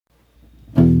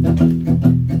Welcome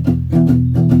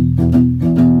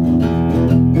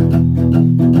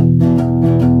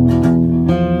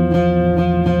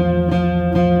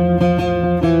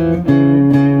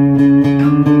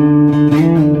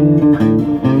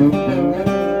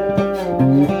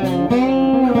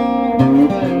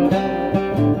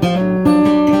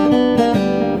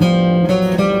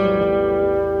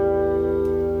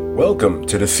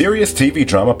to the Serious TV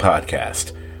Drama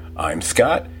Podcast. I'm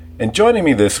Scott, and joining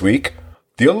me this week,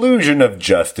 the illusion of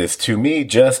justice to me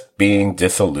just being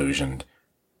disillusioned.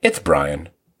 It's Brian.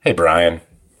 Hey, Brian.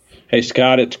 Hey,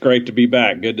 Scott. It's great to be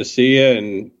back. Good to see you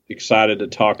and excited to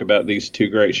talk about these two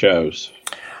great shows.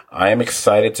 I am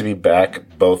excited to be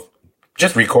back, both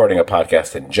just recording a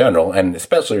podcast in general, and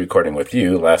especially recording with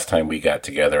you. Last time we got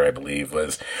together, I believe,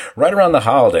 was right around the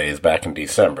holidays back in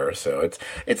December. So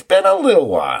it's been a little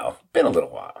while.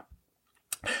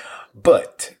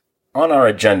 But on our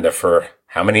agenda for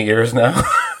how many years now?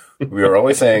 We were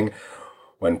always saying,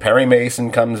 when Perry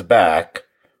Mason comes back,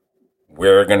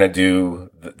 we're going to do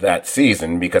that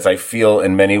season, because I feel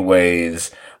in many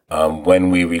ways,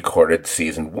 when we recorded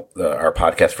our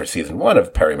podcast for season 1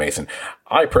 of Perry Mason,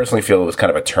 I personally feel it was kind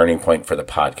of a turning point for the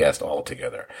podcast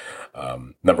altogether.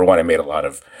 Number one, I made a lot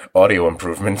of audio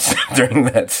improvements during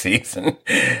that season,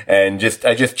 and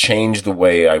I just changed the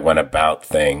way I went about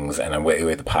things and the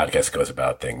way the podcast goes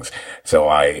about things. So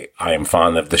I am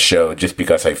fond of the show just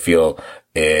because I feel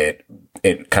it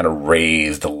kind of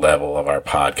raised the level of our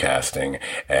podcasting,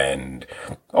 and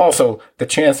also the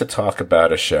chance to talk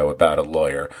about a show about a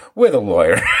lawyer with a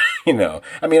lawyer. I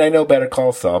know Better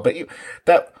Call Saul, but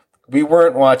we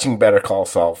weren't watching Better Call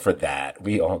Saul for that.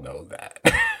 We all know that.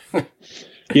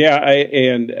 Yeah,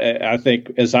 I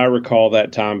think, as I recall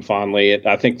that time fondly,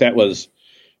 I think that was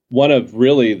one of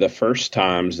really the first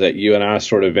times that you and I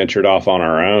sort of ventured off on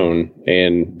our own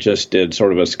and just did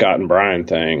sort of a Scot and Brian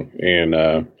thing.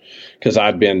 And because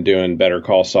I'd been doing Better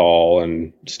Call Saul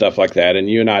and stuff like that, and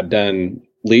you and I'd done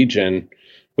Legion,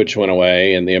 which went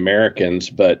away, and The Americans,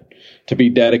 but to be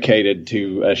dedicated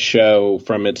to a show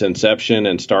from its inception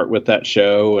and start with that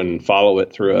show and follow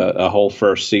it through a whole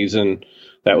first season,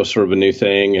 that was sort of a new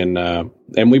thing.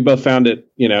 And we both found it,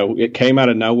 it came out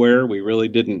of nowhere. We really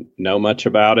didn't know much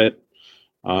about it,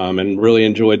 and really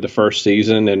enjoyed the first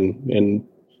season and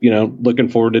looking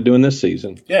forward to doing this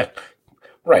season. Yeah,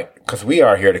 right. Because we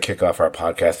are here to kick off our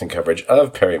podcasting coverage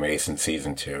of Perry Mason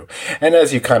season 2. And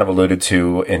as you kind of alluded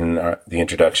to in the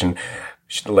introduction,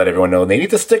 should let everyone know they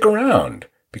need to stick around,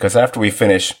 because after we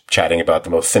finish chatting about the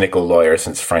most cynical lawyer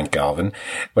since Frank Galvin,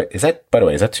 by the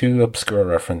way, is that too obscure a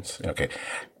reference? Okay.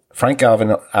 Frank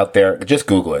Galvin out there, just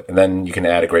Google it, and then you can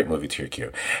add a great movie to your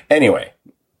queue. Anyway,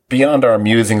 beyond our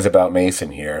musings about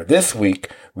Mason here, this week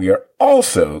we are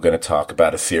also going to talk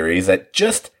about a series that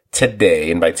just today,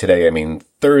 and by today I mean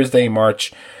Thursday,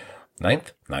 March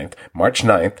 9th,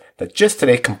 that just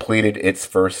today completed its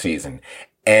first season.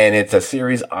 And it's a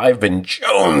series I've been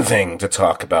jonesing to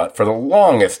talk about for the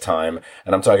longest time,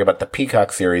 and I'm talking about the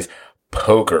Peacock series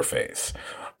Poker Face.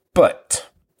 But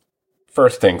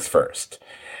first things first.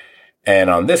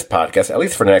 And on this podcast, at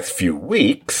least for the next few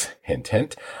weeks, hint,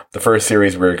 hint, the first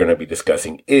series we're going to be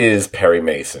discussing is Perry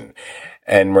Mason.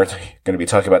 And we're going to be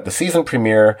talking about the season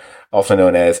premiere, also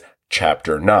known as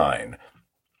Chapter 9.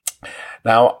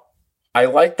 Now, I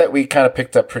like that we kind of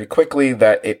picked up pretty quickly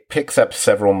that it picks up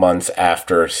several months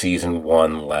after season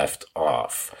 1 left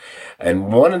off.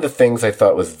 And one of the things I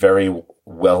thought was very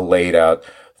well laid out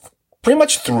pretty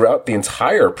much throughout the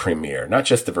entire premiere, not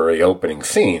just the very opening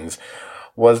scenes,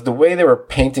 was the way they were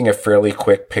painting a fairly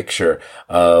quick picture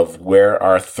of where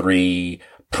our 3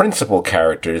 principal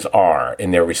characters are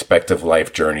in their respective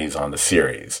life journeys on the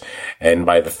series. And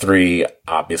by the 3,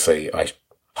 obviously,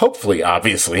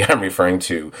 I'm referring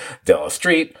to Della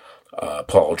Street,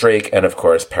 Paul Drake, and of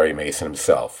course, Perry Mason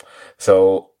himself.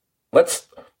 So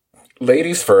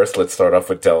ladies first, let's start off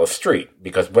with Della Street,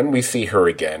 because when we see her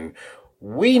again,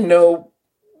 we know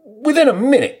within a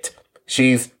minute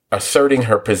she's asserting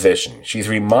her position. She's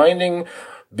reminding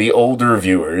the older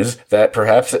viewers that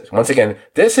perhaps, once again,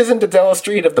 this isn't the Della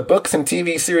Street of the books and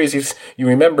TV series you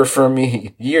remember from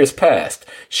years past.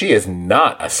 She is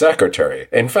not a secretary.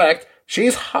 In fact,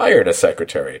 she's hired a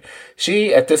secretary.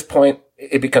 She, at this point,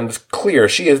 it becomes clear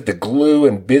she is the glue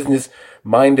and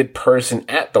business-minded person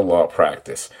at the law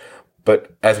practice.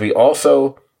 But as we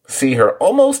also see her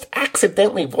almost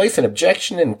accidentally voice an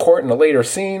objection in court in a later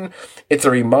scene, it's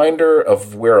a reminder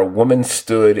of where a woman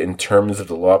stood in terms of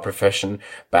the law profession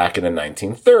back in the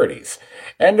 1930s.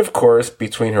 And of course,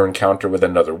 between her encounter with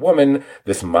another woman,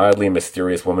 this mildly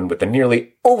mysterious woman with the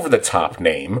nearly over-the-top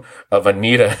name of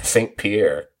Anita St.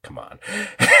 Pierre, come on,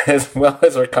 as well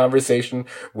as her conversation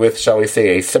with, shall we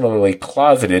say, a similarly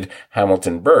closeted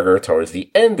Hamilton Berger towards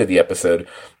the end of the episode,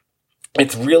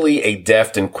 it's really a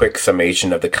deft and quick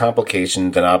summation of the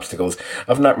complications and obstacles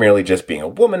of not merely just being a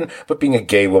woman, but being a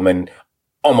gay woman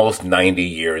almost 90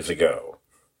 years ago.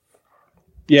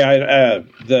 Yeah,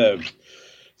 the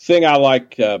thing I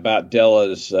like about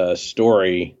Della's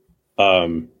story,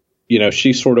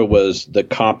 she sort of was the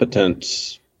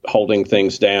competence holding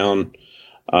things down,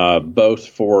 both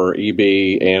for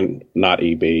EB and not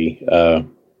EB.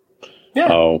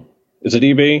 Yeah. Oh, is it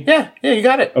EB? Yeah, you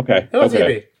got it. Okay. It was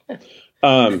okay. EB.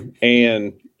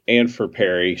 And for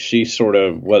Perry, she sort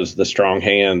of was the strong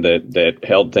hand that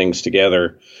held things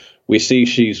together. We see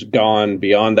she's gone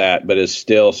beyond that, but is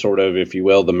still sort of, if you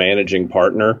will, the managing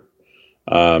partner,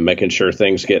 making sure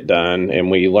things get done. And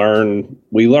we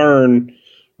learn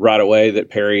right away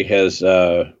that Perry has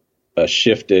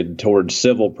shifted towards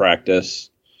civil practice,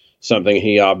 something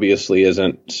he obviously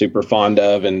isn't super fond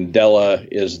of. And Della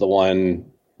is the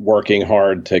one working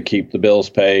hard to keep the bills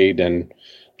paid and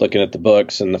looking at the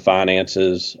books and the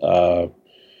finances.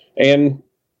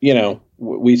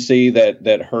 We see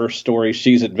that her story,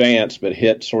 she's advanced, but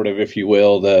hit sort of, if you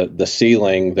will, the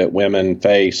ceiling that women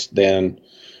face then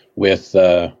with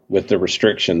the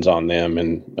restrictions on them.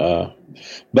 And,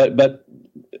 but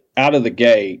out of the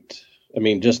gate, I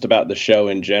mean, just about the show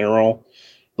in general,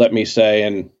 let me say,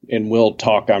 and we'll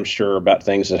talk, I'm sure, about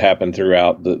things that happen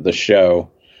throughout the show.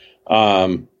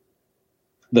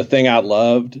 The thing I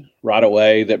loved right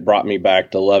away that brought me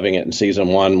back to loving it in season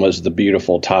 1 was the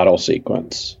beautiful title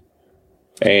sequence.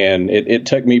 And it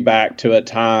took me back to a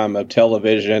time of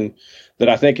television that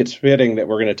I think it's fitting that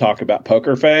we're going to talk about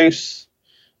Poker Face,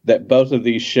 that both of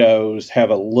these shows have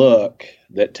a look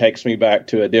that takes me back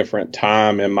to a different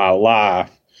time in my life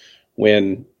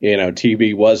when,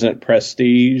 TV wasn't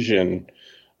prestige and,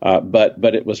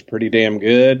 but it was pretty damn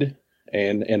good.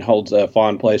 And holds a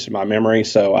fond place in my memory.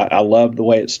 So I loved the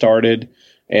way it started,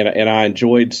 and I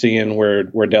enjoyed seeing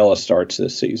where Della starts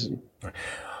this season.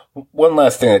 One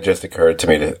last thing that just occurred to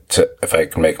me to if I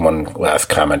can make one last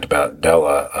comment about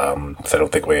Della, because I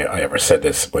don't think I ever said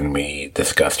this when we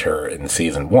discussed her in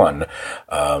season 1,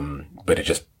 but it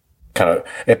just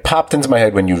it popped into my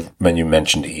head when you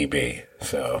mentioned EB.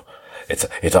 So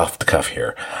it's off the cuff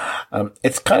here.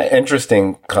 It's kind of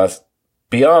interesting because,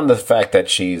 beyond the fact that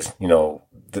she's,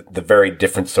 the very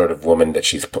different sort of woman that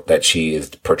she is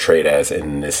portrayed as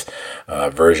in this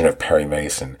version of Perry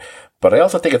Mason, but I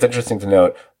also think it's interesting to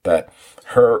note that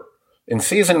her in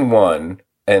season 1,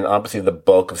 and obviously the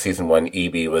bulk of season 1,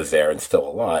 EB was there and still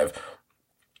alive,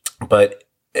 but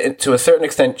to a certain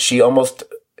extent, she almost,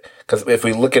 because if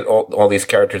we look at all these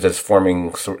characters as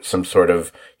forming some sort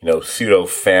of pseudo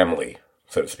family,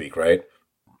 so to speak, right?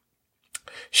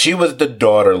 She was the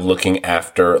daughter looking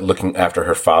after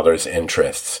her father's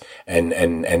interests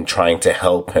and trying to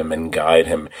help him and guide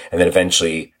him, and then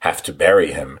eventually have to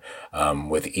bury him,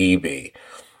 with EB.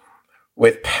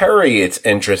 With Perry, it's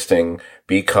interesting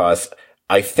because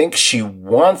I think she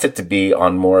wants it to be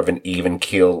on more of an even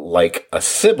keel, like a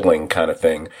sibling kind of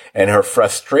thing. And her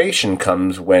frustration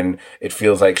comes when it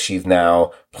feels like she's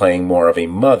now playing more of a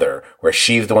mother, where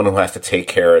she's the one who has to take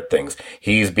care of things.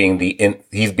 He's being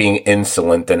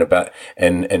insolent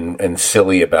and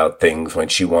silly about things when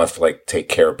she wants to take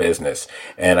care of business.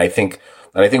 And I think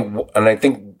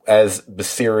as the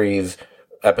series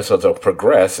episodes will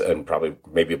progress, and probably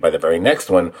maybe by the very next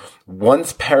one,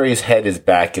 once Perry's head is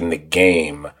back in the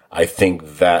game, I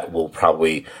think that will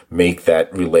probably make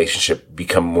that relationship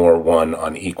become more one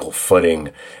on equal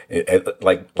footing,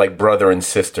 like brother and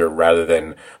sister rather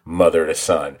than mother to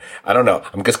son. I don't know.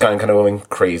 I'm just kind of going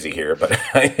crazy here, but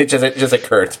it just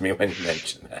occurred to me when you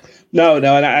mentioned that. No, and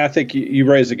I think you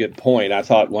raise a good point. I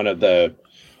thought one of the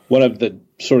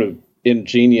sort of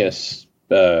ingenious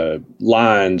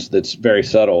lines that's very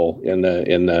subtle in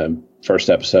the first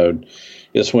episode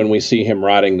is when we see him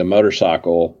riding the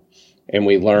motorcycle, and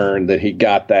we learn that he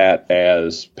got that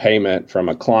as payment from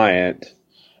a client,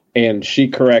 and she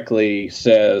correctly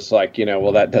says,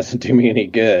 well, that doesn't do me any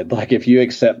good. Like, if you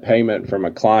accept payment from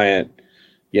a client,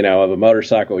 of a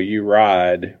motorcycle you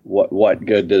ride, what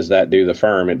good does that do the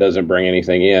firm? It doesn't bring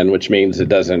anything in, which means it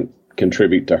doesn't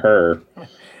contribute to her.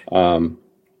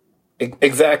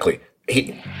 Exactly.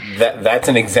 That's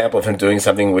an example of him doing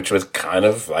something which was kind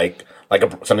of like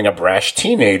like something a brash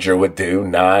teenager would do,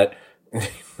 not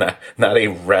a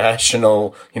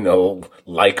rational,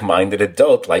 like-minded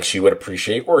adult like she would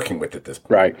appreciate working with at this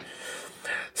point. Right.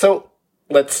 So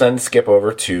let's then skip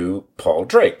over to Paul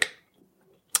Drake,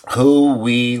 who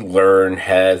we learn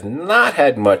has not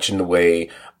had much in the way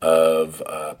of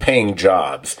paying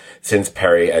jobs since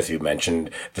Perry, as you mentioned,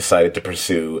 decided to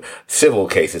pursue civil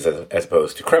cases as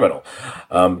opposed to criminal.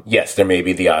 Yes, there may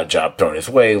be the odd job thrown his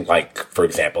way, like, for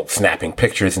example, snapping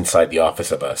pictures inside the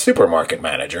office of a supermarket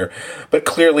manager, but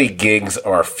clearly gigs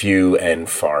are few and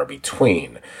far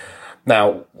between.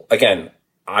 Now, again,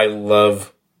 I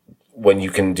love when you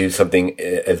can do something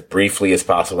as briefly as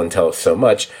possible and tell us so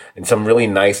much in some really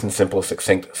nice and simple,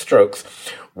 succinct strokes.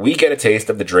 We get a taste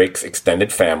of the Drake's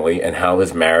extended family and how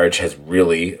his marriage has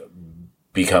really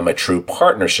become a true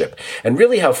partnership, and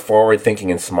really how forward-thinking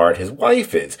and smart his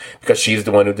wife is, because she's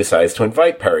the one who decides to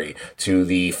invite Perry to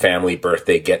the family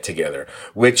birthday get-together,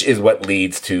 which is what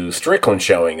leads to Strickland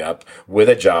showing up with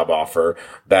a job offer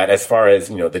that, as far as,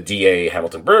 the DA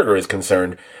Hamilton Berger is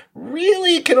concerned,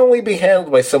 really can only be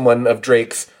handled by someone of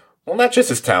Drake's, well, not just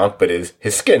his talent, but his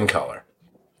skin color.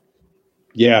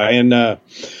 Yeah, and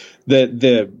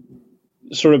the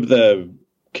sort of the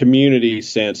community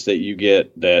sense that you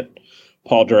get that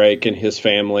Paul Drake and his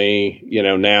family,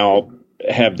 now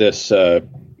have this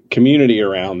community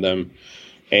around them,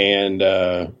 and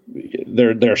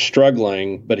they're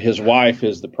struggling, but his wife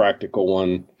is the practical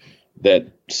one that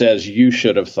says you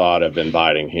should have thought of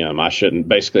inviting him. I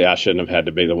shouldn't have had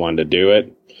to be the one to do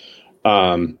it.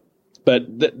 But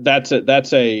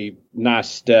that's a nice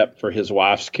step for his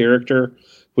wife's character,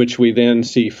 which we then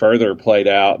see further played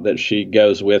out, that she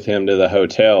goes with him to the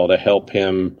hotel to help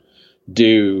him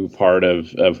do part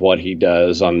of what he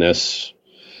does on this,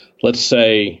 let's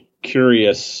say,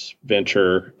 curious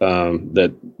venture,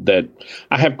 that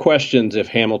I have questions if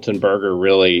Hamilton Berger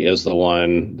really is the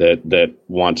one that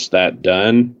wants that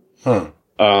done.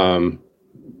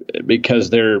 Because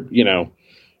they're,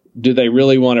 do they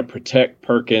really want to protect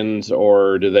Perkins,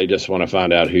 or do they just want to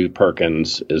find out who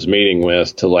Perkins is meeting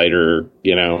with to later,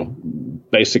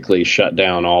 basically shut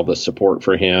down all the support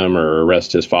for him, or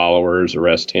arrest his followers,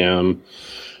 arrest him?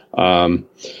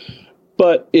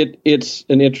 But it's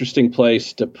an interesting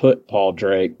place to put Paul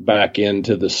Drake back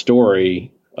into the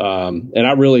story. And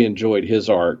I really enjoyed his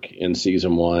arc in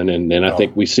season 1. And I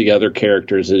think we see other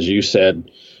characters, as you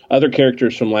said, other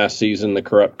characters from last season. The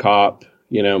corrupt cop,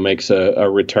 makes a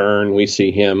return. We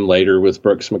see him later with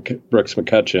Brooks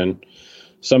McCutcheon.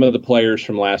 Some of the players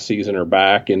from last season are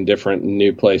back in different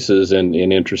new places and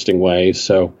in interesting ways.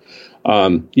 So,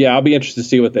 I'll be interested to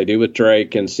see what they do with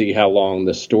Drake and see how long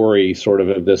the story sort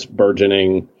of this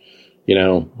burgeoning,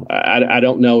 I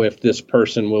don't know if this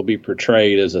person will be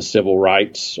portrayed as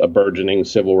a burgeoning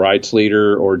civil rights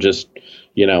leader, or just,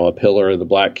 a pillar of the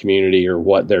black community, or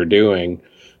what they're doing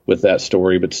with that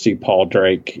story. But to see Paul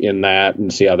Drake in that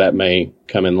and see how that may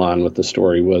come in line with the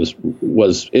story was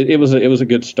a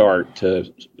good start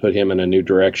to put him in a new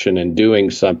direction and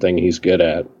doing something he's good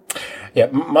at. Yeah,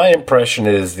 my impression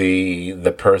is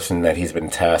the person that he's been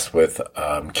tasked with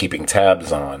keeping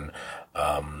tabs on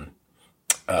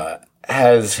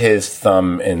has his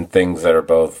thumb in things that are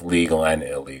both legal and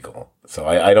illegal. So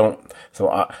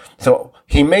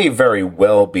he may very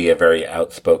well be a very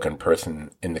outspoken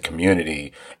person in the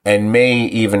community, and may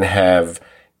even have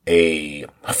a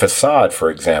facade, for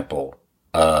example,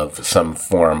 of some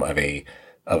form of a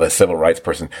civil rights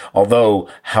person. Although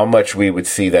how much we would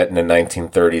see that in the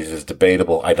 1930s is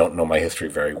debatable. I don't know my history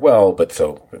very well, but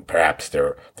so perhaps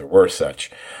there were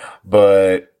such.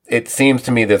 But it seems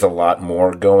to me there's a lot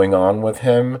more going on with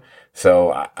him.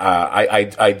 So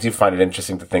I do find it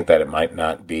interesting to think that it might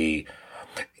not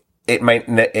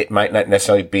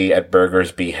necessarily be at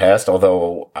Berger's behest,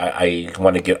 although I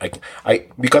want to give,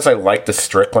 because I like the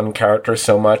Strickland character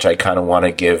so much, I kind of want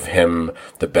to give him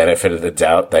the benefit of the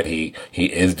doubt that he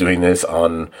is doing this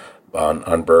on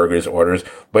Berger's orders,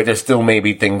 but there still may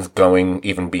be things going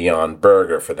even beyond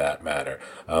Berger, for that matter.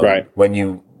 Right. When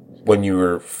you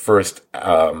were first,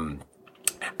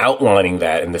 outlining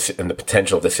that and the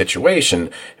potential of the situation,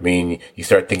 I mean, you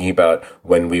start thinking about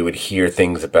when we would hear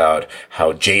things about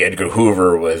how J. Edgar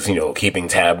Hoover was, keeping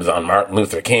tabs on Martin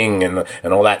Luther King and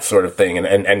all that sort of thing,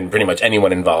 and pretty much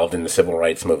anyone involved in the civil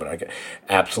rights movement.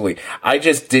 Absolutely. I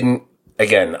just didn't,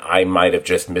 again, I might have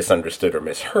just misunderstood or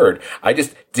misheard. I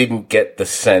just didn't get the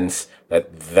sense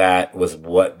that was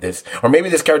what this, or maybe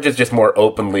this character is just more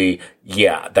openly,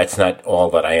 yeah, that's not all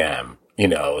that I am.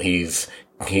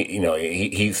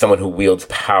 he's someone who wields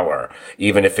power,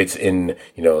 even if it's in,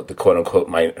 the quote unquote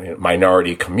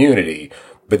minority community.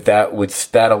 But that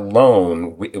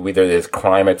alone, whether there's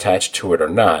crime attached to it or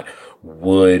not,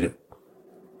 would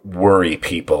worry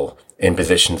people in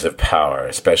positions of power,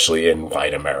 especially in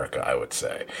white America, I would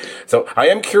say. So I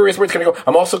am curious where it's going to go.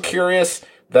 I'm also curious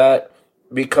that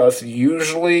because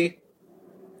usually,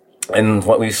 and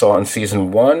what we saw in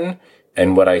season 1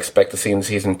 and what I expect to see in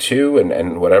season 2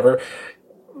 and whatever,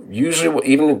 usually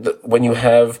even when you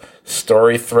have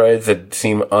story threads that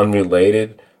seem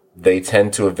unrelated, they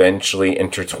tend to eventually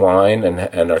intertwine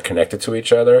and are connected to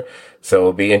each other. So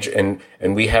it'll be and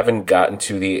we haven't gotten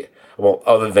to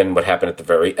other than what happened at the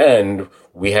very end,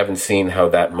 we haven't seen how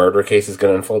that murder case is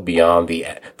going to unfold beyond the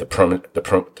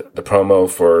promo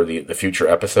for the future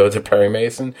episodes of Perry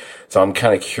Mason. So I'm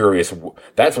kind of curious.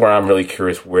 That's where I'm really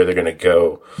curious where they're going to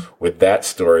go with that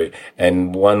story.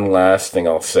 And one last thing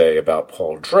I'll say about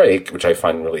Paul Drake, which I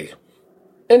find really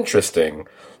interesting.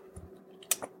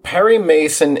 Perry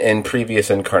Mason in previous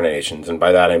incarnations, and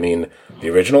by that I mean the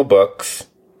original books,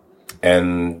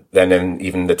 and then in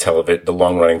even the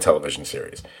long-running television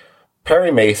series.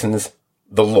 Perry Mason's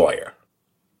the lawyer.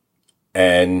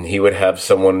 And he would have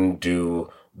someone do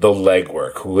the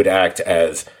legwork, who would act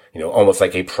as, almost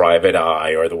like a private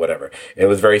eye or the whatever. It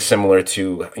was very similar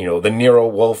to, the Nero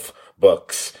Wolfe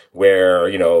books, where,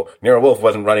 Nero Wolfe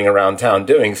wasn't running around town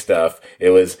doing stuff. It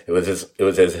was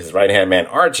his right-hand man,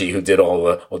 Archie, who did all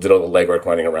the legwork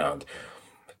running around.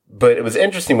 But it was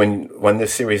interesting when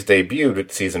this series debuted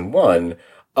with season 1,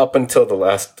 up until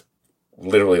there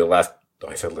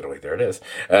it is.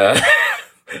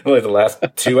 Really the last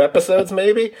 2 episodes,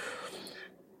 maybe.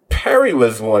 Perry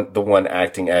was the one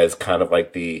acting as kind of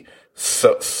like the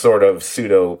sort of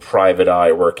pseudo private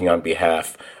eye working on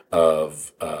behalf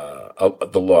of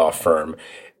the law firm.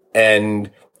 And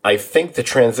I think the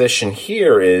transition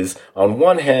here is, on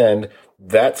one hand,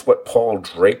 that's what Paul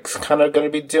Drake's kind of going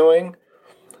to be doing.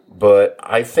 But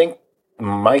I think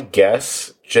my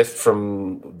guess, just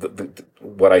from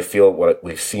what I feel, what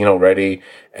we've seen already,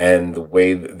 and the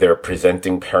way they're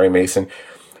presenting Perry Mason,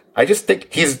 I just think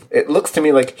it looks to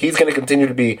me like he's going to continue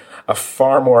to be a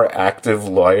far more active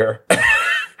lawyer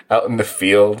out in the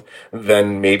field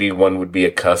than maybe one would be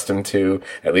accustomed to,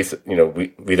 at least,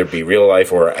 either be real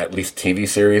life or at least TV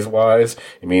series wise.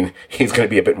 I mean, he's going to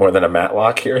be a bit more than a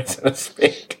Matlock here, so to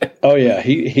speak. Oh yeah.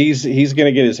 He's going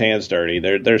to get his hands dirty.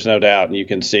 There's no doubt. And you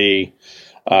can see,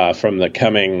 from the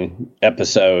coming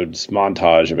episodes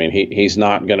montage, I mean, he's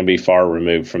not going to be far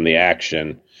removed from the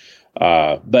action.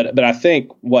 But I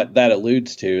think what that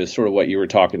alludes to is sort of what you were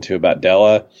talking to about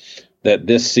Della, that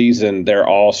this season they're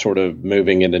all sort of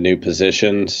moving into new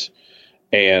positions,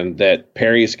 and that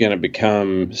Perry's going to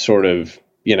become sort of,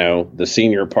 the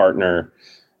senior partner,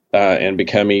 and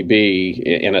become EB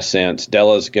in a sense.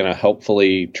 Della's going to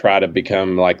hopefully try to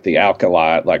become like the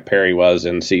acolyte, like Perry was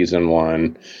in season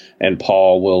 1. And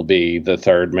Paul will be the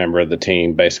third member of the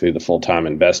team, basically the full-time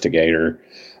investigator,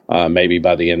 maybe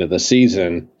by the end of the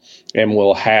season. And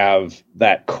we'll have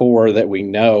that core that we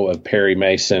know of Perry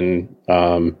Mason,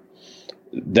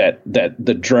 that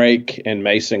the Drake and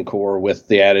Mason core with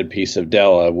the added piece of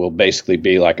Della will basically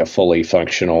be like a fully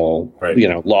functional, right,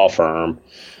 law firm,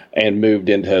 and moved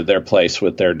into their place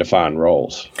with their defined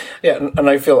roles. Yeah, and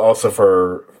I feel also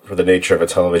for the nature of a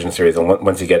television series, and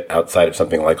once you get outside of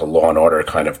something like a Law and Order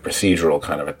kind of procedural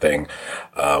kind of a thing,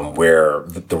 where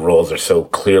the roles are so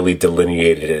clearly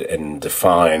delineated and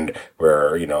defined,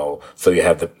 where, so you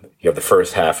have the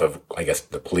first half of, I guess,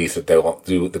 the police that they won't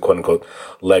do the quote unquote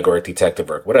legwork, detective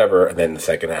work, whatever. And then the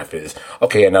second half is,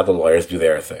 okay, and now the lawyers do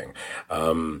their thing.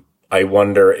 I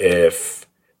wonder if,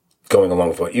 going along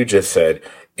with what you just said,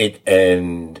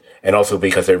 and also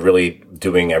because they're really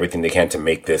doing everything they can to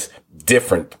make this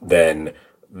different than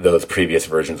those previous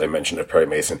versions I mentioned of Perry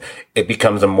Mason, it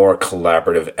becomes a more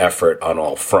collaborative effort on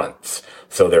all fronts.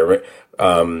 So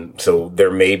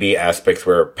there may be aspects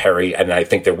where Perry, and I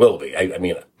think there will be. I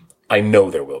mean, I know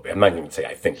there will be. I'm not going to say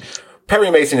I think. Perry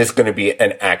Mason is going to be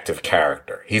an active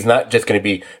character. He's not just going to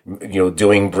be,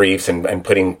 doing briefs and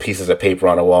putting pieces of paper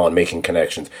on a wall and making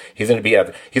connections. He's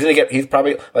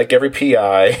probably like every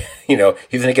PI, he's going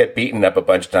to get beaten up a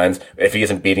bunch of times if he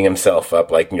isn't beating himself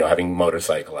up, like, having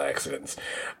motorcycle accidents.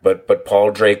 But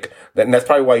Paul Drake, and that's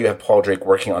probably why you have Paul Drake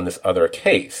working on this other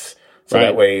case. So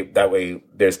right. that way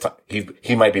there's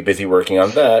he might be busy working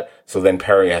on that. So then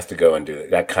Perry has to go and do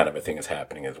that kind of a thing is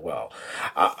happening as well.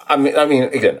 I mean,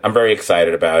 again, I'm very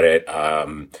excited about it,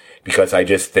 because I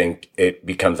just think it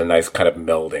becomes a nice kind of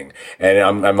melding. And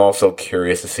I'm also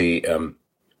curious to see,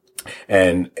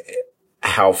 and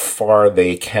how far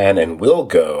they can and will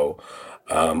go,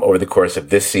 over the course of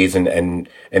this season, and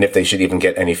if they should even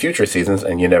get any future seasons,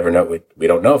 and you never know. We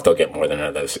don't know if they'll get more than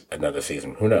another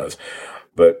season. Who knows?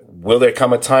 But will there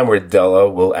come a time where Della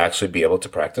will actually be able to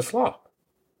practice law?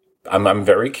 I'm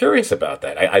very curious about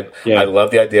that. I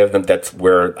love the idea of them.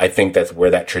 I think that's where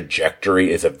that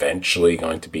trajectory is eventually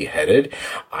going to be headed.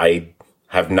 I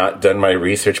have not done my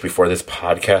research before this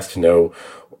podcast to know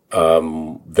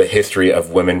the history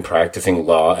of women practicing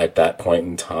law at that point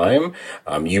in time.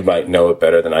 You might know it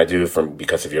better than I do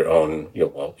because of your own,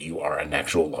 you are an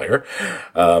actual lawyer.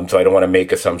 So I don't want to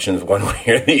make assumptions one way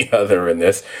or the other in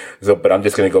this. But I'm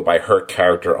just going to go by her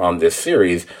character on this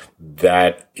series.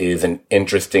 That is an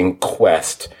interesting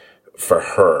quest for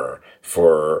her,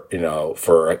 for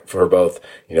both,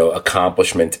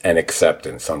 accomplishment and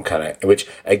acceptance. Which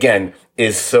again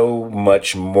is so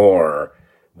much more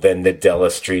than the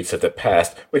Della Streets of the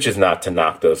past, which is not to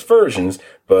knock those versions,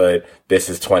 but this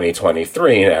is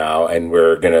 2023 now, and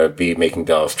we're going to be making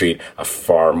Della Street a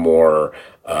far more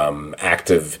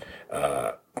active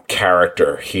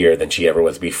character here than she ever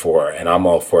was before, and I'm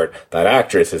all for it. That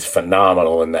actress is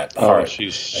phenomenal in that part.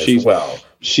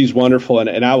 She's wonderful,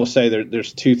 and I will say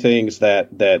there's two things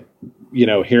that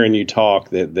hearing you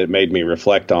talk that made me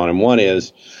reflect on, and one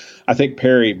is, I think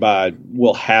Perry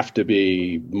will have to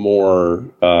be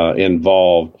more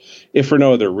involved, if for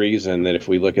no other reason than if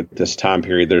we look at this time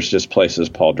period, there's just places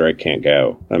Paul Drake can't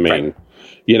go. I mean,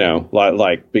 right.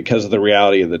 like because of the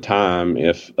reality of the time,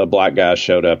 if a black guy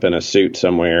showed up in a suit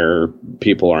somewhere,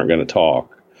 people aren't going to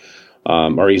talk,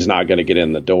 or he's not going to get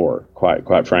in the door,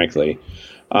 quite frankly.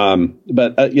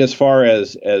 But as far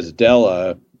as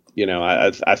Della,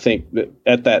 I think that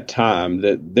at that time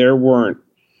that there weren't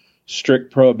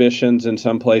strict prohibitions in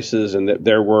some places, and that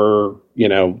there were,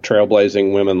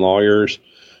 trailblazing women lawyers.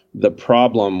 The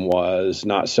problem was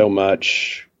not so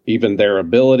much even their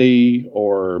ability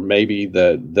or maybe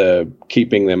the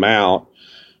keeping them out,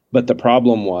 but the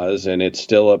problem was, and it's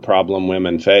still a problem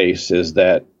women face, is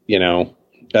that, a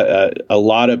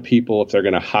lot of people, if they're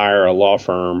going to hire a law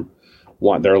firm,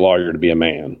 want their lawyer to be a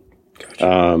man.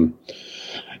 Gotcha.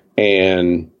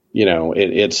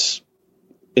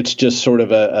 It's just sort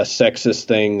of a sexist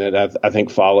thing that I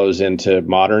think follows into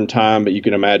modern time. But you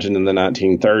can imagine in the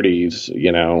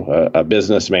 1930s, a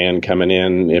businessman coming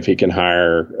in, if he can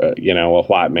hire, a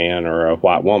white man or a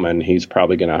white woman, he's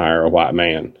probably going to hire a white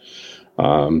man.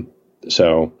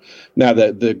 So now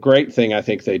the great thing I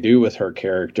think they do with her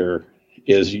character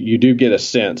is you do get a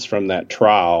sense from that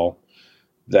trial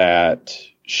that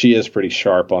she is pretty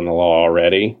sharp on the law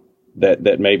already.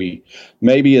 That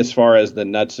maybe as far as the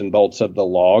nuts and bolts of the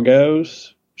law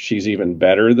goes, she's even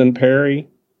better than Perry.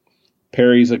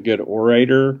 Perry's a good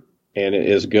orator and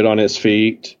is good on his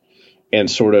feet and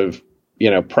sort of,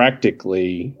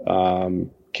 practically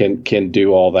can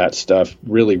do all that stuff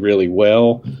really, really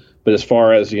well. But as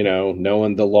far as,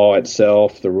 knowing the law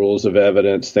itself, the rules of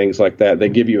evidence, things like that, they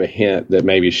give you a hint that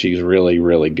maybe she's really,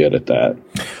 really good at that.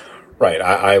 Right.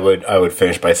 I would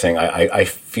finish by saying I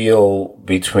feel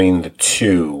between the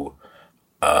two,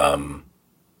 and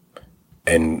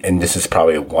this is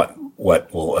probably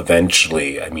what will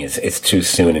eventually, it's too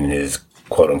soon in his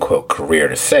quote unquote career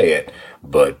to say it,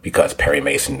 but because Perry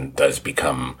Mason does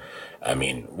become,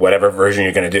 whatever version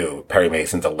you're going to do, Perry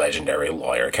Mason's a legendary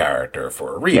lawyer character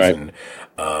for a reason.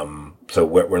 Right. So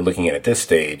what we're looking at this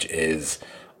stage is,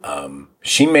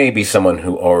 she may be someone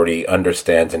who already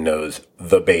understands and knows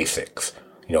the basics,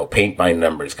 paint by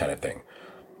numbers kind of thing.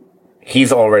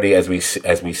 He's already, as we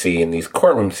see in these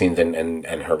courtroom scenes and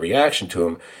her reaction to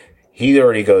him, he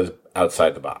already goes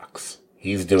outside the box.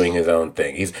 He's doing his own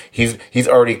thing. He's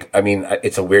already,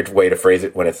 it's a weird way to phrase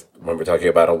it when we're talking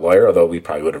about a lawyer, although we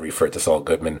probably would have referred to Saul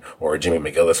Goodman or Jimmy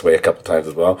McGill this way a couple times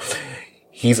as well.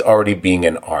 He's already being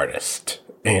an artist,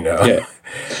 Yeah.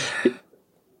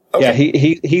 Okay. Yeah,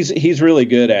 he's really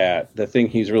good at, the thing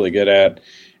he's really good at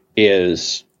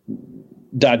is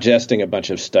digesting a bunch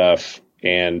of stuff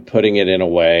and putting it in a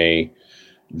way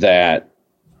that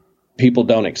people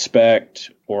don't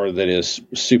expect or that is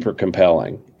super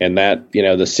compelling. And that,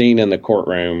 the scene in the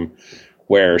courtroom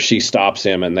where she stops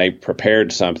him and they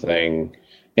prepared something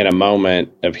in a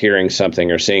moment of hearing something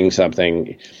or seeing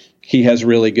something, he has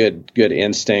really good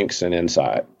instincts and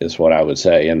insight is what I would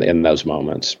say in those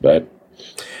moments. But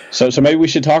So maybe we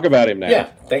should talk about him now. Yeah,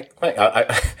 I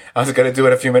was going to do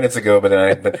it a few minutes ago, but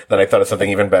then I thought of something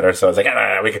even better. So I was like,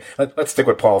 let's stick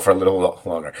with Paul for a little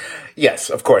longer. Yes,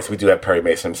 of course, we do have Perry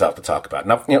Mason himself to talk about.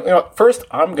 Now, first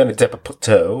I'm going to dip a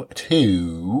toe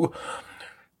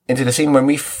into the scene when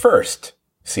we first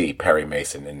see Perry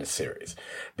Mason in this series,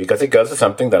 because it goes to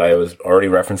something that I was already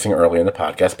referencing earlier in the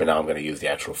podcast, but now I'm going to use the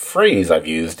actual phrase I've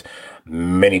used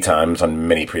many times on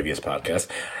many previous podcasts.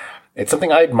 It's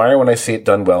something I admire when I see it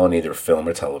done well in either film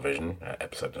or television,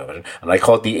 episode of television, and I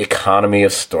call it the economy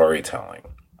of storytelling.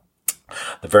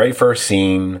 The very first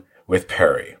scene with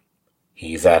Perry,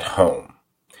 he's at home,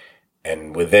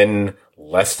 and within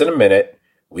less than a minute,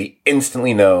 we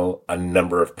instantly know a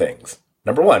number of things.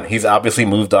 Number one, he's obviously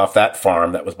moved off that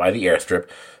farm that was by the airstrip,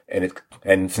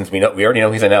 and since we already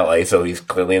know he's in LA, so he's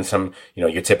clearly in some,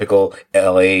 your typical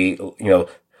LA,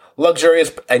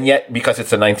 luxurious, and yet because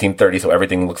it's the 1930s, so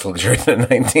everything looks luxurious in the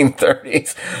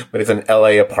 1930s, but it's an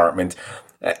LA apartment.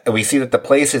 We see that the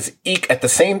place is at the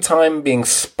same time being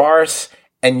sparse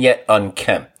and yet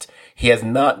unkempt. He has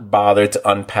not bothered to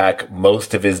unpack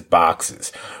most of his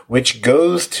boxes, which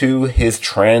goes to his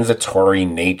transitory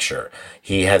nature.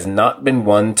 He has not been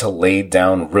one to lay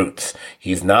down roots.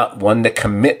 He's not one to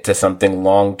commit to something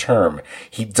long term.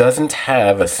 He doesn't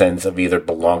have a sense of either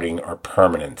belonging or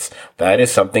permanence. That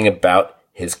is something about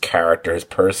his character, his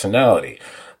personality.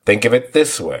 Think of it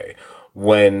this way.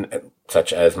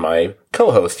 Such as my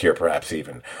co-host here, perhaps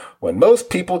even, when most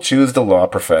people choose the law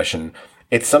profession,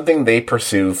 it's something they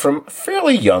pursue from a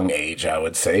fairly young age, I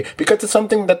would say, because it's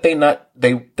something that they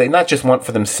not just want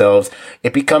for themselves.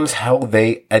 It becomes how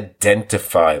they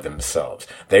identify themselves.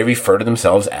 They refer to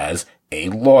themselves as a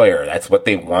lawyer. That's what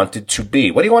they wanted to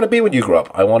be. What do you want to be when you grow up?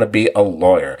 I want to be a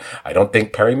lawyer. I don't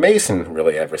think Perry Mason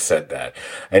really ever said that.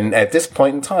 And at this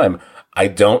point in time, I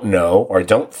don't know or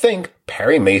don't think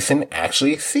Perry Mason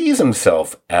actually sees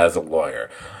himself as a lawyer.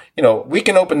 We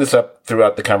can open this up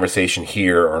throughout the conversation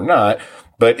here or not,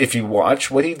 but if you watch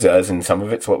what he does, and some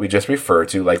of it's what we just referred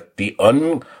to, like the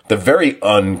very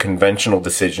unconventional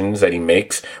decisions that he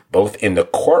makes, both in the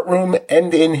courtroom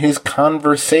and in his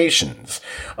conversations,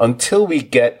 until we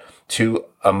get to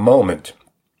a moment,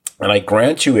 and I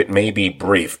grant you it may be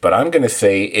brief, but I'm going to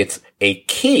say it's a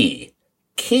key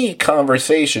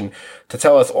conversation to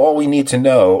tell us all we need to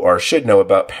know or should know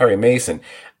about Perry Mason.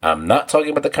 I'm not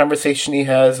talking about the conversation he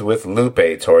has with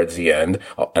Lupe towards the end.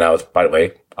 And by the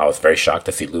way, I was very shocked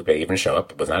to see Lupe even show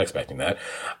up. Was not expecting that.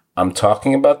 I'm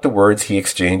talking about the words he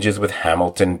exchanges with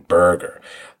Hamilton Berger.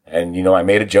 And, I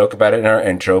made a joke about it in our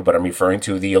intro, but I'm referring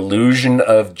to the illusion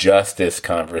of justice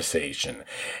conversation.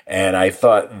 And I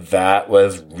thought that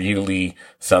was really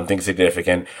something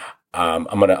significant. I'm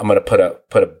gonna put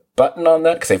a button on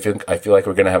that because I feel like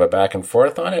we're gonna have a back and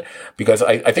forth on it, because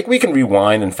I think we can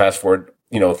rewind and fast forward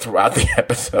throughout the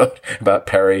episode about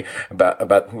Perry,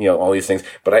 about all these things.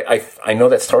 But I know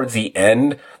that's towards the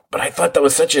end, but I thought that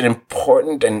was such an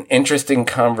important and interesting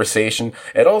conversation.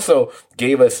 It also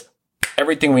gave us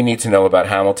everything we need to know about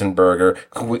Hamilton Berger,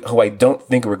 who I don't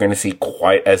think we're going to see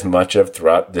quite as much of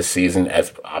throughout this season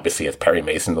as Perry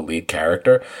Mason, the lead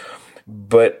character.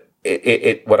 But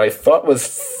what I thought was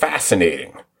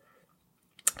fascinating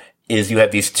is you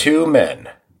have these two men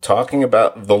talking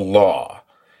about the law.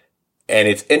 And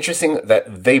it's interesting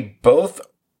that they both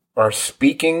are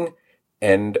speaking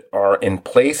and are in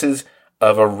places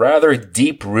of a rather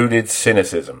deep-rooted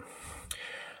cynicism.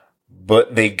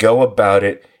 But they go about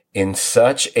it in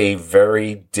such a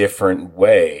very different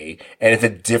way, and it's a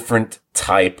different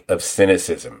type of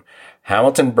cynicism.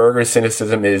 Hamilton Berger's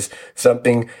cynicism is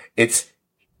something, it's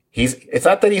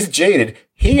not that he's jaded,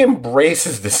 he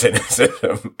embraces the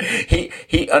cynicism.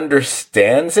 He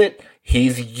understands it.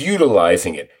 He's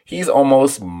utilizing it. He's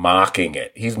almost mocking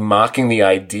it. He's mocking the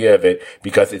idea of it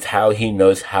because it's how he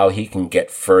knows how he can get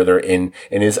further in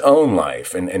his own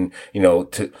life and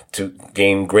to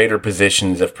gain greater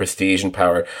positions of prestige and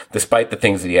power despite the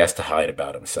things that he has to hide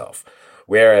about himself.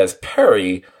 Whereas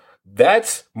Perry,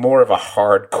 that's more of a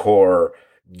hardcore,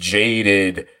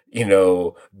 jaded,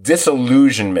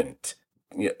 disillusionment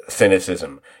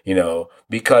cynicism,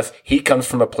 because he comes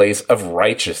from a place of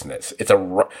righteousness.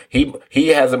 He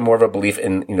has a more of a belief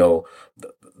in,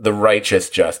 the righteous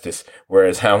justice,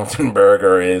 whereas Hamilton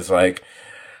Berger is like,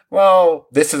 well,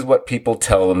 this is what people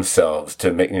tell themselves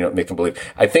to make them believe.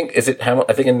 I think it's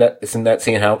in that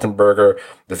scene, Hamilton Berger,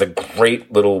 there's a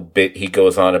great little bit he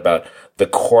goes on about the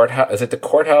courthouse. Is it the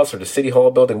courthouse or the city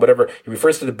hall building? Whatever. He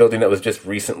refers to the building that was just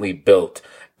recently built.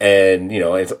 And,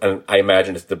 and I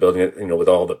imagine it's the building, with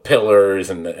all the pillars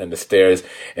and the stairs.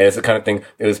 And it's the kind of thing,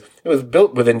 it was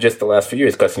built within just the last few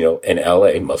years because, in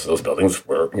LA, most of those buildings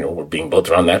were being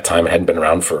built around that time. It hadn't been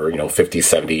around for, 50,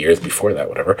 70 years before that,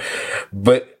 whatever.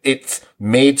 But it's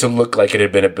made to look like it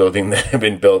had been a building that had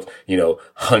been built,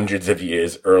 hundreds of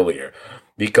years earlier.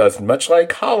 Because much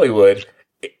like Hollywood,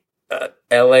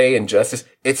 LA and justice,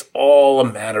 it's all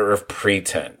a matter of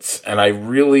pretense. And I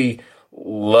really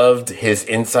loved his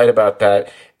insight about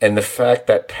that, and the fact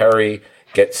that Perry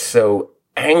gets so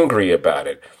angry about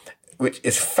it, which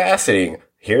is fascinating.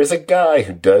 Here's a guy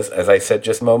who does, as I said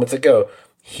just moments ago,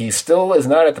 he still is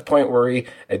not at the point where he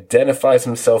identifies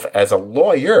himself as a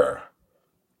lawyer,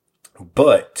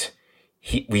 but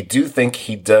we do think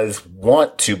he does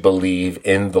want to believe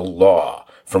in the law.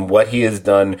 From what he has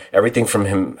done, everything from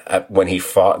him when he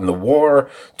fought in the war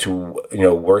to,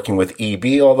 working with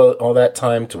EB all that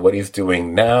time to what he's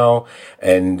doing now.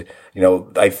 And,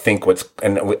 I think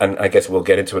and I guess we'll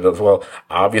get into it as well.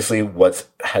 Obviously, what's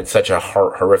had such a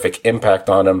horrific impact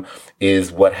on him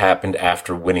is what happened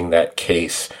after winning that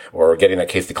case or getting that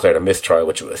case declared a mistrial,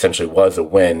 which essentially was a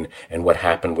win, and what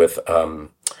happened with,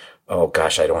 oh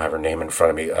gosh, I don't have her name in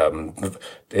front of me.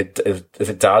 Is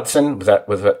it Dodson? Was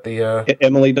that the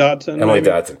Emily Dodson? Emily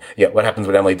Dodson. Yeah. What happens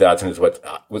with Emily Dodson is what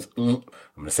was, I'm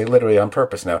going to say literally on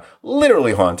purpose now,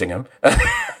 literally haunting him.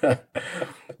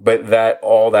 But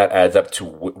all that adds up to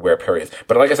where Perry is.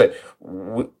 But like I said,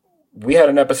 we had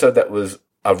an episode that was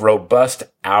a robust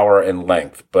hour in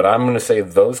length, but I'm going to say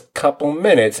those couple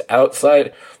minutes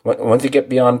outside, once you get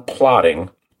beyond plotting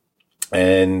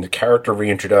and character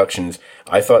reintroductions,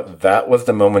 I thought that was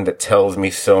the moment that tells me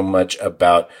so much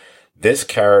about this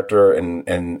character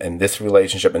and this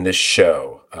relationship and this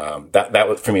show. That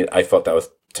was, for me, I thought that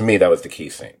was the key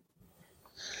scene.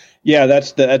 Yeah,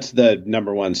 that's the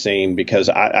number one scene, because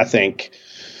I think,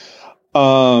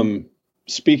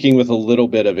 speaking with a little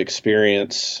bit of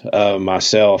experience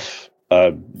myself,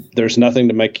 there's nothing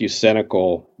to make you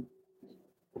cynical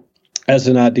as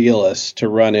an idealist to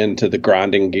run into the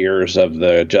grinding gears of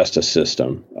the justice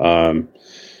system,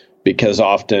 because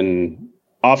often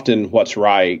what's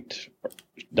right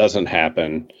doesn't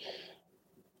happen,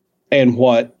 and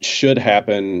what should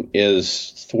happen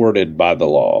is thwarted by the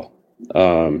law.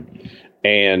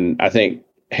 And I think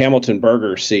Hamilton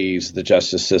Berger sees the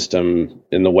justice system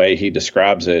in the way he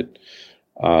describes it.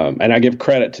 And I give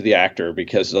credit to the actor,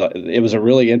 because it was a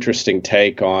really interesting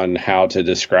take on how to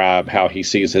describe how he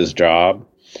sees his job,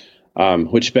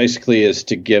 which basically is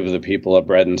to give the people a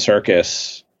bread and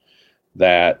circus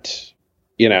that,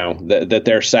 that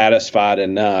they're satisfied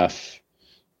enough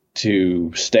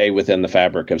to stay within the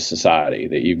fabric of society,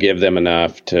 that you give them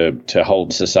enough to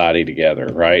hold society together,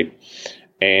 right?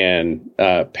 And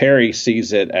Perry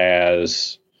sees it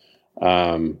as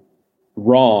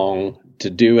wrong to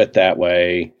do it that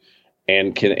way,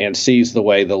 and sees the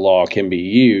way the law can be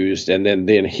used, and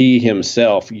then he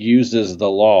himself uses the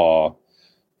law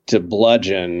to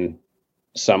bludgeon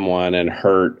someone and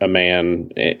hurt a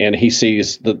man, and he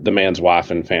sees the man's wife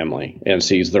and family, and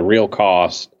sees the real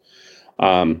cost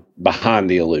behind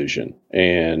the illusion,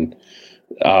 and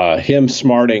him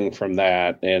smarting from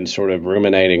that and sort of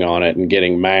ruminating on it and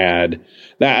getting mad.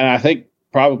 And I think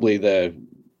probably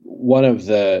one of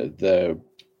the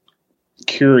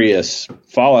curious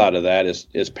fallout of that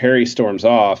is Perry storms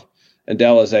off, and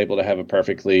Della is able to have a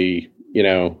perfectly,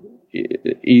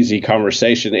 easy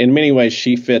conversation. In many ways,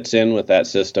 she fits in with that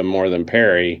system more than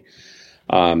Perry,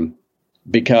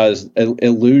 because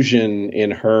illusion in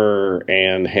her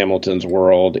and Hamilton's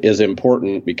world is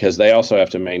important, because they also have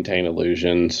to maintain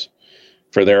illusions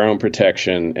for their own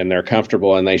protection, and they're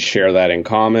comfortable, and they share that in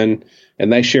common,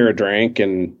 and they share a drink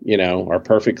and, are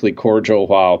perfectly cordial,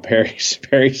 while Perry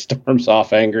storms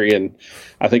off angry. And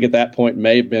I think at that point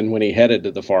may have been when he headed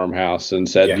to the farmhouse and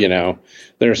said,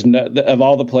 there's no, of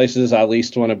all the places I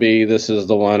least want to be, this is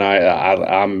the one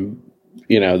I'm,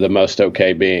 the most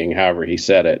okay being, however he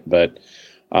said it. But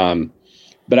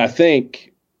I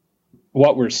think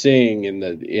what we're seeing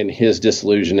in his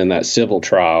disillusion in that civil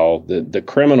trial, the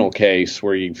criminal case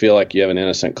where you feel like you have an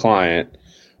innocent client,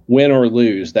 win or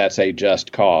lose, that's a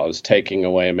just cause, taking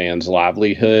away a man's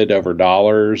livelihood over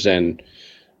dollars, and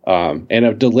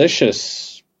a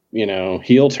delicious,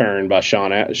 heel turn by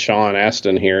Sean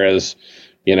Astin here as,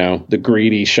 the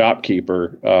greedy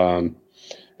shopkeeper,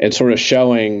 and sort of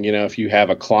showing, if you have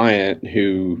a client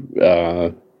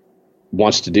who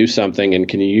wants to do something and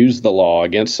can use the law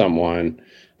against someone,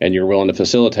 and you're willing to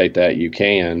facilitate that, you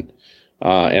can.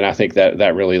 And I think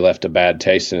that really left a bad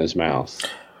taste in his mouth.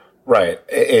 Right.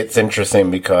 It's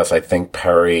interesting because I think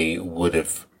Perry would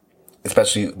have,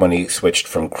 especially when he switched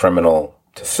from criminal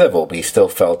to civil, but he still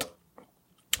felt,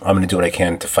 I'm going to do what I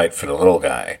can to fight for the little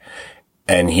guy.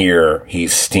 And here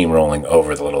he's steamrolling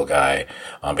over the little guy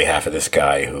on behalf of this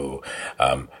guy who,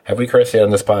 have we cursed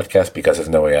on this podcast? Because there's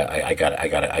no way I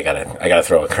gotta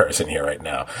throw a curse in here right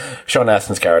now. Sean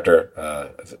Astin's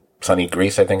character, Sonny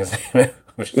Grease, I think his name is,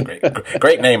 which is great.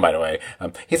 Great name, by the way.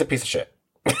 He's a piece of shit.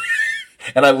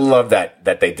 And I love that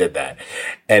they did that.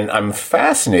 And I'm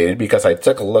fascinated because I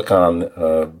took a look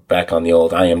on, back on the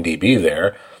old IMDb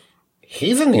there.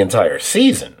 He's in the entire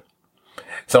season.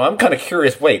 So I'm kind of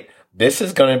curious, wait, this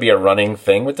is going to be a running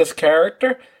thing with this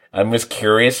character? I'm just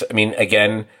curious. I mean,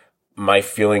 again, my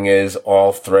feeling is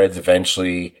all threads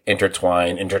eventually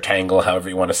intertwine, intertangle, however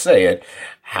you want to say it.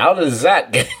 How does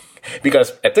that get...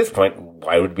 Because at this point,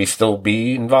 why would we still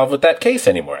be involved with that case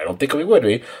anymore? I don't think we would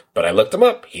be, but I looked him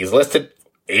up. He's listed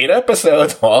 8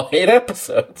 episodes, all 8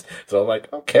 episodes. So I'm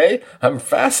like, okay, I'm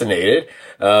fascinated.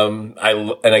 And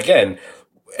again,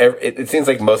 it seems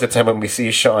like most of the time when we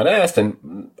see Sean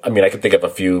Astin, I mean, I can think of a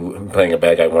few playing a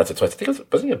bad guy once or twice. I think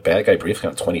wasn't he a bad guy briefly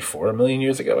on 24 a million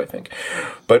years ago, I think.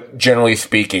 But generally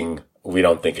speaking, we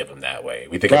don't think of him that way.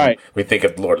 We think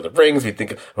of Lord of the Rings. We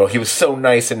think of, well, he was so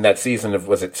nice in that season of,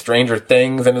 was it Stranger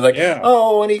Things? And it's like,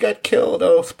 oh, and he got killed.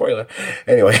 Oh, spoiler.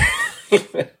 Anyway.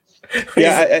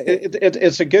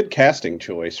 It's a good casting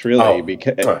choice, really,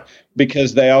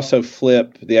 because they also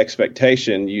flip the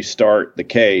expectation. You start the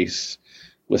case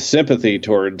with sympathy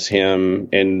towards him,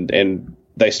 and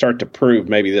they start to prove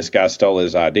maybe this guy stole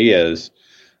his ideas.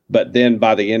 But then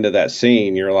by the end of that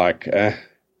scene, you're like,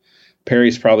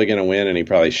 Perry's probably going to win, and he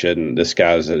probably shouldn't. This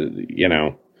guy's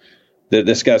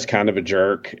this guy's kind of a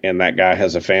jerk, and that guy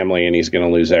has a family, and he's going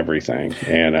to lose everything.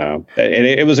 And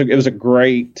it was a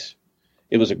great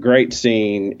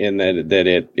scene in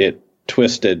that it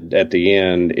twisted at the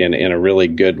end in a really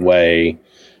good way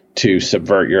to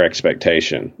subvert your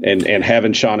expectation, and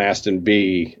having Sean Astin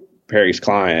be Perry's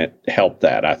client helped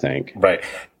that, I think. Right.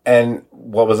 And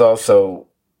what was also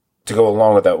to go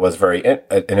along with that was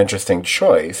an interesting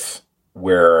choice,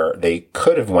 where they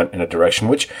could have went in a direction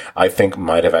which I think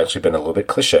might have actually been a little bit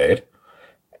cliched,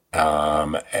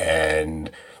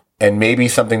 and maybe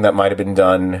something that might have been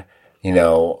done,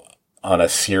 on a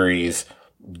series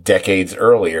decades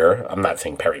earlier. I'm not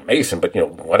saying Perry Mason, but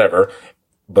whatever.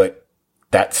 But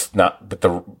that's not.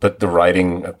 But the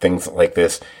writing of things like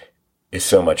this is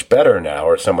so much better now,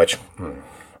 or so much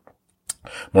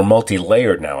more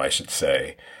multi-layered now, I should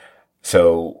say.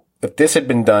 So if this had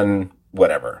been done,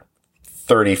 whatever,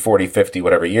 30, 40, 50,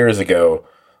 whatever years ago,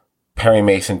 Perry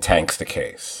Mason tanks the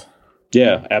case.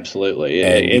 Yeah, absolutely.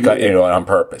 On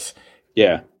purpose.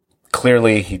 Yeah.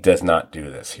 Clearly, he does not do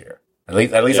this here. At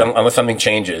least, unless something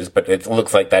changes, but it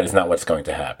looks like that is not what's going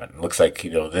to happen. It looks like,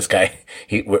 this guy,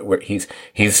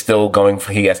 he's still going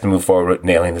he has to move forward with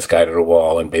nailing this guy to the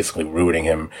wall and basically rooting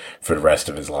him for the rest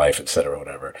of his life, et cetera,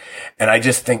 whatever. And I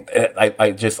just think,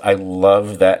 I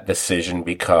love that decision,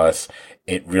 because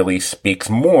it really speaks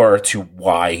more to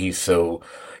why he's so,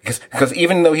 because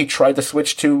even though he tried to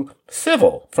switch to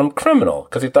civil from criminal,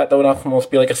 because he thought that would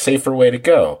almost be like a safer way to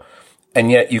go. And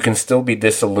yet you can still be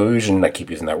disillusioned. I keep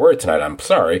using that word tonight. I'm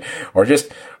sorry. Or just,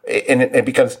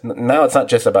 because now it's not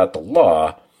just about the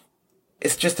law.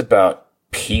 It's just about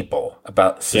people,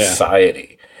 about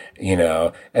society,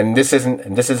 and this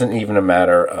isn't even a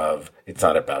matter of, it's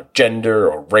not about gender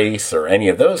or race or any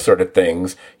of those sort of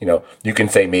things. You can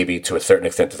say maybe to a certain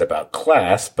extent it's about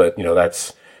class, but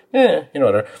that's,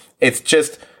 whatever. It's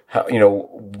just how,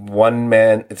 one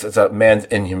man, it's a man's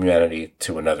inhumanity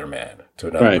to another man, to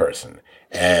another person.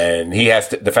 And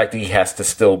the fact that he has to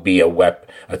still be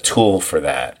a tool for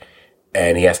that,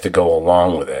 and he has to go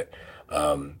along with it.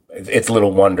 It's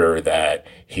little wonder that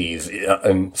he's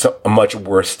in a much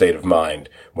worse state of mind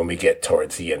when we get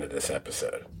towards the end of this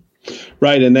episode.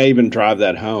 Right. And they even drive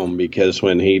that home, because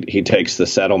when he takes the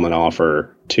settlement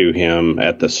offer to him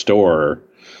at the store,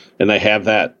 and they have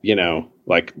that,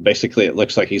 like basically it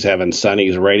looks like he's having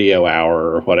Sonny's radio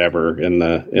hour or whatever in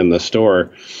the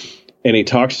store. And he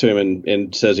talks to him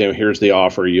and says, here's the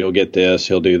offer. You'll get this.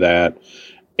 He'll do that.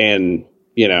 And,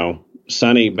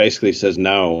 Sonny basically says,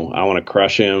 no, I want to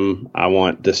crush him. I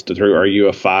want this to through. Are you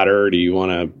a fighter? Do you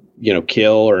want to,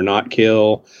 kill or not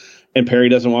kill? And Perry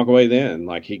doesn't walk away then.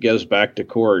 Like, he goes back to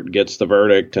court, gets the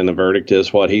verdict, and the verdict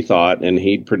is what he thought. And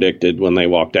he predicted when they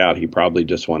walked out, he probably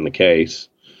just won the case.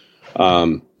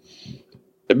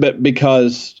 But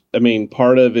because,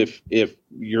 part of if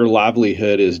your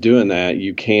livelihood is doing that,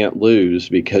 you can't lose,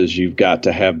 because you've got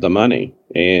to have the money.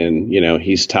 And,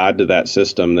 he's tied to that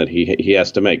system that he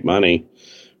has to make money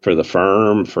for the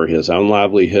firm, for his own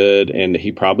livelihood. And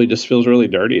he probably just feels really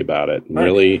dirty about it,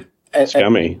 really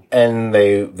scummy. And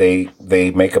they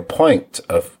make a point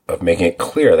of making it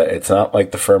clear that it's not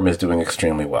like the firm is doing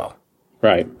extremely well.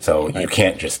 Right. So you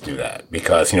can't just do that,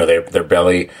 because they're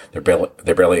barely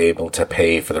able to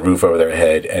pay for the roof over their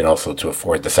head, and also to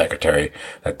afford the secretary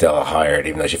that Della hired,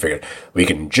 even though she figured we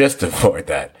can just afford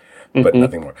that, but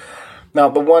nothing more. Now,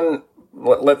 the one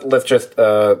let's just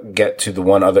get to the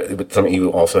one other, something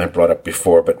you also had brought up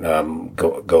before, but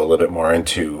go a little bit more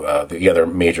into the other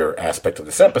major aspect of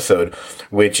this episode,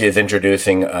 which is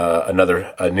introducing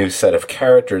a new set of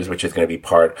characters, which is going to be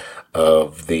part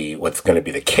of what's going to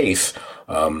be the case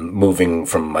moving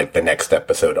from like the next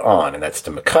episode on, and that's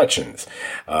the McCutcheons.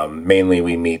 Mainly,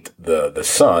 we meet the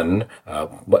son.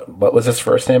 What was his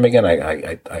first name again?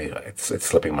 It's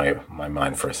slipping my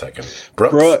mind for a second.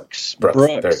 Brooks. There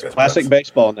it goes. Classic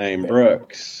baseball name,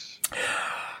 Brooks.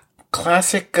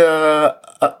 Classic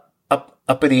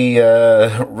uppity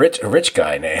rich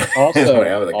guy name.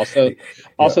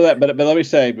 Also that. But let me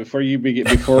say before we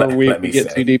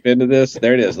get too deep into this,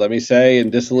 there it is. Let me say,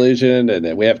 and disillusioned, and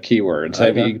then we have keywords.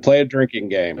 You play a drinking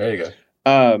game. There you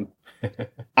go.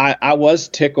 I was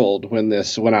tickled when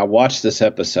I watched this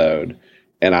episode,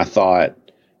 and I thought,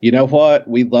 you know what?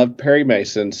 We loved Perry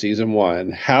Mason season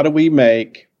 1. How do we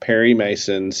make Perry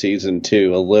Mason season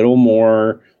 2 a little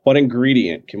more? What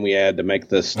ingredient can we add to make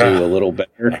this stew a little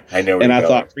better? I know. And I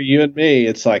thought for you and me,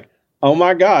 it's like, oh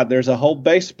my God, there's a whole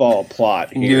baseball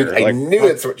plot here. I knew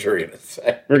that's what you were going to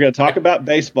say. We're going to talk about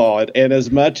baseball, and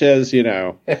as much as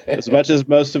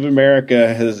most of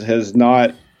America has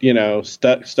not,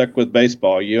 stuck with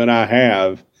baseball, you and I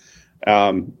have.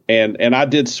 And I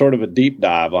did sort of a deep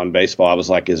dive on baseball. I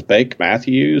was like, is Bake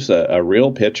Matthews a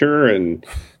real pitcher? And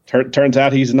turns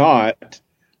out he's not.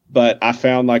 But I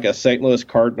found like a St. Louis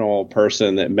Cardinal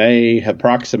person that may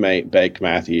approximate Bake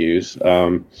Matthews.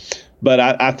 But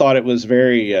I thought it was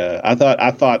very. I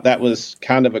thought that was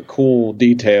kind of a cool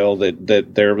detail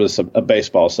that there was a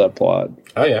baseball subplot.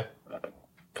 Oh yeah,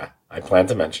 I plan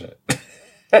to mention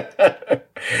it.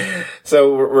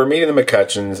 So we're meeting the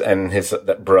McCutcheons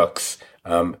and Brooks.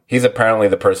 He's apparently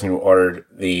the person who ordered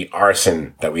the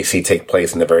arson that we see take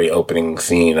place in the very opening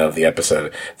scene of the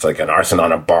episode. It's like an arson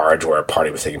on a barge where a party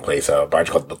was taking place, a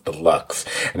barge called the Lux.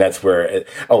 And that's where,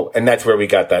 that's where we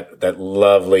got that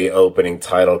lovely opening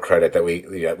title credit that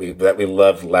we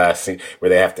loved last scene, where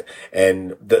they have to,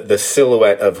 and the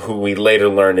silhouette of who we later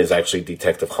learn is actually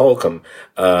Detective Holcomb,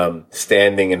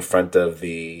 standing in front of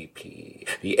the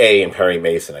A in Perry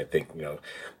Mason, I think,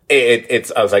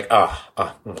 I was like,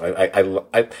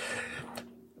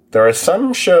 there are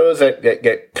some shows that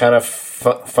get kind of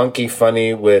funky,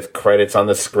 funny with credits on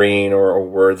the screen or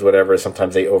words, whatever.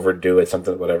 Sometimes they overdo it,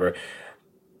 something, whatever.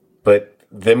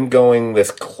 Then going this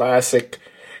classic,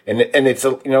 and it's,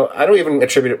 I don't even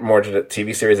attribute it more to the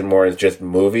TV series and more as just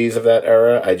movies of that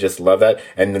era. I just love that.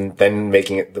 And then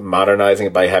making it, modernizing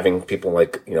it by having people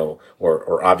like,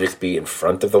 or objects be in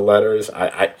front of the letters.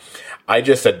 I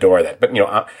just adore that. But,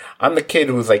 I'm the kid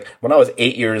who's like, when I was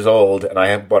 8 years old and I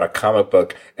had bought a comic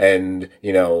book and,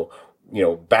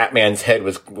 Batman's head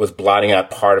was blotting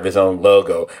out part of his own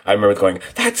logo. I remember going,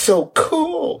 that's so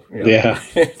cool. Yeah.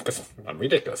 I'm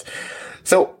ridiculous.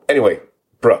 So anyway,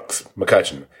 Brooks,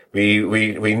 McCutcheon.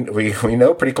 We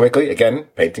know pretty quickly, again,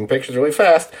 painting pictures really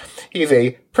fast. He's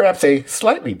perhaps a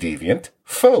slightly deviant,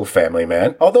 faux family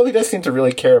man, although he does seem to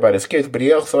really care about his kids, but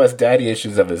he also has daddy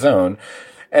issues of his own.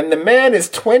 And the man is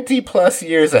 20 plus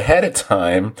years ahead of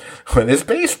time with his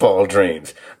baseball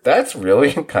dreams. That's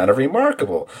really kind of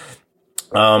remarkable.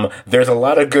 There's a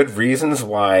lot of good reasons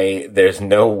why there's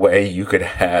no way you could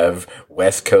have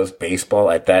West Coast baseball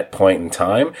at that point in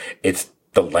time. It's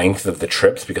the length of the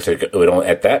trips, because it would only,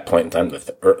 at that point in time,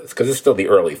 because it's still the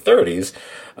early 30s,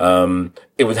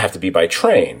 it would have to be by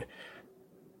train.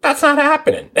 That's not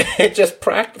happening. It just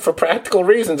for practical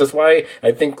reasons. That's why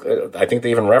I think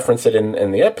they even reference it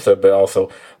in the episode. But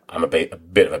also, I'm a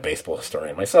bit of a baseball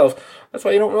historian myself. That's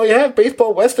why you don't really have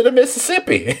baseball west of the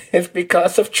Mississippi. It's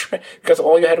because because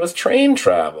all you had was train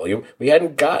travel. We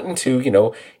hadn't gotten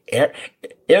to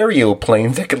aerial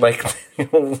planes that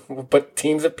could put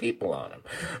teams of people on them.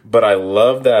 But I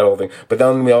love that whole thing. But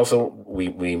then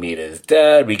we meet his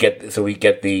dad. We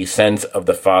get the sense of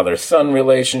the father-son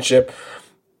relationship.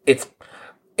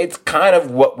 It's kind of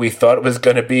what we thought it was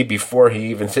going to be before he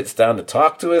even sits down to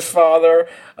talk to his father.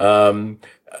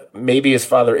 Maybe his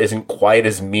father isn't quite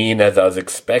as mean as I was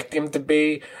expecting him to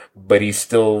be, but he's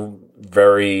still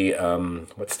very,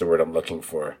 what's the word I'm looking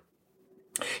for?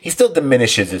 He still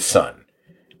diminishes his son.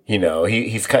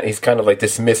 He's kind of like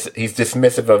he's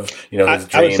dismissive of, his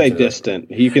dreams. I would say distant.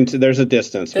 There's a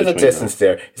distance. There's a distance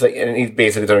there. He's like, and he's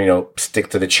basically, stick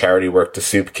to the charity work, to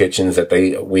soup kitchens that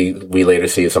we later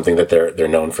see as something that they're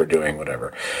known for doing,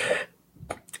 whatever.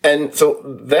 And so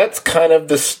that's kind of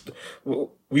this,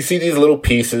 we see these little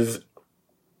pieces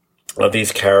of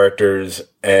these characters,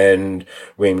 and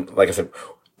like I said,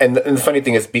 and the funny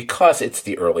thing is, because it's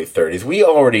the early 30s, we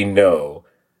already know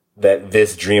that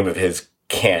this dream of his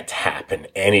can't happen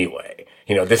anyway.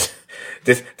 This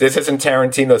isn't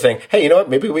Tarantino saying, "Hey, you know what?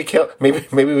 Maybe we kill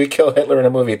Hitler in a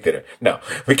movie theater." No,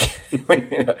 we can't.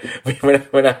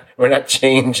 We're not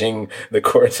changing the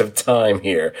course of time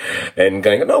here and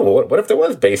going. No, what if there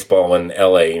was baseball in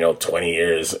L.A. 20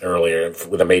 years earlier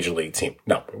with a major league team?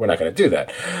 No, we're not going to do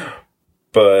that.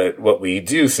 But what we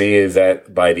do see is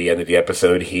that by the end of the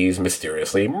episode, he's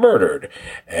mysteriously murdered.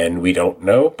 And we don't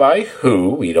know by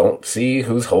who. We don't see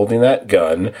who's holding that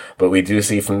gun. But we do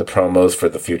see from the promos for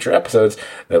the future episodes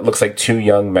that it looks like 2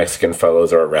 young Mexican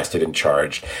fellows are arrested and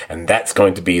charged. And that's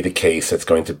going to be the case that's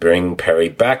going to bring Perry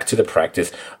back to the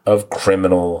practice of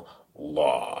criminal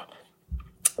law.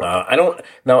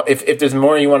 Now, if there's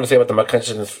more you want to say about the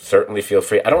McCutcheons, certainly feel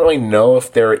free. I don't really know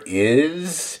if there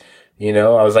is.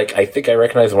 I was like, I think I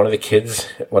recognized one of the kids,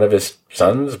 one of his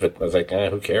sons, but I was like,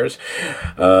 who cares?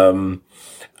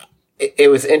 It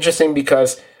was interesting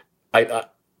because I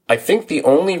think the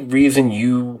only reason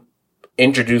you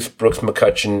introduced Brooks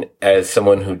McCutcheon as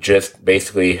someone who just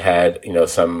basically had,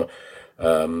 some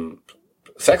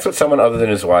sex with someone other than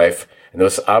his wife, and there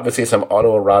was obviously some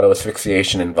autoerotic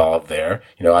asphyxiation involved there.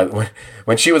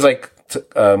 When she was like,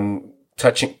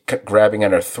 grabbing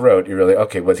on her throat, you're really,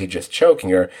 okay, was he just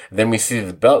choking her? And then we see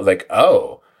the belt, like,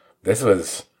 oh, this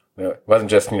was, it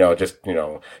wasn't just,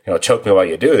 choke me while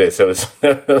you do this. It was,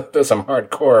 there's some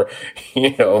hardcore,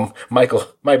 might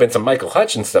have been some Michael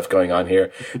Hutchins stuff going on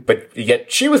here, but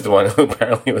yet she was the one who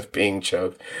apparently was being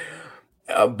choked.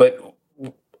 But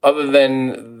other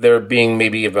than there being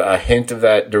maybe a hint of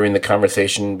that during the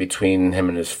conversation between him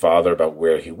and his father about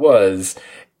where he was,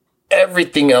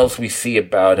 everything else we see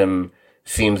about him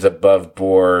seems above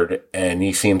board, and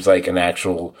he seems like an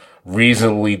actual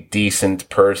reasonably decent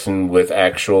person with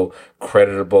actual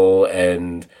creditable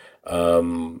and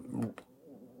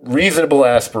reasonable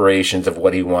aspirations of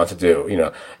what he wants to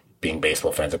do. Being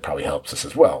baseball fans, it probably helps us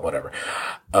as well, whatever.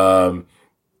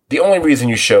 The only reason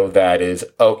you show that is,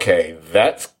 okay,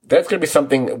 that's going to be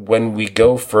something when we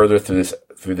go further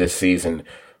through this season,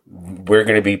 we're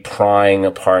going to be prying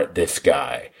apart this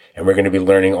guy. And we're going to be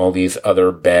learning all these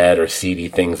other bad or seedy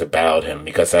things about him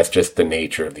because that's just the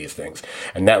nature of these things.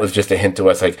 And that was just a hint to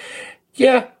us, like,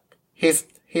 yeah, he's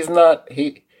not,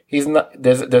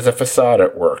 there's a facade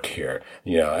at work here,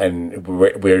 and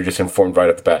we're just informed right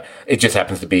off the bat. It just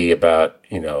happens to be about,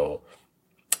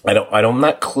 I'm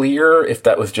not clear if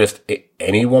that was just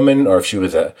any woman or if she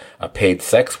was a paid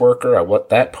sex worker or what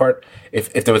that part,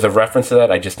 if there was a reference to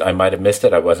that, I might have missed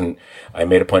it. I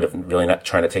made a point of really not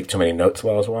trying to take too many notes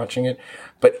while I was watching it.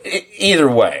 But either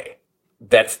way,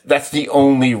 that's the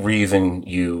only reason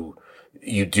you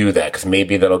do that. Cause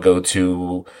maybe that'll go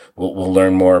to, we'll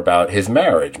learn more about his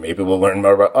marriage. Maybe we'll learn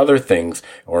more about other things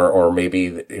or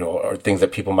maybe, or things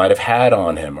that people might have had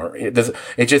on him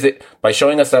by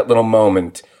showing us that little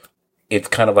moment, it's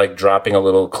kind of like dropping a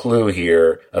little clue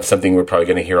here of something we're probably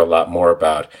going to hear a lot more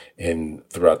about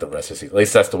throughout the rest of the season. At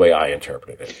least that's the way I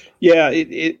interpreted it. Yeah,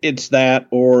 it's that,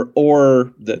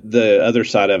 or the other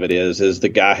side of it is the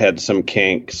guy had some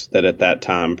kinks that at that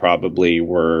time probably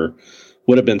would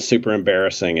have been super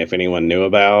embarrassing if anyone knew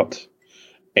about.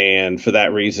 And for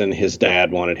that reason, his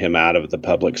dad wanted him out of the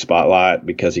public spotlight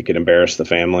because he could embarrass the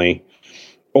family.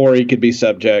 Or he could be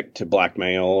subject to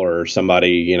blackmail or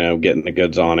somebody, getting the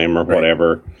goods on him or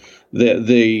whatever.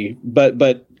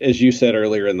 But as you said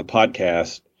earlier in the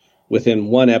podcast, within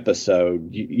one episode,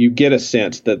 you get a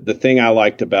sense that the thing I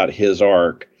liked about his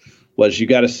arc was you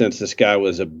got a sense this guy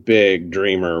was a big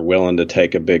dreamer, willing to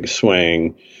take a big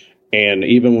swing. And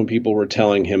even when people were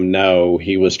telling him no,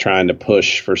 he was trying to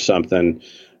push for something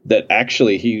that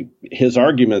actually his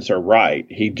arguments are right.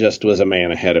 He just was a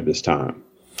man ahead of his time.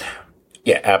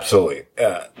 Yeah, absolutely.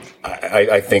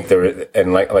 I think there,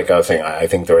 and like I was saying, I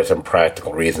think there are some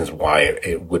practical reasons why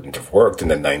it wouldn't have worked in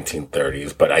the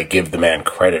 1930s, but I give the man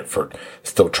credit for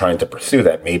still trying to pursue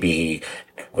that. Maybe he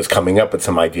was coming up with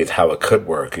some ideas how it could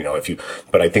work,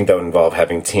 but I think that would involve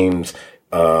having teams,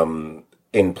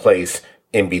 in place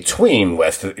in between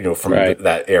West, from right.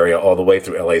 That area all the way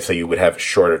through LA. So you would have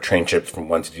shorter train trips from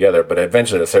one to the other, but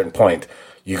eventually at a certain point,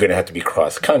 you're going to have to be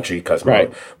cross country because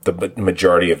right. The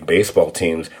majority of baseball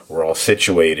teams were all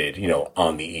situated,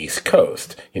 on the East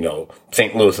Coast.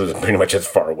 St. Louis was pretty much as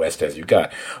far west as you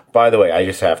got. By the way,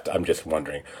 I'm just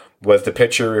wondering, was the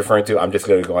pitcher you're referring to? I'm just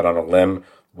going to go out on a limb.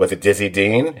 Was it Dizzy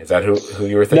Dean? Is that who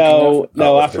you were thinking of?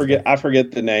 No, I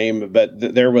forget the name, but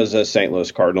there was a St.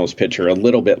 Louis Cardinals pitcher a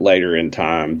little bit later in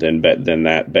time than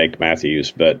that Bake Matthews,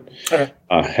 but okay.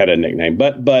 Had a nickname.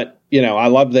 But I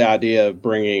love the idea of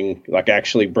bringing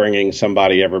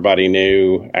somebody everybody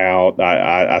knew out.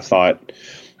 I thought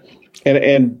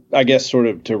And I guess sort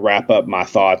of to wrap up my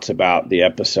thoughts about the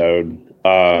episode,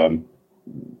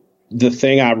 the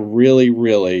thing I really,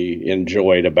 really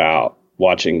enjoyed about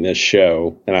watching this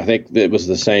show, and I think it was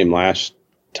the same last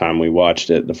time we watched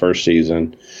it, the first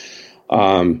season,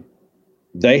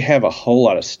 they have a whole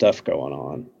lot of stuff going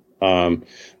on.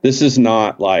 This is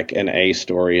not like an A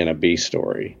story and a B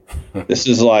story. This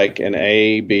is like an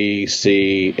A, B,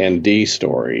 C, and D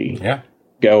story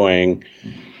going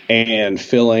and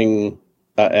filling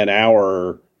an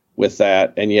hour with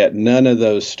that. And yet none of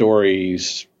those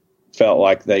stories felt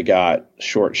like they got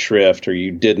short shrift, or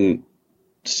you didn't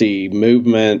see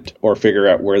movement or figure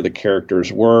out where the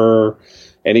characters were.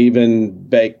 And even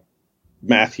Bake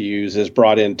Matthews has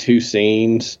brought in 2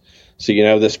 scenes. So,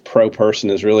 this pro person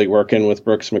is really working with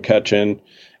Brooks McCutcheon,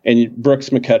 and Brooks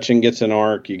McCutcheon gets an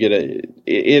arc.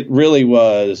 It really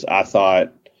was, I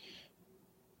thought,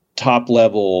 top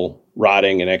level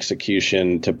writing and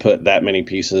execution to put that many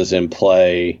pieces in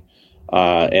play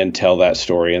and tell that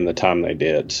story in the time they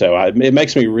did. So it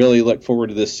makes me really look forward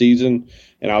to this season.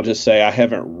 And I'll just say I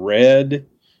haven't read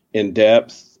in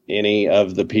depth any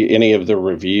of the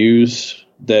reviews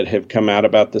that have come out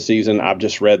about the season. I've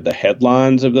just read the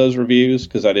headlines of those reviews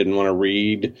because I didn't want to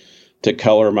read to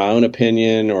color my own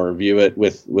opinion or view it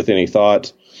with any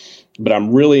thoughts. But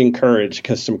I'm really encouraged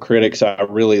because some critics I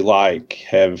really like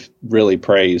have really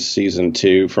praised season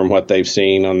 2 from what they've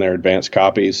seen on their advanced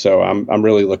copies. So I'm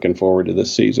really looking forward to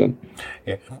this season.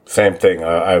 Yeah, same thing.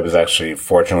 I was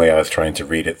trying to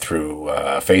read it through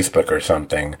Facebook or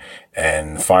something,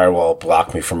 and Firewall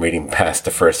blocked me from reading past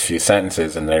the first few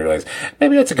sentences, and then I realized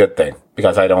maybe that's a good thing,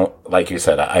 because I don't, like you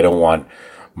said, I don't want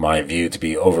my view to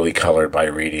be overly colored by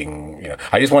reading.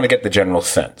 I just want to get the general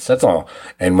sense. That's all.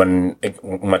 And when,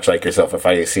 much like yourself, if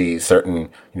I see certain,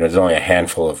 there's only a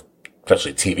handful of,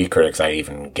 especially TV critics, I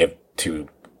even give to,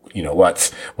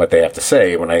 what they have to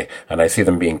say and I see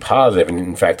them being positive and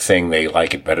in fact saying they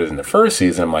like it better than the first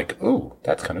season. I'm like, ooh,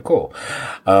 that's kind of cool.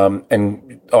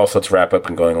 And also to wrap up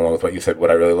and going along with what you said, what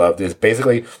I really loved is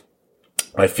basically,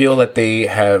 I feel that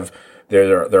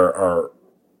there are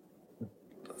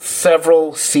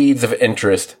several seeds of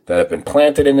interest that have been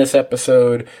planted in this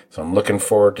episode. So I'm looking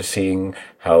forward to seeing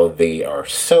how they are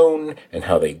sown and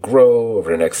how they grow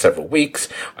over the next several weeks.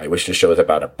 I wish the show was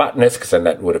about a botanist, because then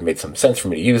that would have made some sense for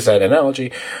me to use that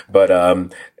analogy. But,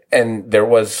 and there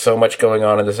was so much going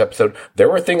on in this episode. There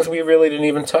were things we really didn't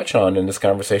even touch on in this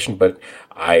conversation, but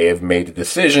I have made a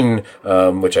decision,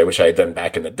 which I wish I had done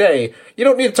back in the day. You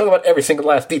don't need to talk about every single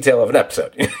last detail of an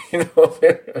episode.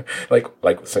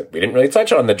 Like so we didn't really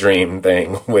touch on the dream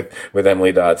thing with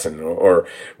Emily Dodson or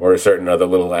certain other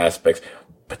little aspects,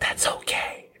 but that's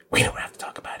okay. We don't have to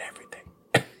talk about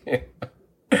everything.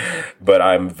 But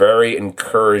I'm very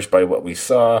encouraged by what we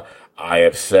saw. I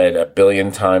have said a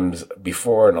billion times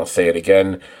before, and I'll say it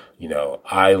again,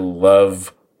 I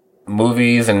love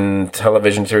movies and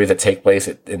television series that take place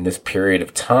in this period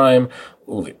of time.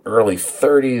 Ooh, the early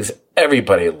 30s.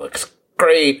 Everybody looks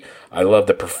great. I love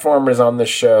the performers on the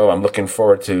show. I'm looking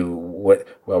forward to we're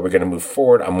going to move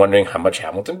forward. I'm wondering how much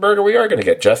Hamilton Burger we are going to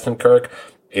get. Justin Kirk,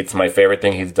 it's my favorite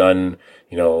thing he's done,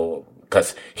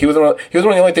 because he was one of the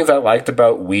only things I liked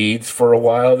about Weeds for a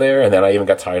while there, and then I even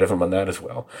got tired of him on that as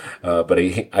well. But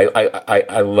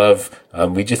I love.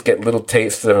 We just get little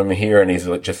tastes of him here, and he's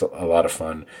just a lot of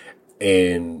fun.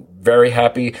 And very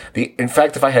happy. In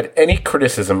fact, if I had any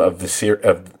criticism of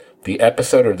the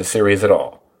episode or the series at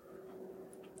all,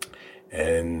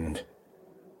 and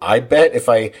I bet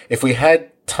if we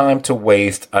had time to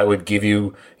waste, I would give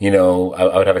you,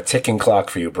 I would have a ticking clock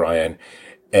for you, Brian.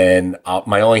 And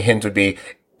my only hint would be,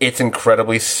 it's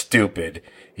incredibly stupid.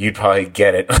 You'd probably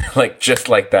get it, just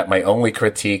like that. My only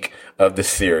critique of the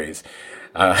series,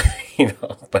 but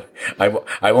I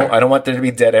don't want there to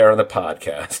be dead air on the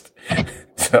podcast.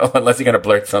 So unless you're going to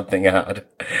blurt something out,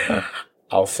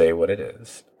 I'll say what it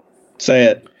is. Say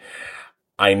it.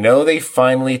 I know they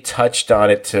finally touched on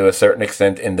it to a certain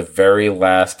extent in the very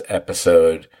last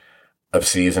episode of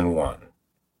season 1.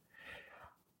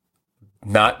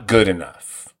 Not good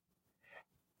enough.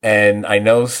 And I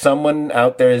know someone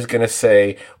out there is going to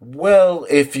say, well,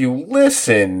 if you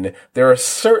listen, there are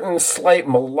certain slight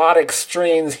melodic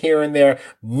strains here and there.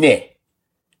 Nyeh.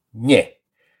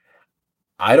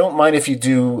 I don't mind if you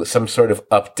do some sort of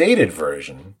updated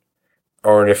version,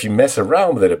 or if you mess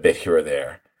around with it a bit here or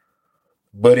there.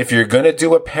 But if you're going to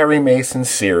do a Perry Mason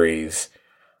series,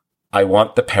 I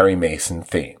want the Perry Mason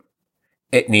theme.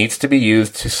 It needs to be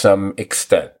used to some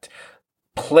extent.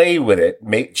 Play with it,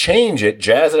 change it,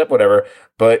 jazz it up, whatever,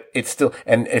 but it's still,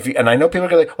 and I know people are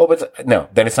going to be like, oh, but no,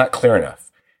 then it's not clear enough.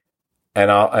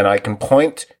 and I can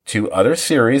point to other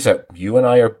series that you and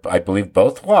I believe,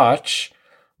 both watch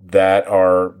that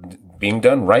are being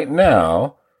done right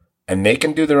now, and they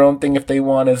can do their own thing if they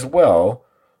want as well.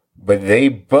 But they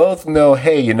both know,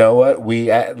 hey, you know what? We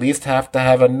at least have to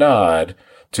have a nod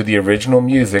to the original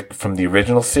music from the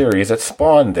original series that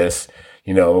spawned this,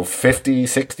 50,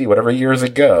 60, whatever years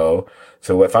ago.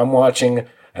 So if I'm watching,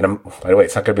 and by the way,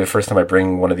 it's not going to be the first time I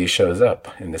bring one of these shows up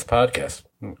in this podcast.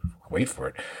 Wait for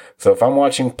it. So if I'm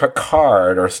watching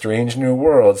Picard or Strange New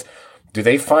Worlds, do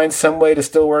they find some way to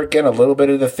still work in a little bit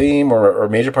of the theme or a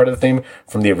major part of the theme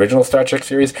from the original Star Trek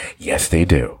series? Yes, they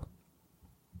do.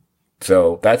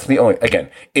 So that's the only, again,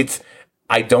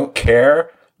 I don't care,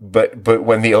 but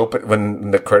when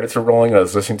the credits were rolling, I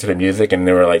was listening to the music and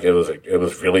they were like, it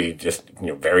was really just,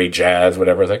 very jazz,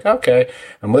 whatever. I was like, okay,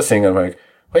 I'm listening. I'm like,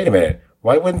 wait a minute.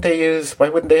 Why wouldn't they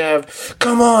have,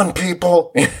 come on,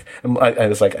 people? I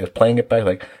was playing it back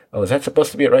like, oh, is that supposed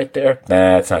to be it right there?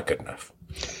 Nah, it's not good enough.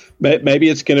 Maybe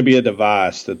it's going to be a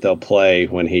device that they'll play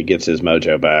when he gets his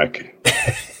mojo back.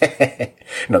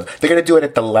 No, they're going to do it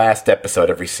at the last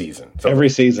episode every season. So every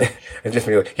season. And just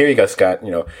be like, here you go, Scott.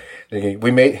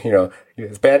 We made,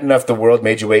 it's bad enough the world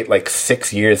made you wait like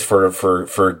 6 years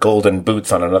for golden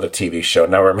boots on another TV show.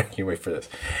 Now we're making you wait for this.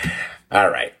 All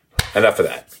right. Enough of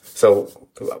that. So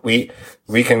we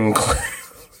can,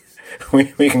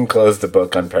 we can close the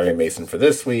book on Perry Mason for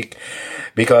this week,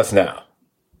 because now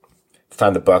it's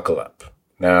time to buckle up.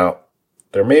 Now,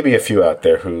 there may be a few out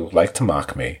there who like to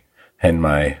mock me and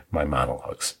my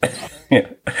monologues.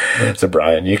 So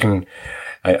Brian, you can,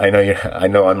 I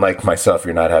know unlike myself,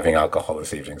 you're not having alcohol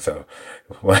this evening. So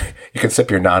you can sip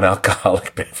your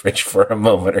non-alcoholic beverage for a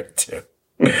moment or two.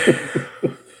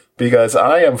 Because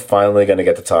I am finally going to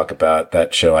get to talk about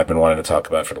that show I've been wanting to talk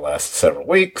about for the last several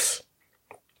weeks.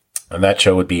 And that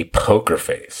show would be Poker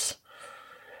Face.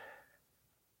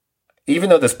 Even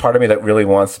though there's part of me that really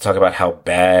wants to talk about how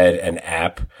bad an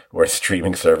app or a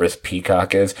streaming service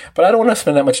Peacock is, but I don't want to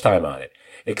spend that much time on it.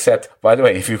 Except, by the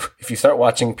way, if you start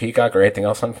watching Peacock or anything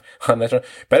else on that show,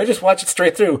 better just watch it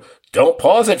straight through. Don't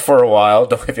pause it for a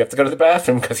while. If you have to go to the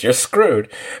bathroom, because you're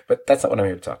screwed. But that's not what I'm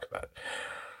here to talk about.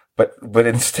 But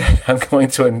instead, I'm going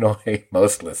to annoy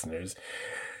most listeners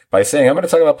by saying I'm going to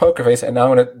talk about Poker Face, and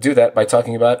now I'm going to do that by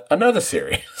talking about another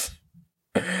series,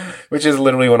 which is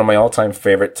literally one of my all-time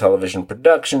favorite television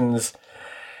productions.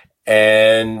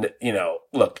 And,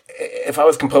 look, if I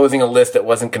was composing a list that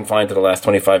wasn't confined to the last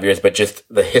 25 years, but just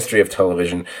the history of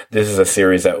television, this is a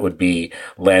series that would be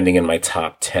landing in my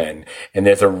top 10. And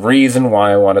there's a reason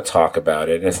why I want to talk about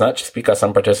it. And it's not just because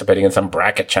I'm participating in some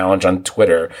bracket challenge on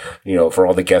Twitter, for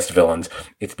all the guest villains.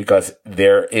 It's because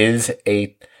there is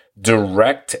a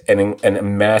direct and a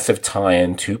massive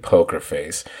tie-in to Poker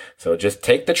Face. So just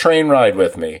take the train ride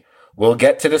with me. We'll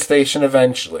get to the station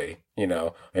eventually,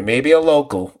 it may be a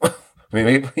local. We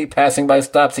may be passing by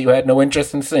stops that you had no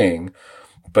interest in seeing,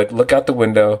 but look out the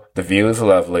window. The view is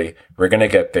lovely. We're going to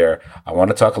get there. I want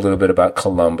to talk a little bit about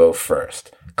Columbo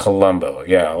first. Columbo.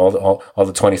 Yeah. All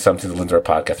the 20-somethings listen to our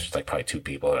podcast. There's like probably 2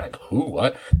 people. They're like, who,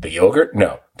 what? The yogurt?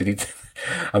 No.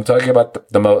 I'm talking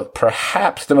about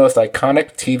perhaps the most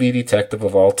iconic TV detective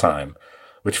of all time,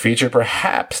 which featured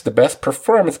perhaps the best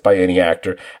performance by any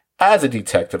actor as a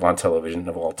detective on television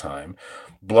of all time,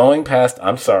 blowing past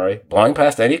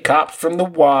any cops from The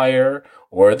Wire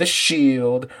or The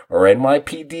Shield or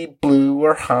NYPD Blue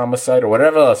or Homicide or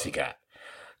whatever else you got.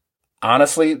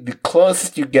 Honestly, the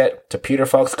closest you get to Peter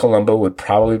Falk's Columbo would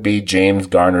probably be James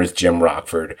Garner's Jim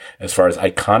Rockford as far as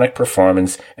iconic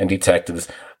performance and detectives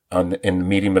in the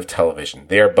medium of television.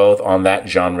 They are both on that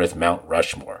genre's Mount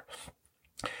Rushmore.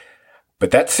 But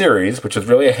that series, which was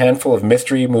really a handful of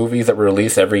mystery movies that were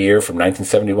released every year from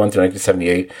 1971 to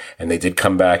 1978, and they did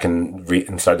come back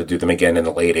and started to do them again in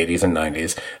the late 80s and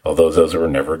 90s, although those were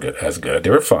never as good.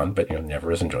 They were fun, but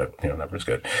never as enjoyable, never as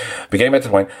good. But getting back to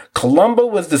the point, Columbo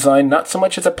was designed not so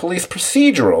much as a police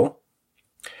procedural,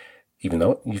 even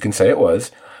though you can say it was.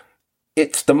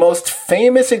 It's the most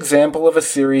famous example of a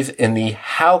series in the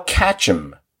how catch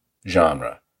 'em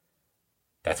genre.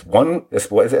 That's one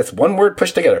word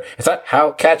pushed together. It's not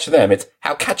how catch them, it's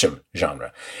how catch 'em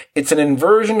genre. It's an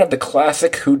inversion of the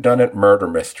classic whodunit murder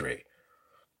mystery.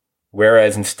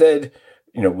 Whereas instead,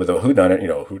 with a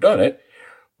whodunit,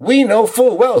 we know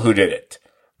full well who did it.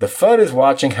 The fun is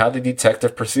watching how the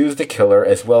detective pursues the killer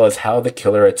as well as how the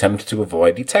killer attempts to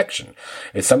avoid detection.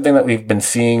 It's something that we've been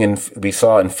seeing and we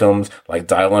saw in films like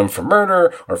Dial M for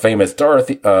Murder or famous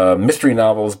Dorothy mystery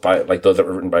novels like those that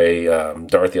were written by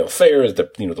Dorothy L. Sayers,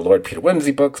 the Lord Peter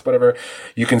Wimsey books, whatever.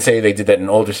 You can say they did that in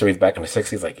older series back in the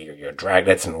 60s, like your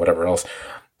Dragnets and whatever else.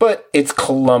 But it's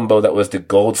Columbo that was the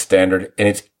gold standard, and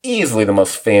it's easily the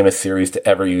most famous series to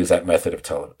ever use that method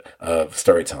of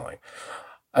storytelling.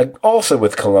 Also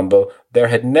with Columbo, there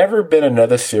had never been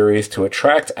another series to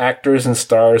attract actors and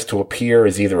stars to appear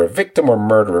as either a victim or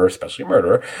murderer, especially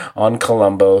murderer, on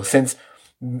Columbo, since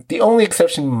the only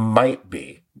exception might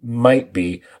be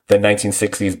the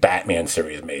 1960s Batman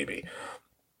series, maybe.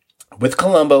 With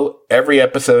Columbo, every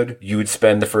episode, you would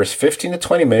spend the first 15 to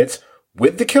 20 minutes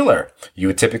with the killer. You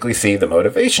would typically see the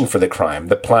motivation for the crime,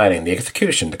 the planning, the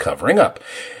execution, the covering up.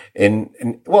 In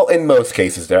most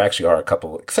cases, there actually are a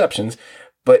couple exceptions,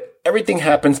 but everything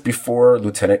happens before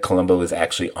Lieutenant Columbo is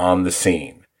actually on the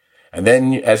scene. And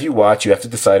then as you watch, you have to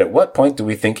decide at what point do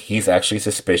we think he's actually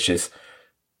suspicious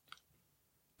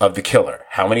of the killer?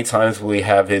 How many times will he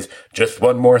have his just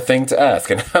one more thing to ask?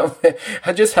 And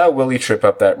how will he trip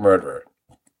up that murderer?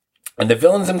 And the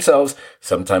villains themselves,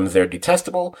 sometimes they're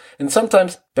detestable, and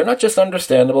sometimes they're not just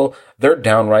understandable, they're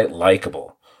downright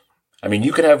likable. I mean,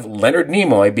 you could have Leonard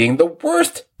Nimoy being the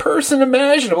worst person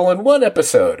imaginable in one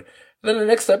episode. Then the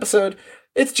next episode,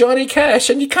 it's Johnny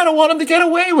Cash, and you kind of want him to get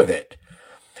away with it.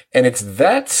 And it's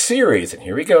that series, and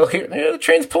here we go, here the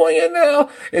train's pulling in now.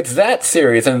 It's that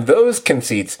series and those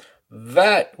conceits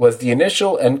that was the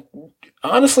initial and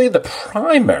honestly the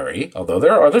primary, although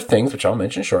there are other things which I'll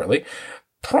mention shortly,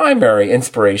 primary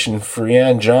inspiration for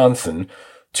Rian Johnson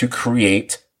to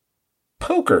create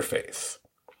Poker Face.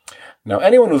 Now,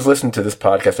 anyone who's listened to this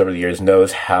podcast over the years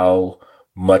knows how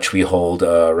much we hold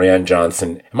Rian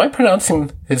Johnson. Am I pronouncing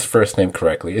his first name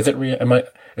correctly? Is it Rian?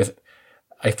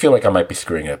 I feel like I might be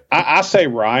screwing it. I say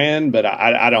Ryan, but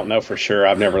I don't know for sure.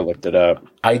 I've never looked it up.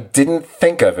 I didn't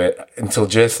think of it until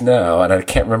just now, and I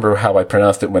can't remember how I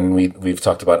pronounced it when we've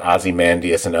talked about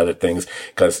Ozymandias and other things,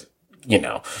 because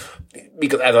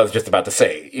as I was just about to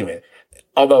say,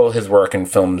 although his work in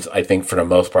films, I think for the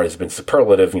most part has been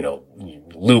superlative,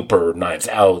 Looper, Knives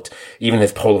Out, even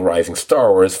his polarizing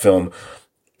Star Wars film,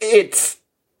 it's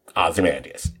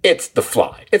Ozymandias. It's The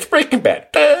Fly. It's Breaking Bad.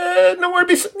 Nowhere to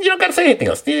be, you don't gotta say anything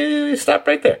else. Stop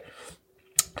right there.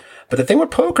 But the thing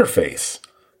with Poker Face,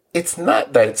 it's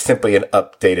not that it's simply an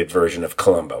updated version of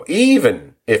Columbo,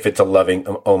 even if it's a loving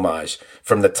homage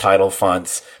from the title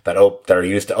fonts that are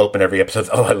used to open every episode.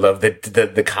 Oh, I love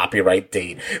the copyright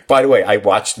date. By the way, I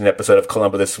watched an episode of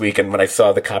Columbo this week, and when I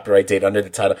saw the copyright date under the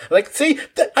title, I'm like, see,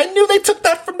 I knew they took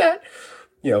that from that.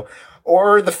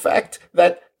 Or the fact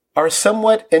that our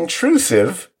somewhat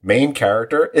intrusive main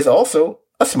character is also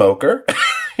a smoker.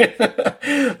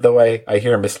 Though I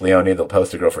hear Miss Leone, the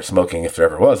poster girl for smoking, if there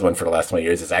ever was one for the last 20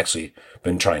 years, has actually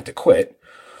been trying to quit.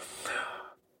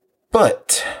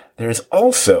 But there's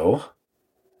also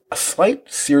a slight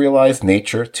serialized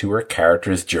nature to her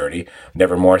character's journey,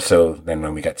 never more so than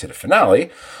when we got to the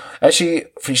finale, as she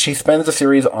spends the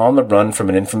series on the run from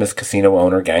an infamous casino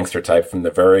owner gangster type from the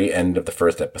very end of the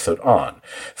first episode on.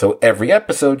 So every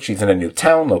episode, she's in a new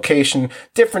town, location,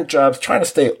 different jobs, trying to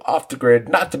stay off the grid,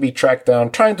 not to be tracked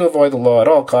down, trying to avoid the law at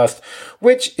all costs,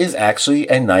 which is actually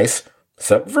a nice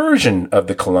subversion of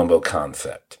the Columbo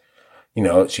concept.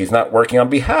 She's not working on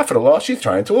behalf of the law. She's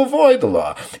trying to avoid the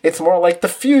law. It's more like The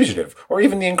Fugitive or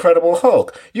even The Incredible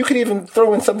Hulk. You could even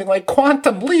throw in something like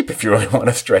Quantum Leap if you really want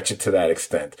to stretch it to that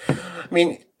extent. I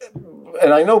mean,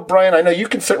 and I know, Brian, you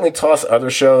can certainly toss other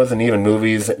shows and even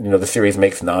movies, the series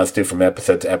makes nods to from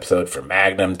episode to episode, from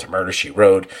Magnum to Murder, She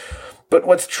Wrote. But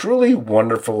what's truly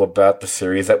wonderful about the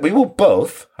series that we will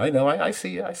both, I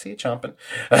see you chomping,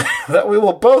 that we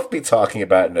will both be talking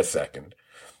about in a second.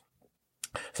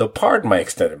 So pardon my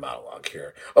extended monologue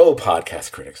here. Oh,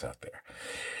 podcast critics out there.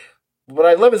 What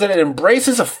I love is that it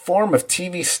embraces a form of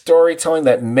TV storytelling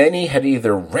that many had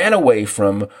either ran away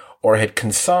from or had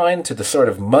consigned to the sort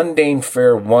of mundane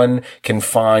fare one can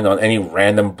find on any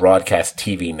random broadcast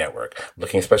TV network.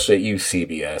 Looking especially at you,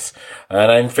 CBS. And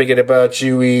I didn't forget about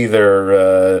you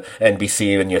either,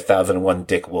 NBC and your 1001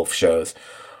 Dick Wolf shows.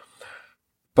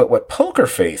 But what Poker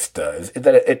Face does is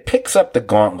that it picks up the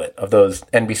gauntlet of those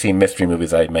NBC mystery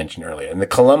movies I mentioned earlier, and the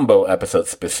Columbo episode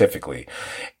specifically,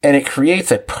 and it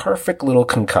creates a perfect little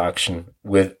concoction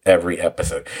with every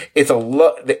episode. It's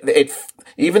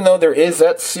even though there is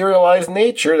that serialized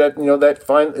nature that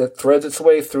that threads its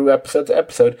way through episode to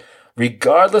episode.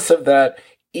 Regardless of that,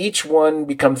 each one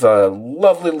becomes a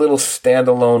lovely little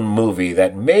standalone movie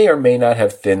that may or may not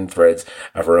have thin threads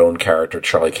of our own character,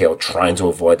 Charlie Cale, trying to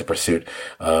avoid the pursuit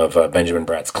of Benjamin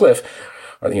Bratt's Cliff.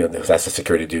 Or, that's the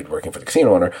security dude working for the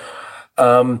casino owner.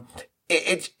 I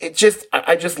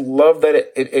just love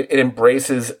that it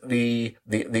embraces the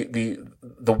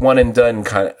one and done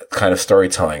kind of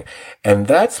storytelling. And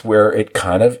that's where it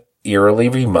kind of eerily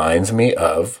reminds me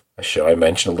of a show I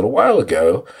mentioned a little while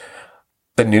ago,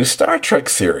 the new Star Trek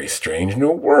series, Strange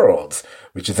New Worlds,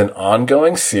 which is an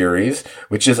ongoing series,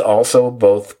 which is also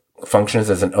both functions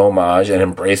as an homage and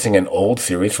embracing an old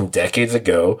series from decades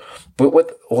ago, but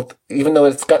with even though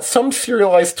it's got some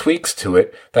serialized tweaks to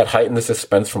it that heighten the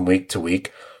suspense from week to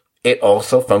week, it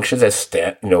also functions as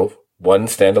one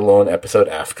standalone episode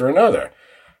after another.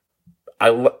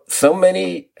 So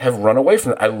many have run away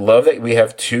from it. I love that we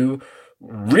have two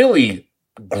really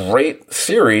great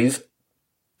series,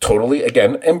 totally,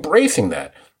 again, embracing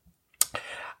that.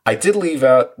 I did leave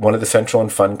out one of the central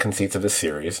and fun conceits of the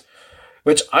series,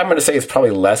 which I'm going to say is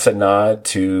probably less a nod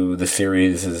to the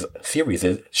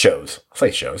shows. I'll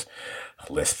say shows.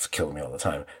 Lists kill me all the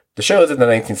time. The shows in the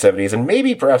 1970s, and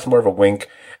maybe perhaps more of a wink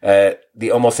at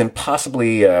the almost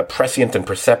impossibly prescient and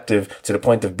perceptive to the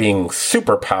point of being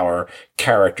superpower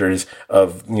characters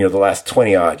of, the last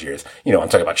 20 odd years. I'm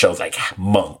talking about shows like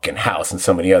Monk and House and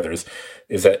so many others.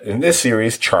 Is that in this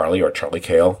series, Charlie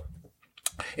Cale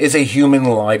is a human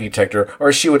lie detector,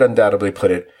 or she would undoubtedly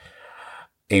put it,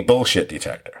 a bullshit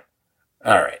detector.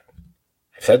 All right.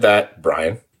 I said that,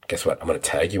 Brian. Guess what? I'm going to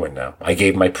tag you in now. I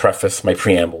gave my preface, my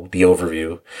preamble, the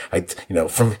overview.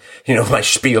 My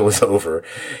spiel is over.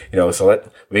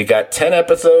 So we got 10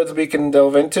 episodes we can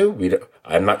delve into.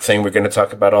 I'm not saying we're going to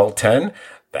talk about all 10.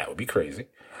 That would be crazy.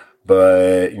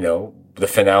 But, the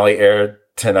finale aired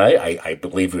tonight. I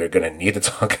believe we're going to need to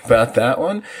talk about that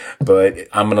one. But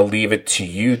I'm going to leave it to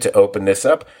you to open this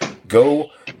up. Go.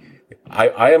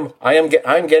 I'm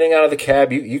getting out of the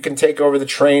cab. You can take over the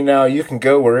train now. You can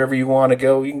go wherever you want to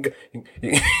go. You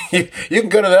can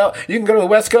go to the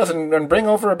West Coast and bring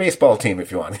over a baseball team if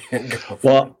you want.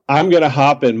 Well, I'm going to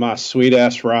hop in my sweet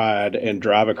ass ride and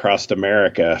drive across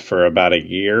America for about a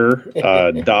year,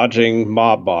 dodging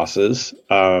mob bosses.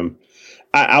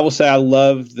 I will say I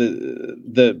love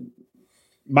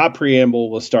my preamble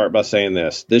will start by saying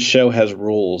this. This show has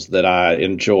rules that I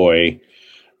enjoy.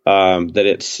 That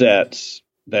it sets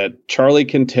that Charlie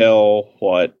can tell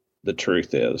what the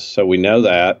truth is. So we know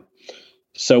that.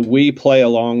 So we play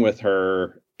along with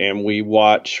her and we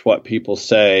watch what people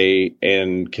say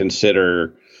and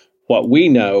consider what we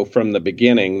know from the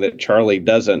beginning that Charlie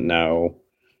doesn't know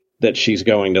that she's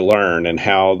going to learn, and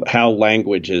how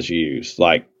language is used.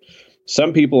 Like,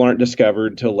 some people aren't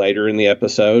discovered till later in the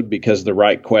episode because the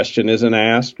right question isn't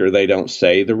asked or they don't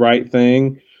say the right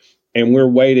thing. And we're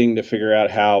waiting to figure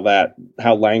out how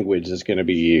language is going to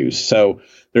be used. So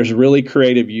there's really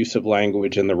creative use of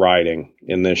language in the writing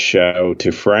in this show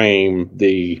to frame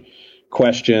the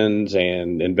questions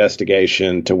and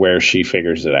investigation to where she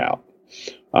figures it out.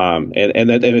 And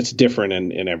it's different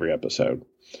in every episode.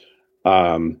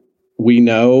 We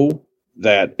know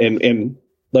that, and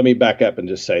let me back up and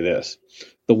just say this.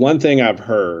 The one thing I've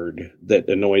heard that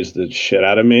annoys the shit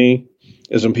out of me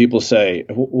is when people say,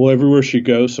 well, everywhere she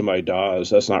goes, somebody dies.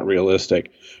 That's not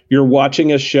realistic. You're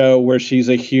watching a show where she's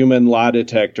a human lie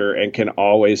detector and can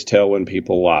always tell when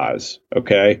people lies.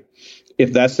 Okay.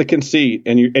 If that's the conceit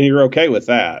and you're okay with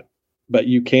that, but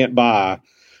you can't buy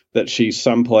that she's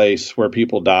someplace where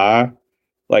people die.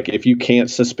 Like, if you can't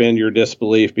suspend your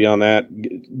disbelief beyond that,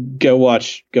 go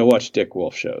watch Dick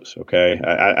Wolf shows. Okay.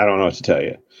 I don't know what to tell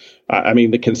you. I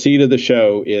mean, the conceit of the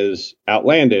show is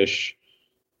outlandish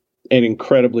and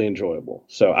incredibly enjoyable.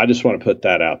 So I just want to put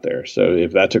that out there. So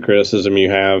if that's a criticism you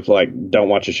have, don't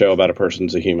watch a show about a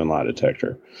person's a human lie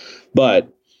detector.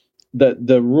 But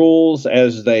the rules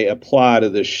as they apply to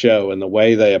this show and the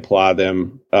way they apply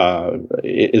them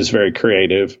is very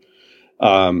creative.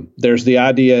 There's the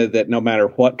idea that no matter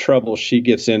what trouble she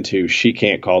gets into, she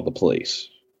can't call the police.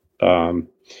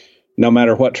 No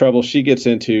matter what trouble she gets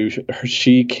into,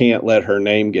 she can't let her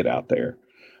name get out there.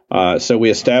 So we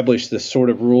established this sort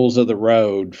of rules of the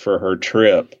road for her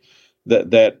trip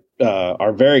that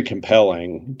are very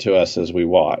compelling to us as we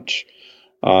watch.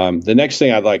 The next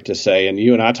thing I'd like to say, and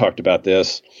you and I talked about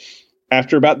this,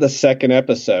 after about the second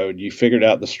episode, you figured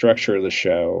out the structure of the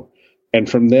show. And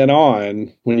from then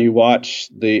on, when you watch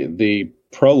the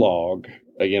prologue,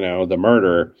 the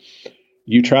murder,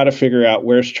 you try to figure out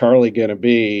where's Charlie going to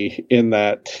be in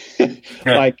that,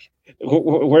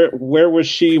 where was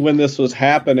she when this was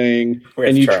happening?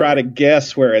 And you try to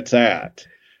guess where it's at,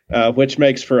 which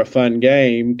makes for a fun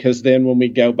game. Because then when we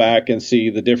go back and see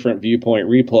the different viewpoint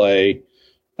replay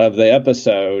of the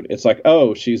episode, it's like,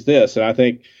 oh, she's this. And I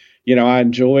think, I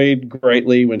enjoyed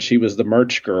greatly when she was the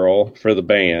merch girl for the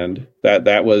band.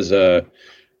 That was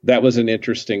an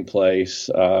interesting place,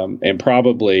 and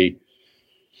probably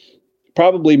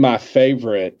my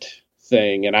favorite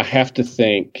thing. And I have to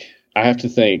think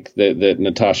that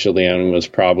Natasha Lyonne was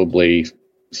probably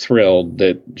thrilled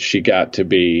that she got to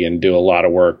be and do a lot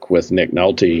of work with Nick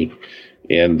Nolte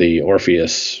in the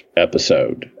Orpheus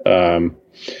episode. That,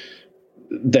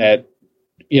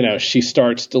 she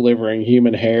starts delivering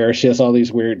human hair. She has all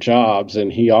these weird jobs,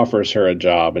 and he offers her a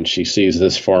job, and she sees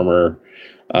this farmer,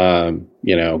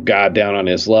 guy down on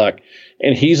his luck.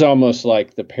 And he's almost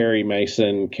like the Perry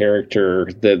Mason character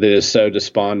that is so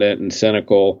despondent and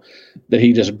cynical that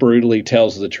he just brutally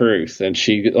tells the truth. And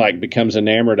she becomes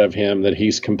enamored of him, that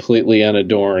he's completely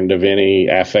unadorned of any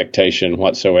affectation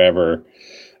whatsoever,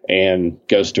 and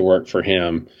goes to work for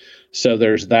him. So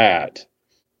there's that.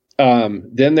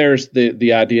 Then there's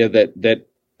the idea that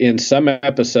in some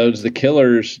episodes, the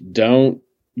killers don't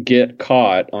get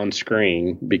caught on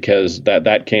screen because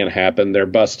that can't happen. They're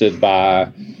busted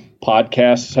by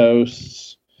podcast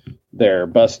hosts. They're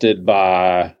busted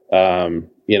by, a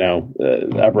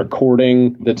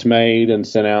recording that's made and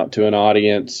sent out to an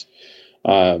audience.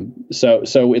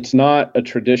 So it's not a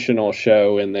traditional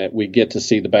show in that we get to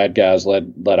see the bad guys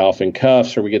let off in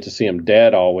cuffs, or we get to see them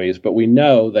dead always, but we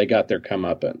know they got their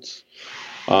comeuppance.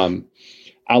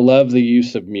 I love the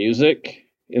use of music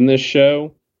in this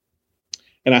show.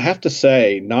 And I have to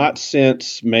say, not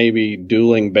since maybe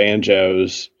Dueling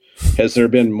Banjos has there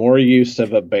been more use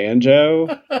of a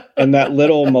banjo and that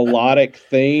little melodic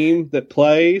theme that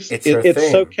plays.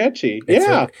 It's so catchy.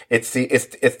 It's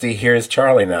the Here's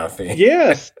Charlie Now theme.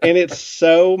 Yes. And it's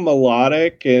so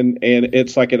melodic, and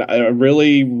it's like a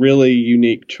really, really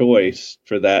unique choice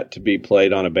for that to be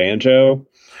played on a banjo.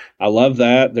 I love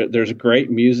that. There's great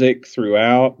music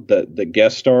throughout. The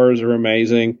guest stars are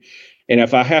amazing. And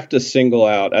if I have to single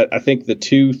out, I think the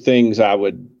two things I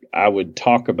would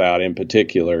talk about in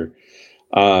particular,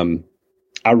 I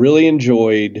really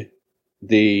enjoyed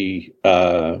the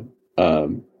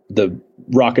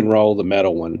rock and roll, the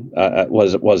metal one.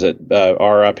 Was it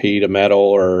R.I.P. to Metal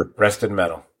or Rest in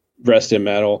Metal? Rest in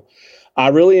Metal. I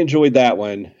really enjoyed that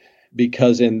one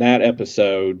because in that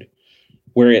episode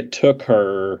where it took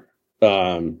her,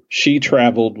 she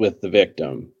traveled with the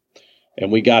victim. And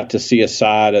we got to see a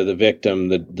side of the victim,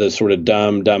 the sort of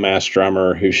dumbass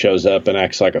drummer who shows up and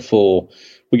acts like a fool.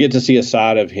 We get to see a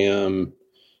side of him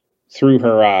through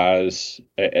her eyes,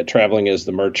 traveling as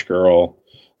the merch girl.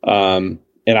 And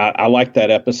I like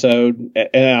that episode,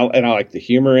 and I like the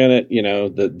humor in it.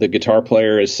 The guitar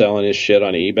player is selling his shit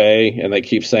on eBay, and they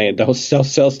keep saying, "Don't sell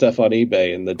stuff on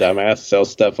eBay," and the dumbass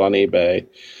sells stuff on eBay.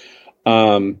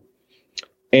 And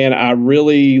I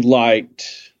really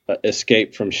liked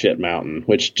Escape from Shit Mountain,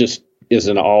 which just is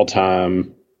an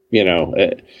all-time name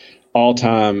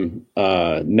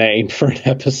for an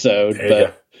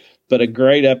episode, but a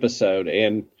great episode.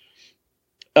 And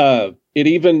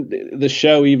the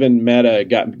show even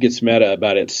gets meta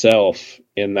about itself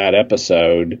in that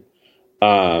episode,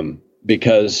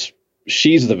 because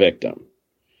she's the victim.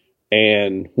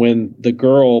 And when the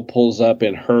girl pulls up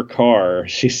in her car,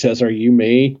 she says, "Are you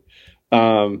me?"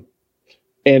 And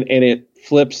it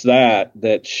flips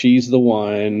that she's the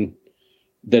one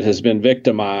that has been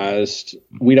victimized.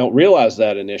 We don't realize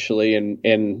that initially.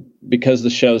 And because the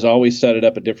show's always set it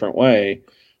up a different way,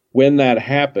 when that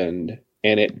happened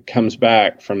and it comes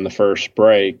back from the first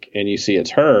break and you see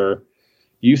it's her,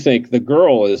 you think the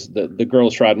girl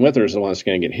that's riding with her is the one that's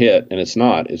going to get hit. And it's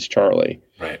not, it's Charlie.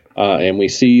 Right. And we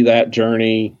see that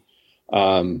journey.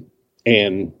 And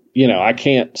I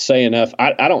can't say enough.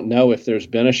 I don't know if there's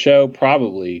been a show,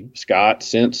 probably, Scott,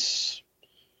 since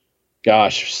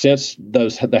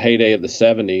the heyday of the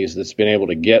 70s that's been able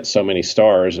to get so many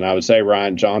stars. And I would say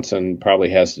Rian Johnson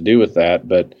probably has to do with that.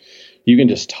 But you can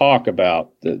just talk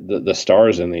about the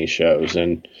stars in these shows.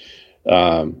 And,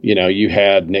 you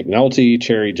had Nick Nolte,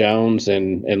 Cherry Jones,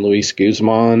 and Luis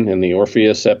Guzman in the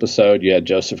Orpheus episode. You had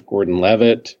Joseph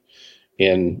Gordon-Levitt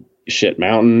in Shit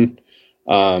Mountain.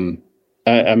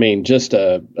 I mean, just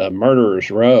a murderer's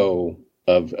row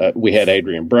of, we had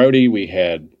Adrian Brody, we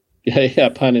had,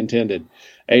 pun intended,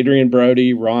 Adrian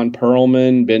Brody, Ron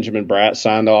Perlman, Benjamin Bratt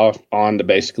signed off on to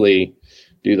basically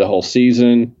do the whole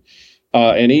season.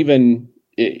 And even,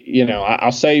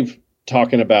 I'll save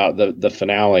talking about the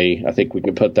finale. I think we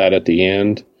can put that at the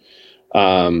end.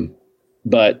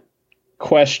 But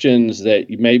questions that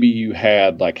maybe you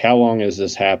had, like, how long is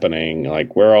this happening?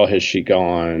 Like, where all has she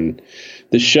gone?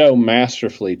 The show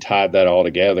masterfully tied that all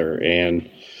together. And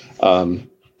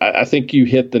I think you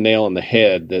hit the nail on the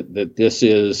head that this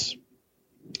is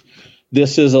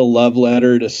a love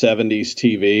letter to 70s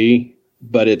TV,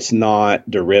 but it's not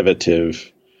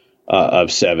derivative of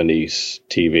 70s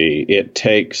TV. It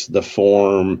takes the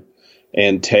form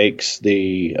and takes what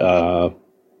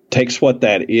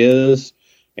that is,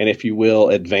 and if you will,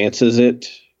 advances it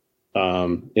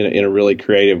in a really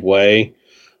creative way.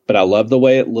 But I love the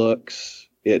way it looks.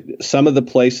 Some of the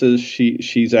places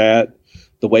she's at,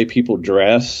 the way people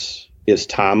dress is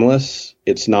timeless.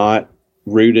 It's not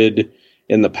rooted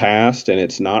in the past, and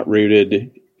it's not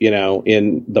rooted,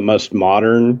 in the most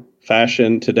modern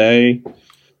fashion today.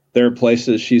 There are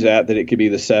places she's at that it could be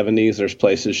the 70s. There's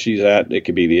places she's at it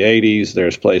could be the 80s.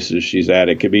 There's places she's at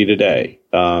it could be today.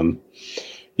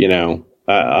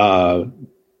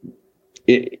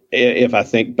 If I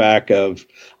think back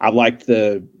I liked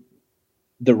the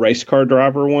race car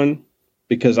driver one,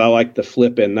 because I like the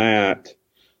flip in that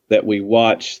we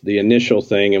watch the initial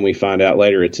thing and we find out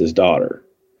later it's his daughter.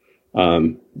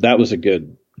 That was a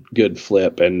good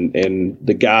flip. And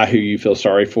the guy who you feel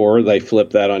sorry for, they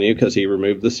flip that on you because he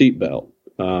removed the seatbelt.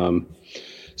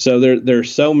 So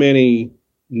there's so many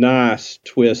nice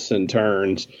twists and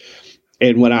turns.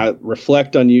 And when I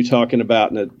reflect on you talking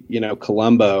about,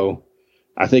 Columbo,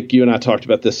 I think you and I talked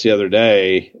about this the other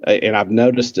day, and I've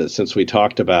noticed it since we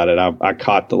talked about it. I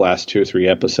caught the last 2 or 3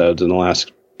 episodes in the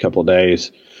last couple of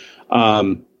days.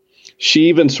 She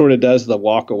even sort of does the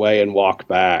walk away and walk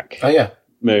back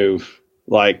move.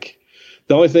 Like,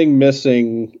 the only thing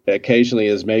missing occasionally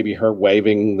is maybe her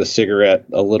waving the cigarette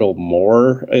a little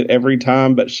more every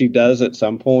time, but she does at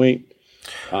some point.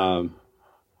 But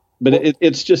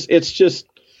it's just,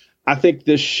 I think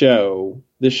this show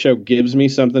gives me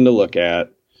something to look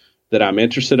at that I'm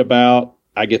interested about.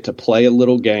 I get to play a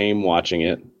little game watching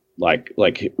it. Like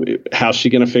how's she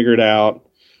going to figure it out?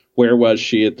 Where was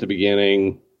she at the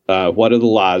beginning? What are the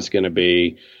lies going to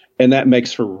be? And that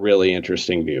makes for really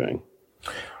interesting viewing.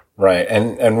 Right.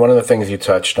 And one of the things you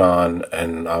touched on,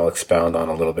 and I'll expound on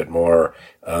a little bit more,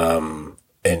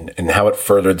 and how it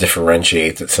further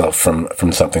differentiates itself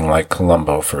from something like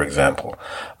Columbo, for example.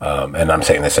 And I'm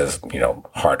saying this as,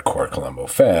 hardcore Columbo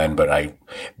fan, but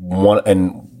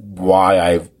why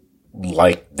I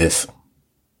like this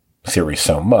series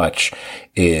so much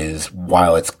is,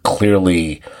 while it's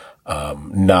clearly,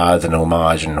 nods and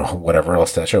homage and whatever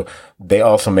else that show, they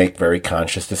also make very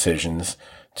conscious decisions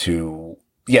to,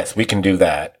 yes, we can do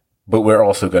that, but we're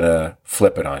also going to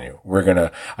flip it on you. We're going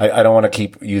to, I don't want to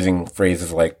keep using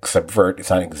phrases like subvert. It's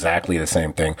not exactly the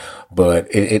same thing, but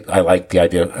I like the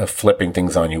idea of flipping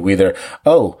things on you. Either,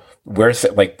 where's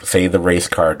like, say, the race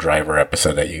car driver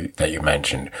episode that you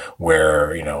mentioned,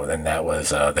 where, and that was,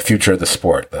 the future of the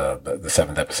sport, the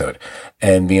 7th episode.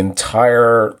 And the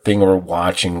entire thing we're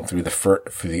watching through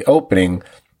the opening,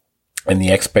 and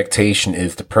the expectation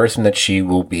is the person that she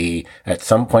will be at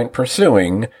some point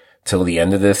pursuing till the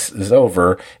end of this is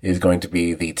over is going to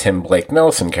be the Tim Blake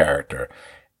Nelson character.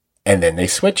 And then they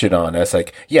switch it on. It's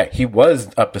like, yeah, he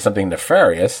was up to something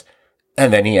nefarious,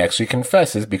 and then he actually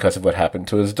confesses because of what happened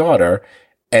to his daughter.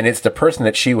 And it's the person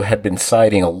that she had been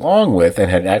siding along with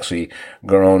and had actually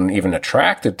grown even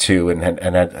attracted to and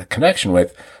had a connection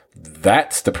with.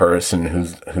 That's the person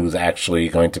who's actually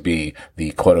going to be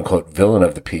the quote unquote villain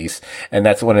of the piece. And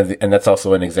that's and that's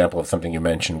also an example of something you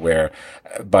mentioned where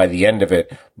by the end of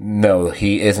it, no,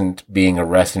 he isn't being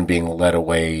arrested and being led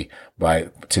away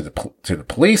to the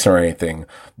police or anything,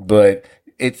 but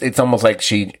it's almost like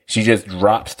she just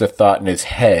drops the thought in his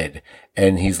head,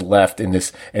 and he's left in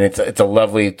this, and it's a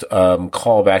lovely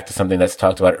callback to something that's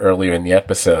talked about earlier in the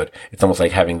episode. It's almost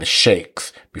like having the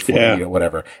shakes before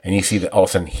whatever, and you see that all of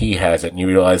a sudden he has it, and you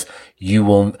realize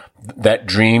that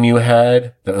dream you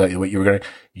had,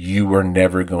 you were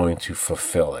never going to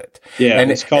fulfill it. Yeah,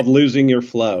 and it's called losing your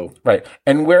flow. Right.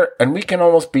 And we can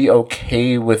almost be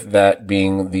okay with that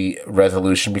being the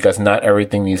resolution, because not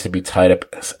everything needs to be tied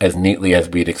up as neatly as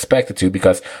we'd expect it to,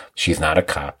 because she's not a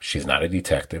cop. She's not a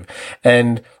detective.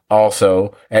 And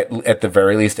also, at the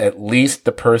very least, at least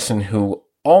the person who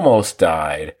almost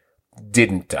died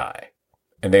didn't die.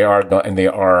 And they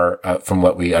are, from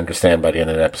what we understand by the end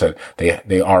of the episode,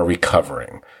 they are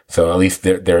recovering. So at least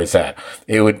there is that.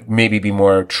 It would maybe be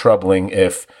more troubling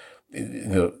if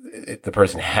the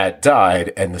person had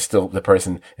died and the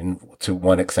person, to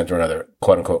one extent or another,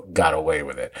 quote unquote, got away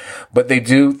with it. But they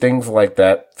do things like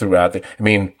that throughout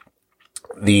the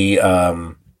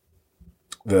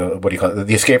what do you call it?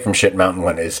 The Escape from Shit Mountain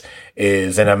one is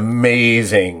an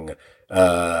amazing,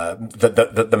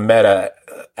 the meta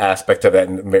aspect of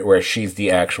that, where she's the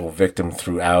actual victim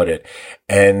throughout it.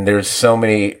 And there's so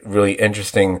many really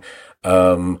interesting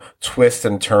twists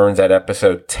and turns that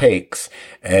episode takes,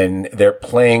 and they're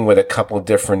playing with a couple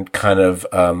different kind of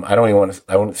I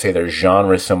wouldn't say they're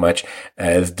genres so much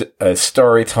as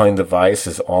storytelling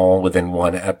devices all within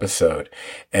one episode.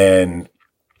 And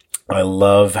I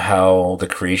love how the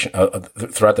creation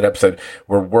throughout that episode,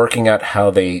 we're working out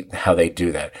how they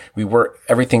do that. We work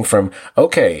everything from,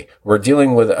 okay, we're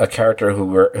dealing with a character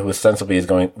who ostensibly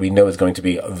we know is going to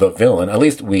be the villain. At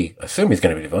least we assume he's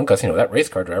going to be the villain because, that race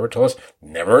car driver told us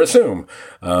never assume.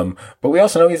 But we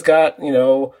also know he's got,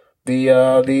 the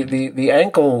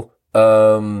ankle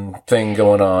thing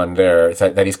going on there,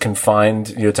 that he's confined,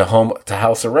 to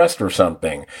house arrest or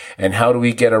something. And how do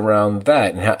we get around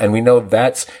that? And we know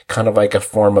that's kind of like a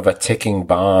form of a ticking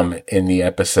bomb in the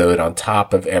episode on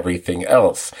top of everything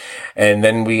else. And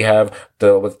then we have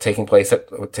what takes place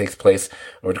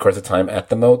over the course of time at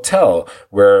the motel,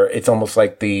 where it's almost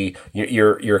like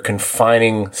you're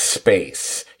confining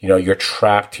space. You're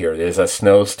trapped here. There's a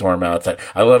snowstorm outside.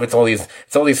 I love it's all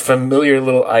these familiar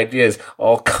little ideas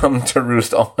all come to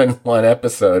roost all in one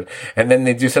episode. And then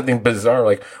they do something bizarre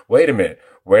like, wait a minute,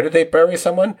 where did they bury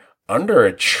someone? Under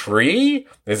a tree?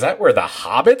 Is that where the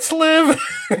hobbits live?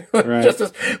 Right.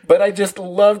 But I just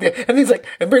loved it. And he's like,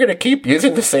 and we're going to keep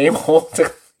using the same hole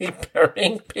to keep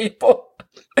burying people.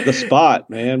 The spot,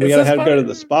 man. We got to have to go to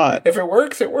the spot. If it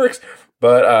works, it works.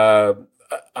 But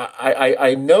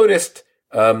I noticed...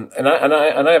 and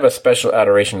I have a special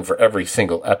adoration for every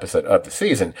single episode of the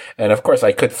season. And of course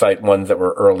I could cite ones that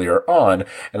were earlier on.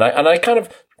 And I kind of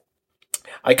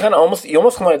you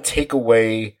almost want to take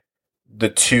away the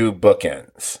two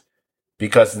bookends,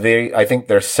 because I think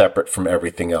they're separate from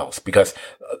everything else. Because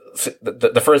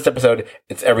the first episode,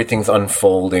 everything's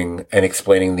unfolding and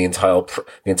explaining the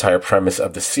entire premise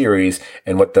of the series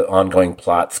and what the ongoing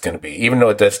plot's going to be. Even though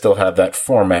it does still have that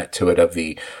format to it of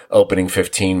the opening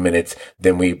 15 minutes,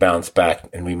 then we bounce back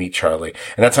and we meet Charlie.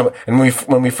 And that's how. And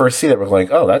when we first see that, we're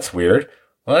like, oh, that's weird.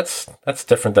 Well, that's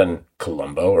different than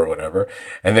Columbo or whatever.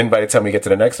 And then by the time we get to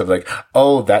the next, I'm like,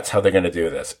 oh, that's how they're going to do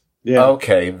this. Yeah.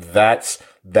 Okay, that's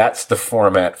the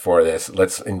format for this.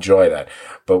 Let's enjoy that.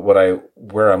 But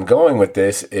where I'm going with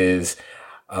this is,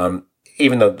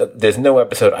 even though there's no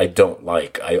episode I don't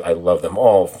like, I love them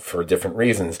all for different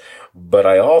reasons. But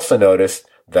I also noticed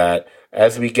that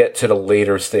as we get to the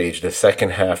later stage, the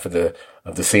second half of the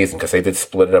season, because they did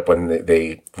split it up when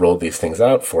they rolled these things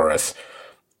out for us,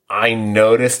 I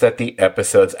noticed that the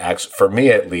episodes actually, for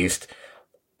me at least,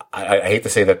 I hate to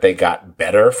say that they got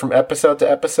better from episode to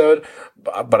episode,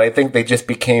 but I think they just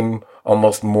became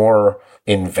almost more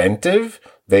inventive.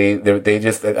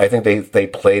 I think they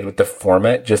played with the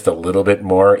format just a little bit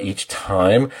more each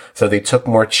time. So they took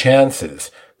more chances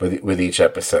with each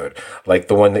episode, like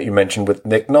the one that you mentioned with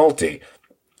Nick Nolte.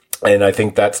 And I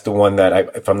think that's the one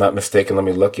that, if I'm not mistaken, let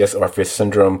me look. Yes, Orpheus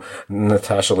Syndrome,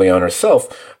 Natasha Lyonne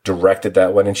herself directed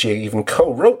that one, and she even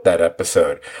co-wrote that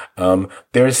episode.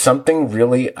 There's something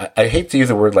really, I hate to use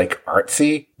the word like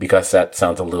artsy, because that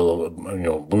sounds a little,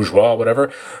 bourgeois,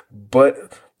 whatever,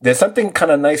 but there's something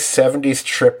kind of nice 70s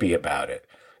trippy about it.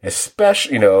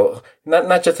 Especially,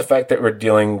 not just the fact that we're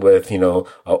dealing with,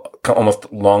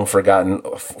 almost long forgotten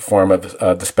form of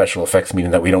the special effects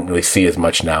medium that we don't really see as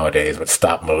much nowadays with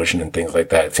stop motion and things like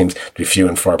that. It seems to be few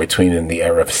and far between in the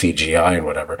era of CGI and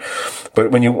whatever.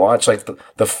 But when you watch like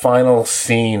the final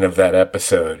scene of that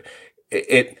episode,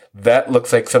 that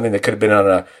looks like something that could have been on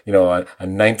a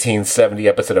 1970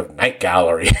 episode of Night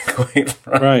Gallery, quite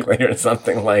frankly, right, or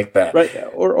something like that. Right.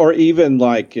 Or even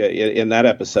like in that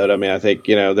episode, I mean, I think,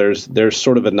 there's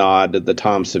sort of a nod to the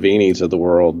Tom Savinis of the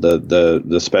world,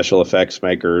 the special effects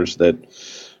makers that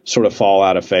sort of fall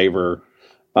out of favor.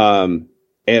 And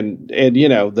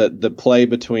the play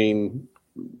between,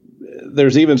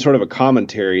 there's even sort of a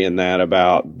commentary in that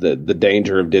about the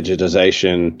danger of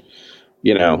digitization.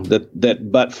 That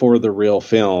but for the real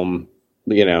film,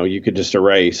 you could just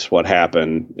erase what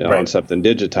happened on something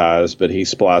digitized, but he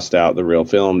spliced out the real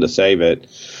film to save it.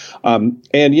 And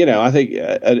I think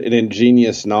an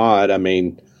ingenious nod, I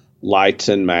mean, lights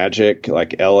and magic,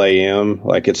 like LAM,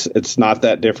 like it's not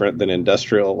that different than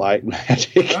industrial light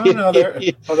magic. No,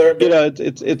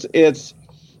 it's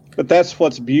but that's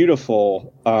what's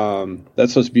beautiful.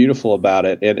 That's what's beautiful about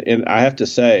it. And I have to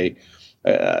say,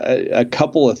 a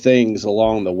couple of things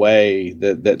along the way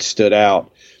that stood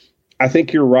out. I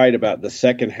think you're right about the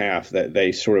second half, that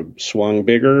they sort of swung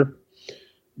bigger,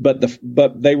 but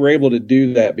they were able to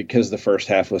do that because the first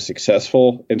half was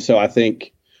successful. And so I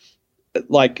think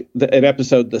like an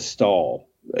episode, The Stall,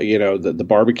 the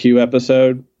barbecue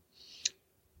episode,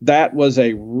 that was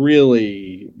a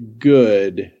really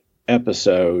good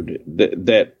episode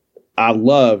that I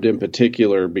loved in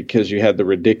particular, because you had the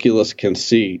ridiculous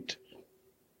conceit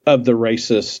of the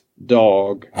racist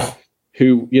dog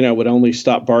who, would only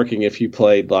stop barking if you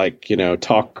played like,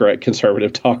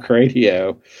 conservative talk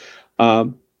radio.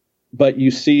 But you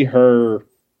see her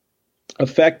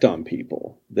effect on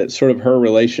people. That sort of her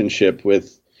relationship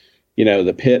with, you know,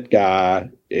 the pit guy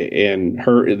and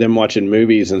them watching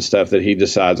movies and stuff, that he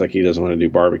decides like he doesn't want to do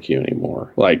barbecue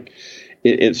anymore. Like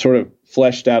it sort of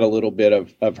fleshed out a little bit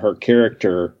of her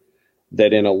character,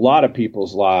 that in a lot of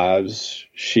people's lives,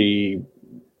 she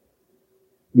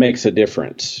makes a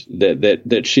difference,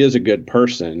 that she is a good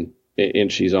person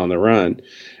and she's on the run.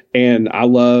 And I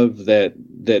love that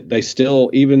they still,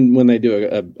 even when they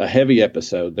do a heavy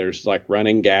episode, there's like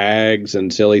running gags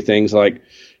and silly things like,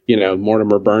 you know,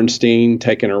 Mortimer Bernstein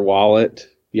taking her wallet,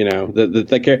 you know, that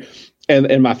they care.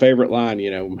 And my favorite line,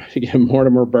 you know,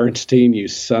 Mortimer Bernstein, you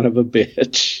son of a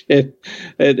bitch.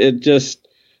 It just,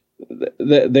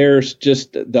 there's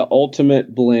just the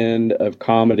ultimate blend of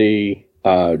comedy,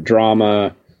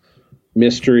 drama,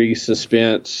 mystery,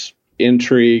 suspense,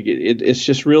 intrigue. It's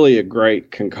just really a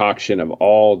great concoction of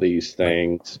all these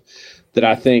things that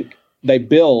I think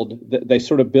they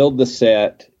sort of build the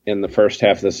set in the first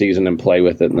half of the season and play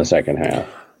with it in the second half.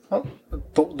 Well,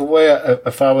 the way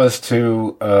if I was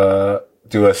to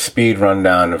do a speed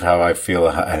rundown of how I feel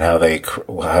and how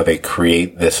they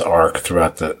create this arc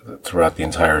throughout the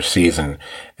entire season,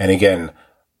 and again,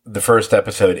 the first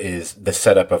episode is the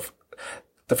setup of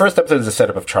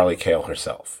Charlie Cale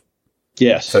herself.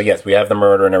 Yes. So yes, we have the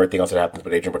murder and everything else that happens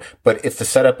with Adrian, but it's the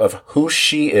setup of who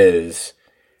she is,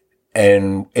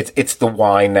 and it's the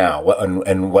why now,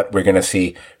 and what we're going to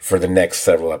see for the next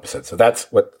several episodes. So that's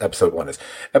what episode 1 is.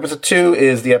 Episode 2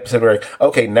 is the episode where,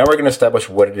 okay, now we're going to establish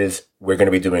what it is we're going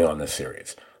to be doing on this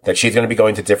series. That she's going to be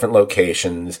going to different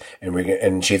locations,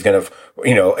 and she's going to,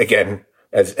 you know, again,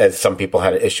 as some people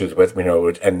had issues with, you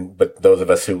know, but those of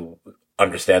us who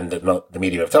understand the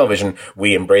medium of television,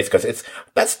 we embrace, because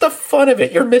that's the fun of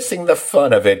it. You're missing the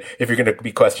fun of it if you're going to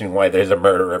be questioning why there's a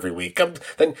murder every week.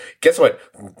 Then guess what?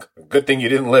 Good thing you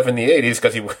didn't live in the 80s,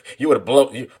 because you would have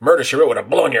Murder, She Wrote would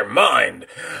have blown your mind.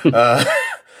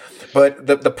 But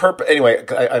the purpose, anyway,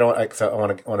 I want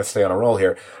to stay on a roll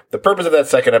here. The purpose of that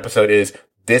second episode is,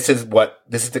 this is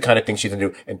the kind of thing she's gonna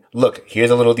do. And look, here's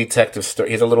a little detective story.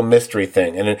 Here's a little mystery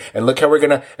thing. And look how we're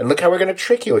gonna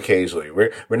trick you occasionally.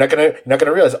 You're not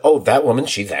gonna realize, oh, that woman,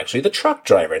 she's actually the truck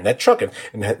driver in that truck.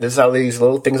 And this is how these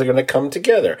little things are gonna come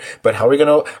together. But how are we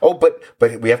gonna,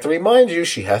 but we have to remind you,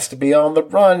 she has to be on the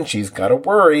run. She's gotta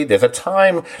worry. There's a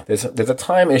time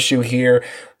issue here.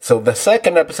 So the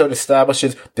second episode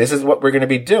establishes, this is what we're gonna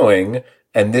be doing.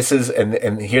 And this is,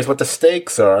 and here's what the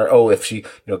stakes are. Oh, if she, you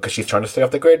know, cause she's trying to stay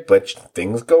off the grid, but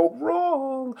things go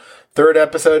wrong. Third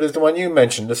episode is the one you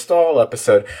mentioned, the stall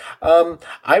episode.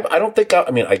 I don't think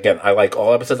again, I like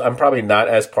all episodes. I'm probably not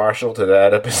as partial to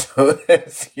that episode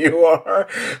as you are.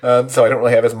 So I don't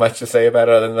really have as much to say about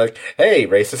it other than like, hey,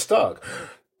 racist dog.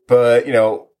 But, you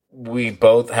know, we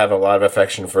both have a lot of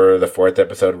affection for the fourth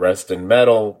episode, Rest in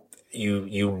Metal.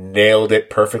 You nailed it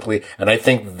perfectly. And I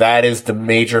think that is the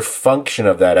major function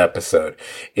of that episode.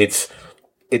 It's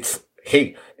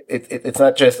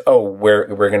not just, oh, we're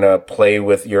going to play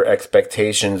with your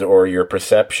expectations or your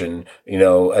perception, you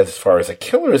know, as far as a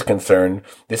killer is concerned.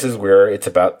 This is where it's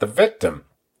about the victim.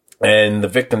 And the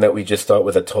victim that we just thought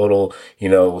was a total, you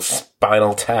know,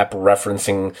 Spinal Tap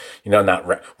referencing, you know, not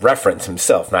reference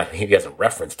himself, he doesn't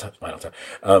reference Spinal Tap,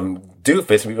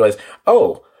 doofus. We realized,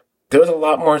 oh, there was a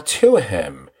lot more to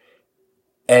him.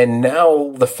 And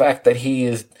now the fact that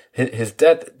his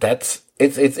death,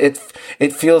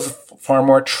 it feels far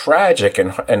more tragic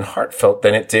and heartfelt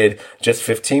than it did just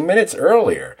 15 minutes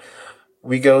earlier.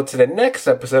 We go to the next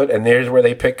episode, and there's where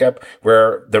they pick up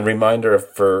where the reminder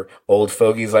for old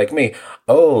fogies like me,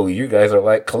 oh, you guys are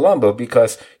like Columbo,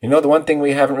 because, you know, the one thing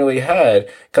we haven't really had,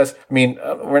 because, I mean,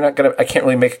 I can't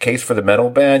really make a case for the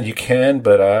metal band. You can,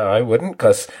 but I wouldn't,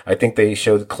 because I think they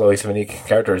showed Chloe Sevigny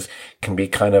characters can be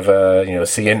kind of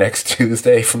see you next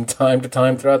Tuesday from time to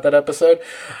time throughout that episode.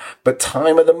 But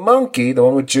Time of the Monkey, the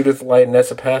one with Judith Light and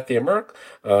Essapathia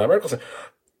Merkelson,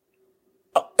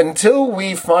 until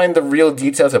we find the real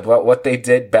details about what they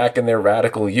did back in their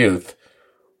radical youth,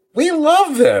 we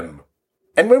love them.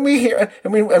 And when we hear,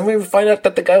 and we find out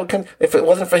that the guy if it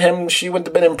wasn't for him, she wouldn't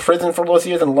have been in prison for those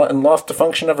years and lost the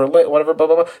function of her whatever, blah,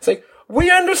 blah, blah. It's like, we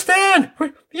understand.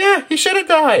 Yeah, he should have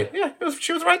died. Yeah,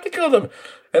 she was right to kill them.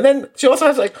 And then she also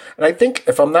has and I think,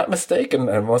 if I'm not mistaken,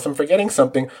 unless I'm forgetting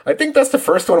something, I think that's the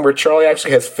first one where Charlie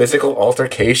actually has physical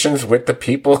altercations with the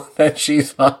people that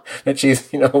she's about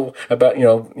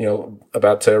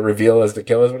to reveal as the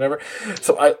killers, whatever.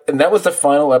 And that was the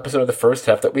final episode of the first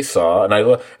half that we saw. And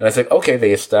I said, okay,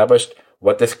 they established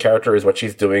what this character is, what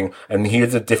she's doing, and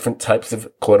here's the different types of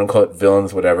quote unquote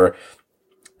villains, whatever.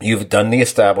 You've done the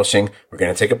establishing. We're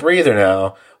going to take a breather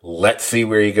now. Let's see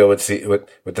where you go with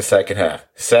the second half.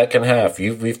 Second half,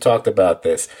 we've talked about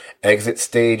this. Exit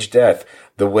stage death.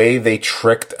 The way they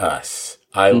tricked us.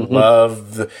 I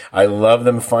love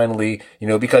them finally,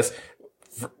 because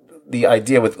the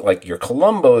idea with like your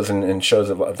Columbos and shows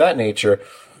of that nature,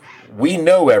 we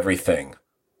know everything.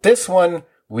 This one,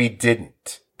 we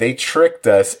didn't. They tricked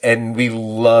us, and we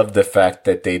love the fact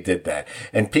that they did that.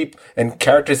 And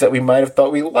characters that we might have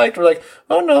thought we liked were like,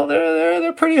 oh no,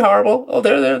 they're pretty horrible. Oh,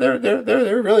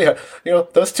 they're really hard.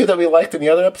 Those two that we liked in the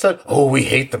other episode. Oh, we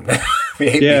hate them now. We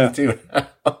hate these two now.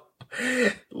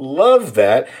 Love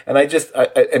that, and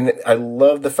I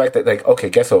love the fact that, like, okay,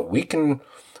 guess what? We can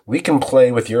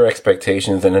play with your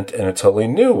expectations in a totally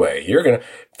new way.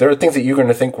 There are things that you're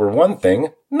gonna think were one thing,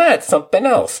 not something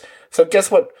else. So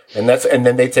guess what? And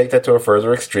then they take that to a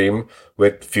further extreme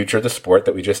with Future the Sport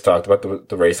that we just talked about,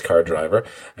 the race car driver,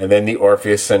 and then the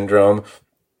Orpheus syndrome,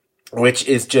 which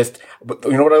is just,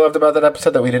 you know what I loved about that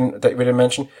episode that we didn't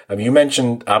mention? You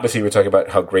mentioned, obviously we were talking about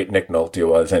how great Nick Nolte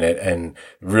was in it, and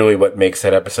really what makes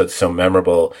that episode so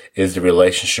memorable is the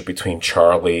relationship between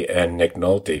Charlie and Nick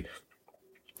Nolte.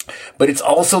 But it's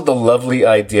also the lovely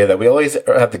idea that we always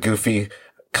have the goofy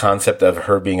concept of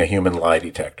her being a human lie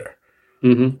detector.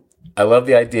 Mm-hmm. I love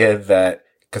the idea that,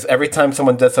 because every time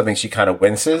someone does something, she kind of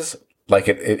winces, like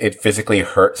it physically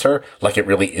hurts her, like it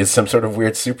really is some sort of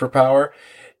weird superpower.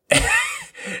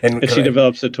 and she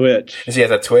develops a twitch. She has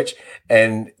a twitch,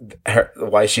 and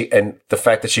the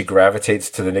fact that she gravitates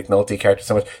to the Nick Nolte character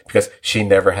so much because she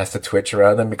never has to twitch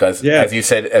around him, because as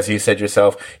you said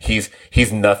yourself, he's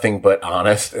nothing but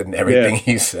honest in everything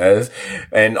he says.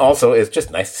 And also it's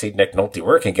just nice to see Nick Nolte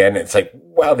work again. It's like,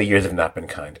 wow, the years have not been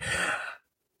kind.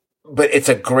 But it's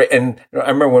a great, and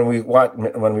I remember when we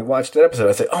watched that episode,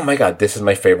 I said, "Oh my God, this is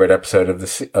my favorite episode of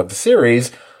the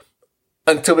series."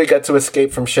 Until we got to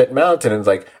Escape from Shit Mountain, and it's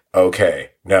like, okay,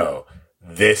 no,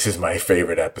 this is my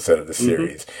favorite episode of the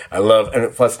series. Mm-hmm. I love,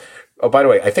 and plus, oh, by the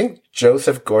way, I think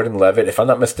Joseph Gordon-Levitt, if I'm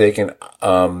not mistaken,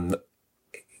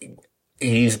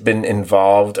 he's been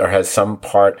involved or has some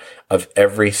part of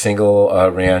every single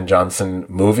Rian Johnson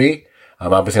movie.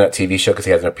 Obviously not TV show because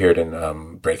he hasn't appeared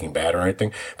in Breaking Bad or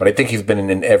anything, but I think he's been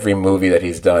in every movie that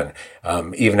he's done.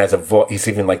 Even as he's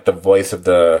even like the voice of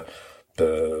the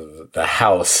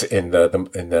house in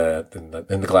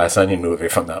the Glass Onion movie,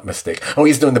 if I'm not mistaken. Oh,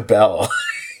 he's doing the bell.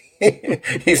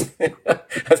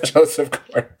 That's Joseph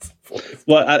Gordon's voice.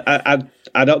 Well,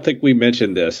 I don't think we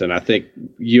mentioned this, and I think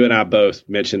you and I both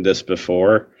mentioned this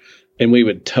before, and we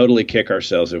would totally kick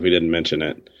ourselves if we didn't mention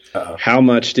it. Uh-oh. How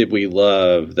much did we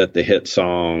love that the hit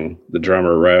song the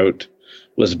drummer wrote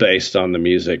was based on the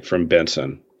music from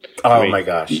Benson? Oh, my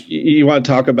gosh. You want to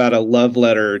talk about a love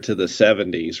letter to the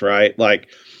 70s, right? Like,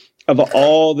 of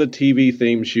all the TV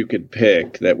themes you could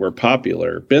pick that were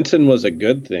popular, Benson was a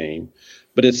good theme,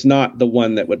 but it's not the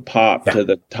one that would pop to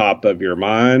the top of your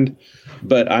mind.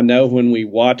 But I know when we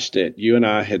watched it, you and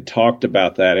I had talked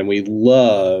about that, and we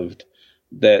loved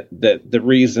that the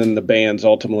reason the band's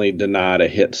ultimately denied a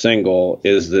hit single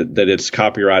is that it's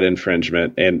copyright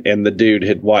infringement, and the dude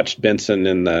had watched Benson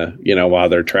in the, while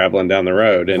they're traveling down the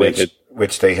road, and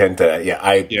which they hinted at.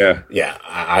 I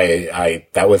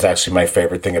that was actually my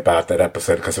favorite thing about that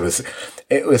episode, because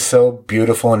it was so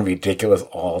beautiful and ridiculous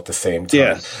all at the same time.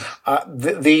 Yes.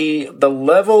 The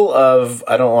level of,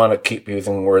 I don't want to keep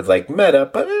using words like meta,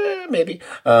 but maybe,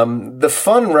 the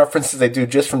fun references they do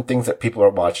just from things that people are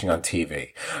watching on TV.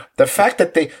 The fact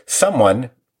that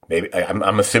maybe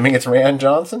I'm assuming it's Rian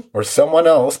Johnson or someone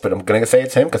else, but I'm going to say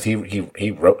it's him because he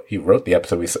wrote the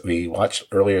episode we watched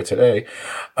earlier today.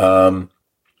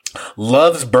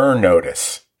 Loves Burn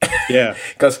Notice. Yeah,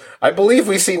 because I believe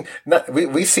we see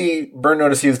Burn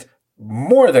Notice used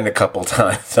more than a couple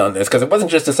times on this, because it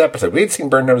wasn't just this episode. We'd seen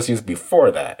Burn Notice used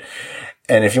before that.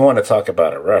 And if you want to talk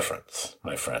about a reference,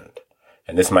 my friend,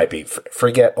 and this might be,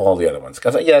 forget all the other ones.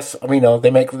 Because, yes, we know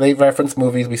they reference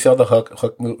movies. We saw the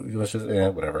Hook movie, which is,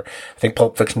 whatever. I think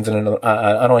Pulp Fiction's in another.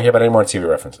 I don't want to hear about any more TV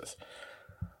references.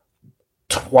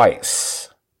 Twice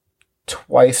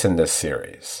in this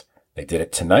series. They did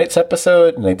it tonight's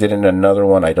episode, and they did it in another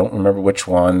one. I don't remember which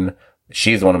one.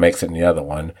 She's the one who makes it in the other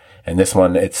one. And this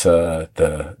one, it's the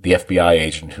FBI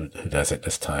agent who does it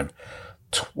this time.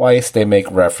 Twice they make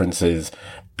references.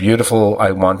 Beautiful.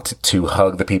 I want to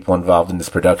hug the people involved in this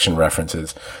production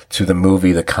references to the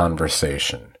movie The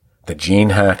Conversation. The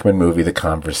Gene Hackman movie The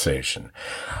Conversation.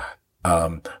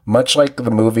 Much like the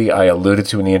movie I alluded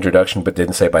to in the introduction but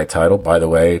didn't say by title. By the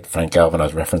way, Frank Galvin, I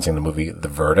was referencing the movie The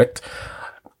Verdict.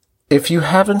 If you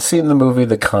haven't seen the movie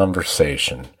The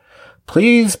Conversation,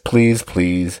 please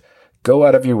go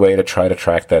out of your way to try to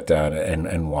track that down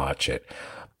and watch it.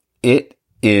 It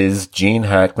is Gene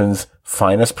Hackman's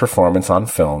finest performance on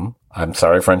film. I'm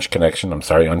sorry, French Connection. I'm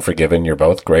sorry, Unforgiven. You're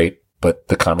both great, but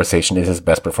The Conversation is his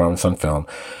best performance on film.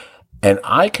 And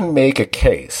I can make a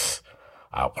case.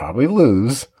 I'll probably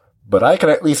lose, but I can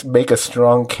at least make a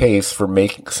strong case for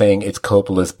saying it's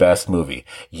Coppola's best movie.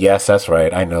 Yes, that's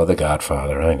right. I know The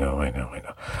Godfather. I know.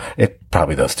 It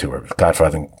probably those two are,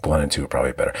 Godfather 1 and 2 are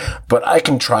probably better. But I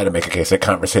can try to make a case that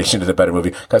Conversation is a better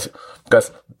movie because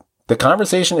The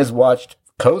Conversation is watched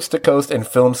coast to coast in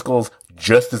film schools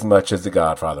just as much as the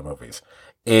Godfather movies.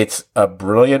 It's a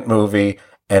brilliant movie.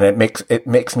 And it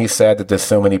makes me sad that there's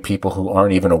so many people who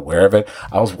aren't even aware of it.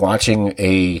 I was watching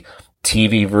a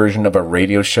TV version of a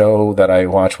radio show that I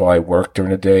watch while I work during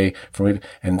the day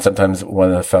and sometimes one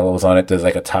of the fellows on it does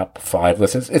like a top 5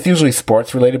 list. It's usually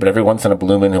sports related, but every once in a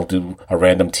blue moon he'll do a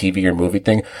random TV or movie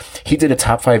thing. He did a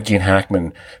top 5 Gene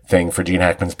Hackman thing for Gene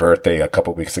Hackman's birthday a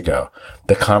couple weeks ago.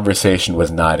 The Conversation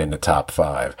was not in the top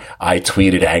 5. I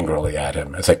tweeted angrily at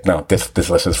him. It's like, no, this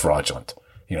list is fraudulent.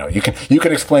 You know, you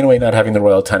can explain away not having the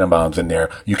Royal Tenenbaums in there.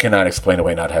 You cannot explain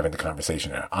away not having The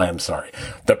Conversation there. I am sorry.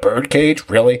 The Birdcage,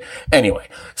 really? Anyway,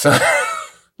 so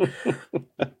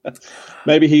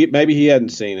maybe he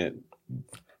hadn't seen it.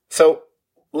 So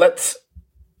let's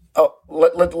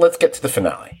get to the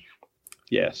finale.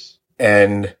 Yes.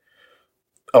 And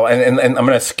I'm going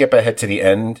to skip ahead to the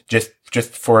end just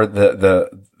for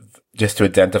just to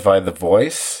identify the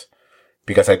voice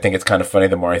because I think it's kind of funny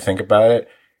the more I think about it.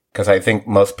 Because I think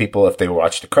most people, if they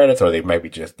watch the credits or they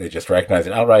just recognize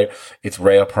it outright, it's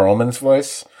Rhea Perlman's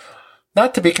voice.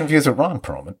 Not to be confused with Ron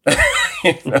Perlman.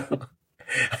 You know?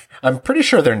 I'm pretty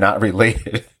sure they're not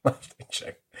related. Let me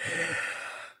check.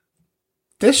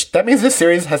 That means this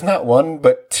series has not one,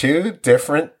 but 2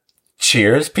 different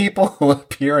Cheers people who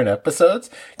appear in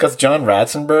episodes. Because John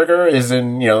Ratzenberger is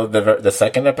in, the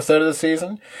second episode of the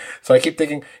season. So I keep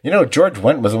thinking, George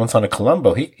Wendt was once on a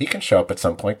Columbo. He can show up at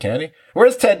some point, can't he?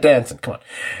 Where's Ted Danson? Come on.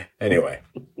 Anyway.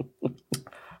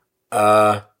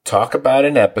 Talk about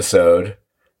an episode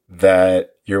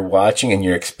that you're watching and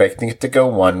you're expecting it to go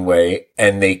one way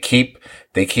and they keep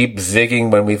zigging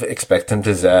when we expect them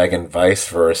to zag and vice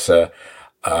versa.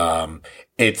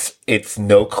 It's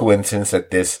no coincidence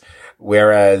that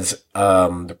whereas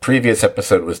the previous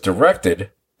episode was directed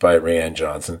by Rian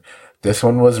Johnson, this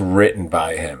one was written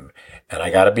by him. And I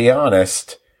gotta be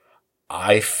honest,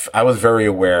 I was very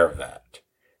aware of that.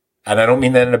 And I don't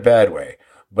mean that in a bad way,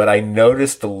 but I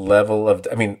noticed the level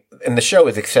and the show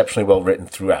is exceptionally well written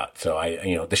throughout. So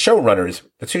the 2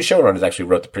 showrunners actually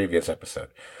wrote the previous episode.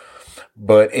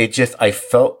 But I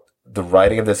felt the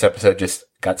writing of this episode just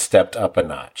got stepped up a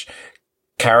notch.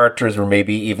 Characters were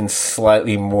maybe even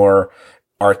slightly more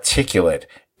articulate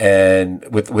and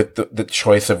with the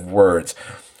choice of words.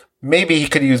 Maybe he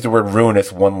could use the word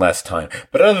ruinous one less time.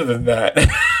 But other than that,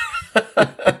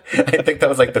 I think that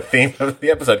was like the theme of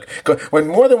the episode. When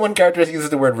more than one character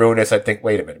uses the word ruinous, I think,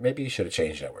 wait a minute, maybe you should have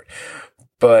changed that word.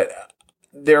 But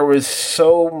there was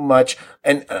so much,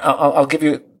 and I'll give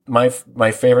you my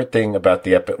favorite thing about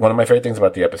one of my favorite things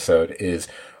about the episode is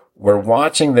we're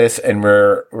watching this and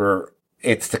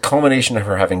it's the culmination of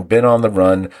her having been on the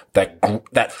run,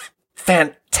 that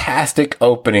fantastic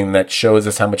opening that shows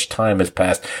us how much time has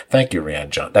passed. Thank you, Rian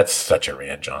Johnson. That's such a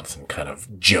Rian Johnson kind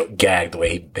of gag, the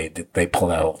way they pull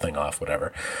that whole thing off,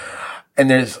 whatever. And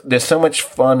there's so much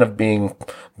fun of being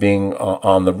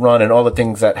on the run and all the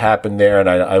things that happen there. And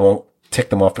I won't tick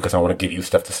them off because I want to give you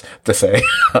stuff to say,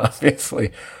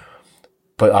 obviously.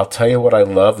 But I'll tell you what I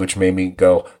love, which made me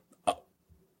go,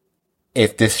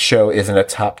 if this show isn't a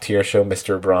top tier show,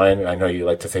 Mr. Brian, I know you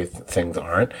like to say things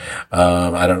aren't.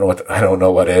 I don't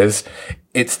know what is.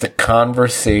 It's the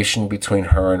conversation between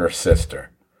her and her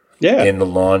sister. Yeah. In the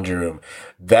laundry room.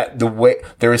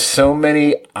 There is so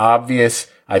many obvious,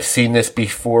 I've seen this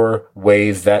before,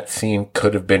 ways that scene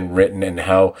could have been written and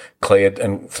how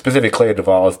and specifically Clea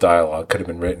Duvall's dialogue could have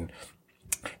been written.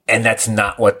 And that's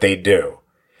not what they do.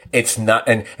 It's not,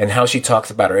 and how she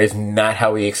talks about her is not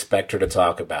how we expect her to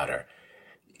talk about her.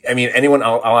 I mean,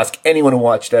 I'll ask anyone who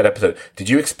watched that episode,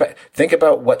 think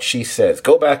about what she says.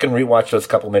 Go back and rewatch those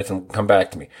couple minutes and come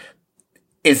back to me.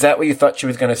 Is that what you thought she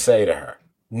was going to say to her?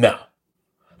 No.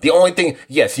 The only thing,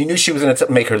 yes, you knew she was going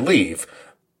to make her leave,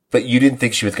 but you didn't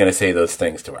think she was going to say those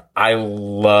things to her. I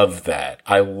love that.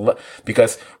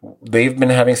 Because they've been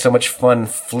having so much fun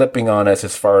flipping on us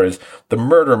as far as the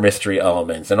murder mystery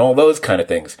elements and all those kind of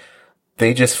things.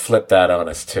 They just flipped that on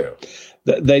us too.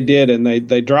 They did, and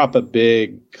they drop a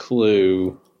big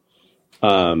clue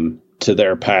to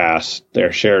their past,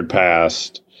 their shared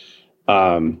past.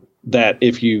 that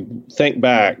if you think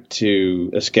back to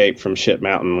Escape from Shit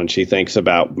Mountain, when she thinks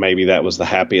about maybe that was the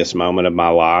happiest moment of my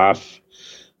life,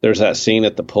 there's that scene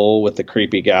at the pool with the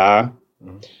creepy guy.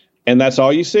 Mm-hmm. And that's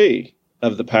all you see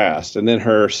of the past. And then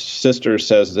her sister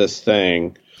says this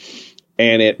thing,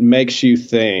 and it makes you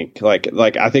think, like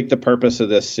I think the purpose of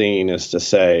this scene is to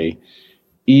say,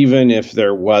 even if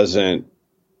there wasn't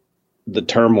the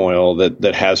turmoil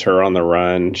that has her on the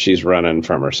run, she's running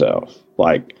from herself.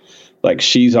 Like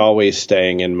she's always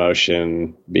staying in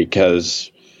motion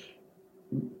because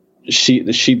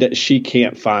she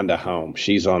can't find a home.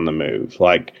 She's on the move.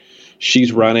 Like,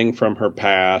 she's running from her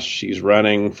past. She's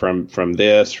running from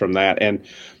this, from that.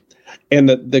 And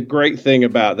the great thing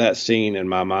about that scene in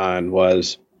my mind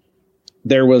was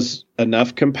there was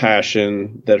enough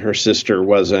compassion that her sister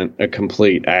wasn't a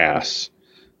complete ass,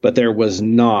 but there was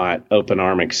not open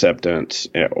arm acceptance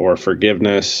or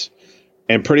forgiveness,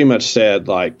 and pretty much said,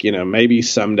 like, maybe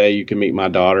someday you can meet my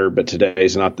daughter, but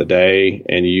today's not the day,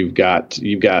 and you've got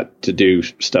to do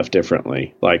stuff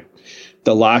differently. Like,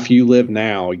 the life you live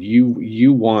now,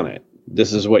 you want it.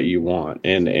 This is what you want.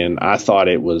 And I thought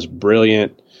it was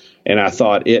brilliant. And I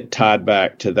thought it tied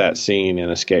back to that scene in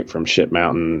Escape from Shit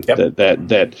Mountain. Yep.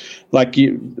 That like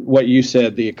what you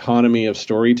said, the economy of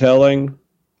storytelling,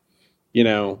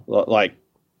 like,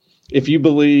 if you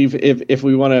believe, if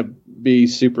we want to be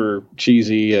super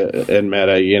cheesy and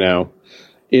meta,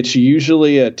 it's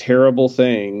usually a terrible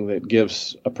thing that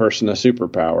gives a person a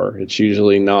superpower. It's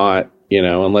usually not,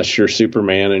 unless you're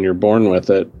Superman and you're born with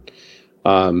it.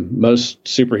 Most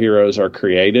superheroes are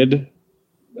created.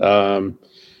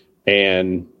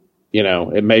 And,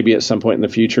 maybe at some point in the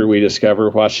future, we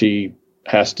discover why she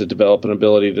has to develop an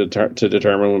ability to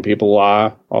determine when people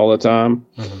lie all the time.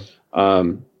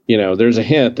 Mm-hmm. There's a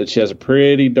hint that she has a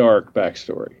pretty dark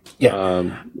backstory.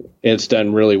 Yeah. It's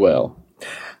done really well.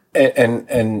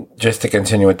 And just to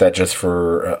continue with that, just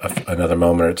for another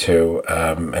moment or two,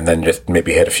 and then just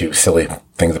maybe hit a few silly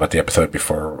things about the episode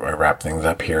before I wrap things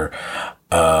up here.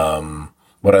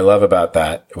 What I love about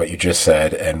that, what you just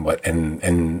said, and what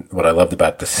I loved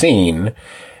about the scene,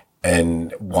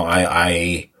 and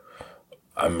why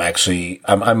I'm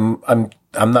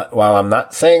not, while I'm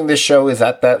not saying this show is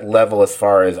at that level as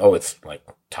far as, it's like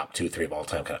top 2, 3 of all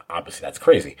time, kind of, obviously that's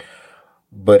crazy.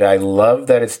 But I love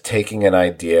that it's taking an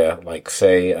idea, like,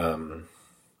 say,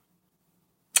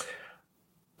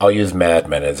 I'll use Mad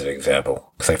Men as an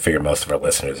example, because I figure most of our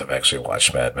listeners have actually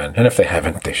watched Mad Men. And if they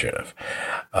haven't, they should have.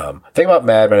 Think about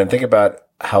Mad Men and think about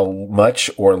how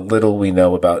much or little we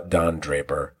know about Don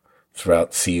Draper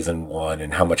throughout season 1,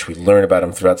 and how much we learn about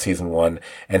him throughout season 1,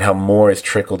 and how more is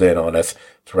trickled in on us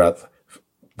throughout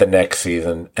the next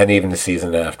season and even the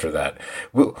season after that.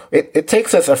 It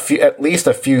takes us at least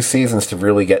a few seasons to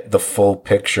really get the full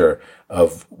picture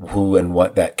of who and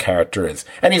what that character is.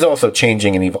 And he's also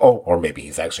changing and or maybe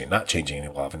he's actually not changing and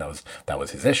evolving. That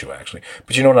was his issue, actually.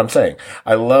 But you know what I'm saying?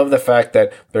 I love the fact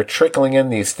that they're trickling in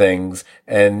these things,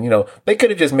 and, they could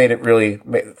have just made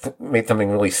something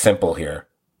really simple here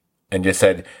and just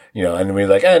said, and we're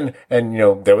like,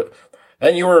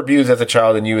 and you were abused as a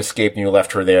child, and you escaped, and you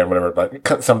left her there, and whatever.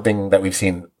 But something that we've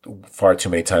seen far too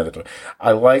many times.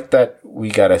 I like that we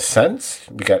got a sense.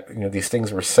 We got, these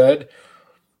things were said,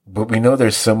 but we know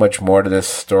there's so much more to this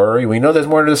story. We know there's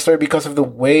more to this story because of the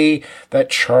way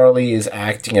that Charlie is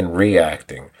acting and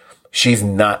reacting. She's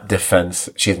not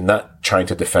trying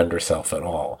to defend herself at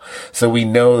all. So we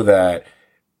know that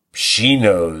she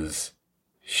knows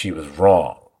she was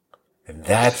wrong. And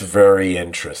that's very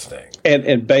interesting.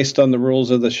 And based on the rules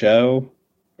of the show,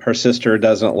 her sister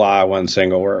doesn't lie one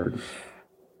single word.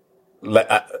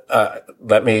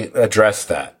 Let me address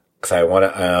that, because I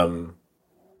want to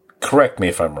correct me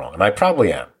if I'm wrong, and I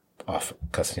probably am often,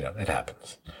 because it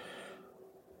happens.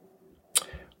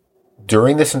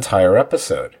 During this entire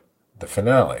episode, the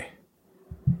finale,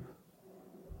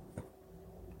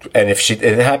 and if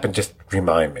it happened, just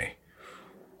remind me.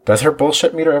 Does her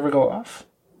bullshit meter ever go off?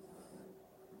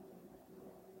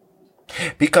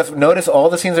 Because notice all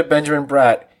the scenes with Benjamin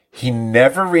Bratt, he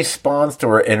never responds to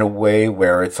her in a way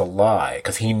where it's a lie,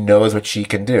 because he knows what she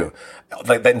can do.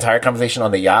 Like that entire conversation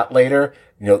on the yacht later,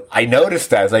 I noticed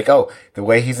that. It's like, the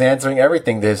way he's answering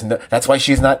everything, that's why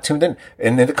she's not tuned in.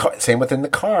 And in the car, same within the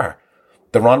car.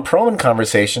 The Ron Perlman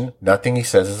conversation, nothing he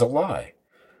says is a lie.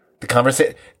 The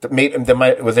conversation, there may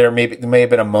have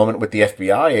been a moment with the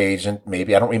FBI agent,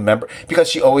 maybe, I don't remember, because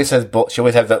she always has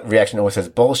that reaction, always says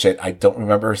bullshit. I don't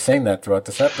remember her saying that throughout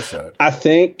this episode. I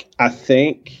think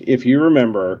if you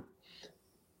remember,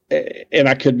 and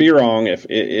I could be wrong,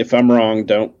 if I'm wrong,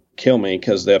 don't kill me,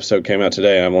 because the episode came out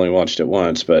today. I've only watched it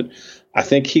once, but I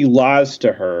think he lies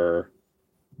to her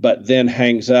but then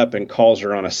hangs up and calls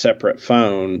her on a separate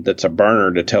phone that's a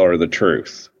burner to tell her the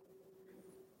truth.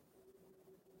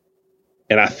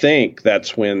 And I think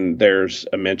that's when there's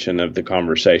a mention of the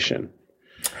conversation.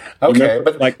 Okay,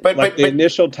 Remember, but the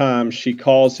initial time she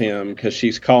calls him because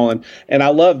she's calling, and I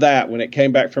love that when it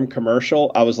came back from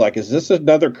commercial, I was like, "Is this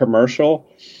another commercial?"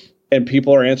 And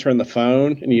people are answering the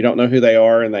phone, and you don't know who they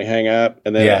are, and they hang up,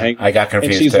 and then I got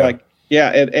confused. And she's too. like, "Yeah,"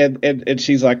 and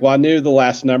she's like, "Well, I knew the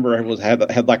last number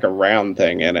had like a round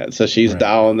thing in it, so she's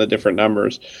dialing the different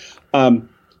numbers."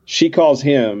 She calls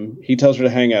him. He tells her to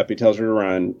hang up. He tells her to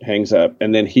run. Hangs up,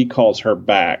 and then he calls her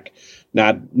back.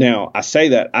 Now I say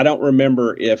that I don't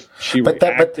remember if she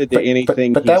reacted to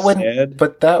anything he said.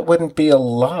 But that wouldn't be a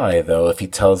lie, though, if he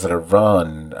tells her to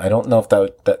run. I don't know if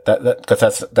that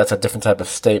because that's a different type of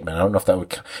statement. I don't know if that would,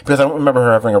 because I don't remember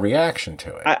her having a reaction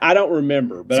to it. I don't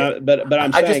remember, but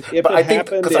I'm saying I think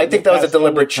that was a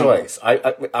deliberate choice.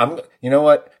 I'm you know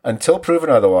what? Until proven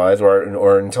otherwise,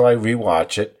 or until I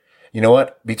rewatch it. You know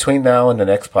what? Between now and the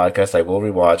next podcast, I will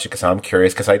rewatch it because I'm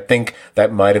curious, because I think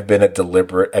that might have been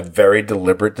a very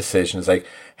deliberate decision. It's like,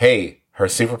 hey, her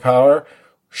superpower,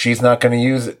 she's not going to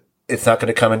use it. It's not going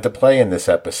to come into play in this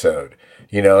episode.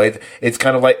 You know, it's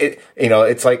kind of like it, you know,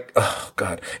 it's like, oh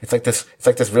God, it's like this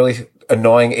really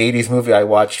annoying 80s movie I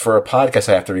watched for a podcast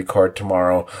I have to record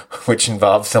tomorrow, which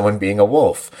involves someone being a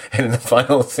wolf. And in the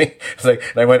final scene, it's like,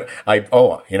 and I went,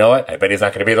 you know what? I bet he's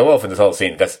not going to be the wolf in this whole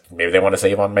scene because maybe they want to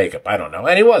save on makeup. I don't know.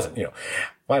 And he wasn't, you know.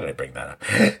 Why did I bring that up?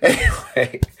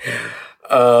 Anyway,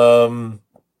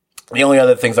 the only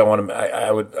other things I would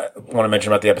want to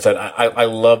mention about the episode, I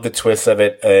love the twist of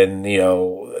it, and you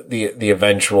know the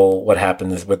eventual what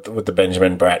happens with the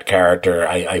Benjamin Bratt character.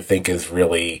 I think is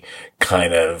really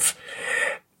kind of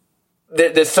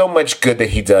there's so much good that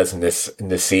he does in this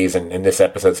season, in this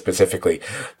episode specifically.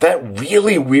 That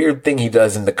really weird thing he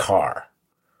does in the car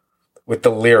with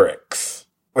the lyrics,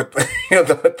 with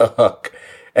with the hook,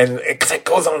 and because it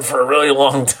goes on for a really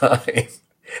long time.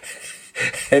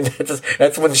 And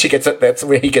that's when that's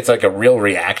where he gets like a real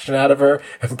reaction out of her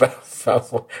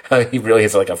about how he really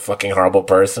is like a fucking horrible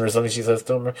person or something she says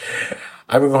to him.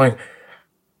 I'm going,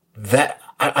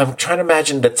 I'm trying to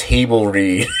imagine the table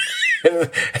read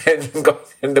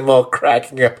and them all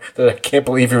cracking up that I can't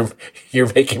believe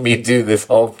you're making me do this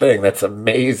whole thing. That's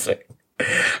amazing.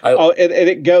 And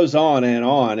it goes on and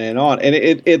on and on. And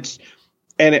it's,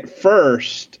 and at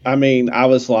first, I mean, I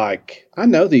was like, I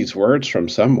know these words from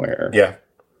somewhere. Yeah.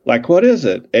 Like, what is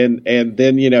it? And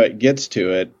then, you know, it gets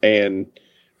to it, and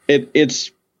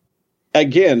it's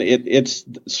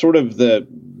sort of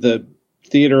the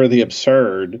theater of the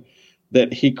absurd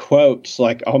that he quotes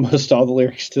like almost all the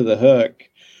lyrics to the hook,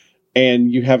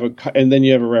 and then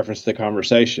you have a reference to the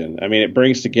conversation. I mean, it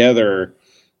brings together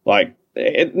like,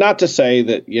 not to say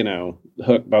that, you know,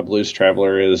 Hook by Blues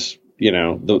Traveler is, you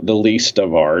know, the least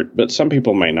of art, but some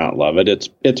people may not love it.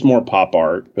 It's more pop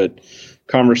art, but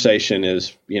conversation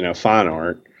is, you know, fine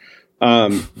art.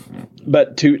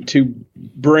 But to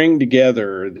bring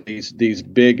together these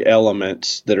big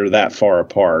elements that are that far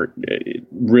apart,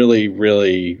 really,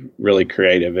 really, really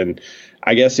creative. And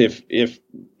I guess if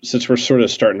since we're sort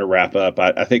of starting to wrap up,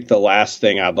 I think the last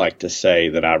thing I'd like to say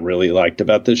that I really liked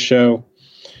about this show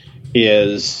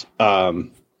is,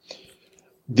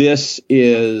 this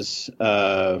is,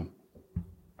 well,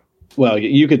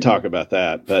 you could talk about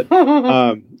that, but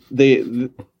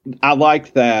I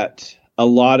like that a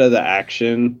lot of the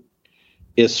action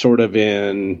is sort of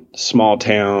in small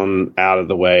town, out of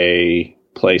the way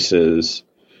places.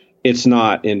 It's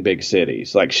not in big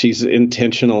cities. Like, she's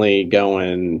intentionally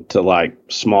going to like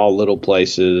small little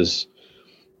places,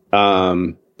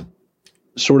 sort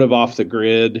of off the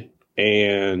grid,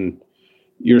 and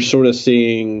you're sort of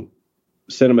seeing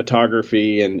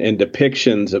cinematography and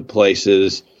depictions of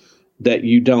places that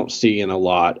you don't see in a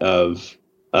lot of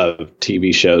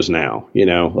TV shows now. You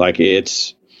know, like,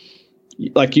 it's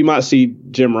like you might see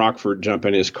Jim Rockford jump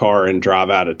in his car and drive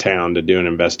out of town to do an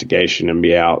investigation and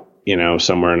be out, you know,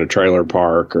 somewhere in a trailer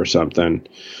park or something.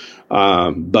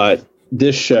 But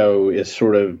this show is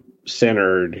sort of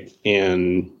centered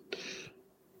in,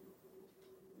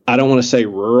 I don't want to say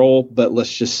rural, but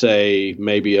let's just say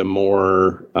maybe a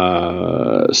more,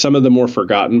 some of the more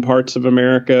forgotten parts of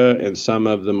America and some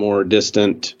of the more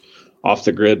distant, off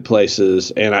the grid places.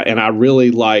 And I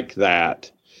really like that.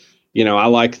 You know, I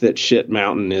like that Shit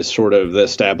Mountain is sort of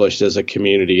established as a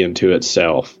community into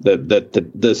itself, that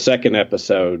the second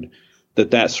episode,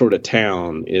 that sort of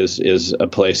town is a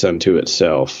place unto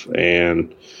itself.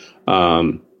 And,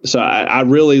 so I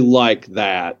really like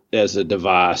that as a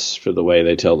device for the way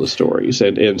they tell the stories.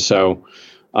 And so,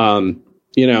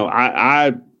 you know,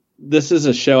 I this is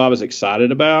a show I was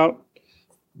excited about,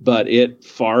 but it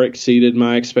far exceeded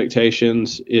my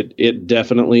expectations. It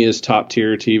definitely is top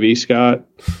tier TV, Scott.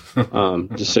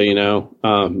 Just so you know.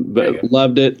 But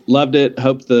loved it.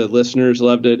 Hope the listeners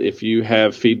loved it. If you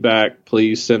have feedback,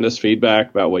 please send us feedback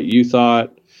about what you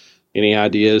thought, any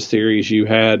ideas, theories you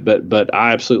had. But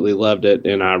I absolutely loved it,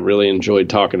 and I really enjoyed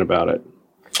talking about it.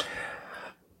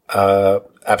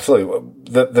 Absolutely.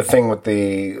 The thing with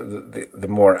the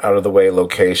more out of the way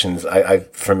locations,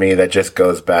 for me, that just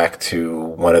goes back to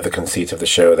one of the conceits of the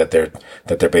show, that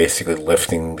they're basically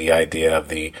lifting the idea of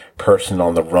the person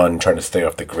on the run trying to stay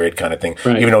off the grid kind of thing.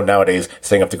 Right. Even though nowadays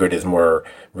staying off the grid is more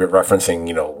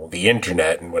referencing, the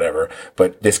internet and whatever.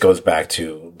 But this goes back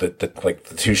to the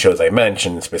two shows I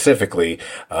mentioned specifically.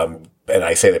 And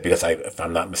I say that because if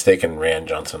I'm not mistaken, Rand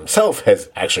Johnson himself has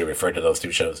actually referred to those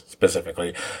two shows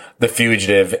specifically. The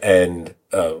Fugitive and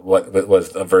what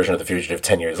was a version of The Fugitive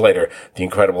 10 years later, The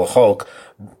Incredible Hulk,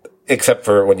 except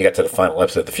for when you get to the final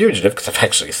episode of The Fugitive, because I've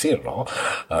actually seen it all.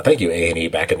 Thank you, A&E,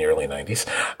 back in the early 90s.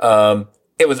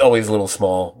 It was always little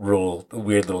small, rural,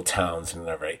 weird little towns and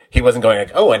whatever. He wasn't going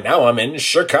like, oh, and now I'm in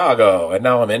Chicago, and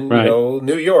now I'm in,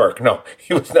 New York. No,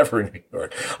 he was never in New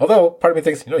York. Although part of me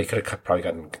thinks, he could have probably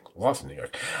gotten lost in New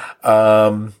York.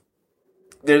 I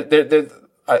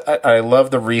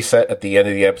love the reset at the end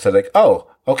of the episode. Like, oh,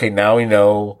 okay, now we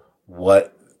know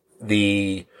what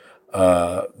the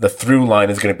through line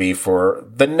is going to be for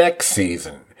the next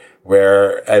season,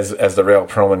 where as the Rail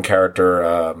Perlman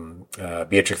character,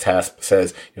 Beatrix Hasp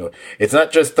says, it's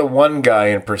not just the one guy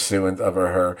in pursuit of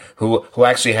her who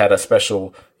actually had a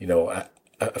special,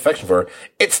 affection for her.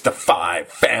 It's the 5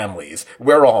 families.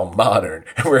 We're all modern,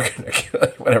 and we're gonna kill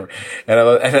whatever. And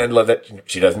I love that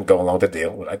she doesn't go along with the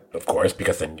deal, of course,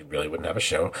 because then you really wouldn't have a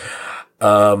show.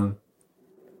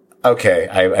 Okay,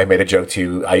 I made a joke to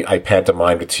you. I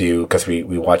pantomimed it to you because we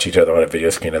watch each other on a video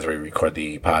screen as we record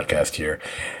the podcast here.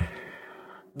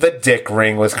 The dick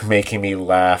ring was making me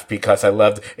laugh because I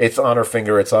loved it's on her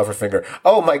finger, it's off her finger.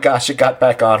 Oh my gosh, it got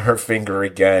back on her finger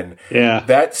again. Yeah.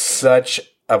 That's such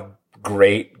a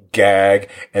great gag.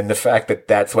 And the fact that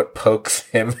that's what pokes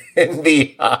him in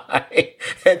the eye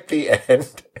at the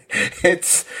end.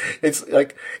 It's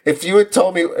like, if you had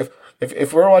told me,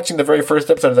 if we're watching the very first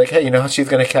episode, I was like, hey, how she's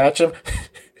going to catch him?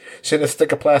 She's going to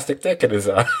stick a plastic dick in his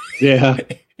eye. Yeah.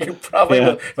 You probably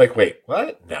would, like, wait,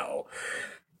 what? No.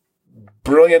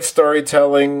 Brilliant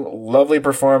storytelling, lovely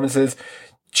performances.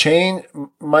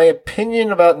 My opinion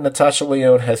about Natasha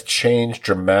Lyonne has changed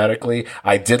dramatically.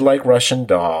 I did like Russian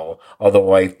Doll,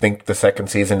 although I think the second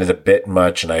season is a bit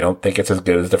much, and I don't think it's as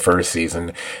good as the first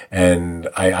season. And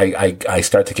I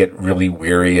start to get really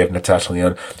weary of Natasha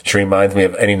Lyonne. She reminds me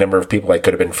of any number of people I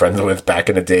could have been friends with back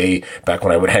in the day, back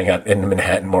when I would hang out in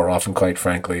Manhattan more often, quite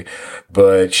frankly.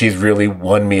 But she's really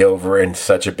won me over in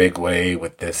such a big way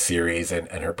with this series and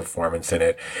her performance in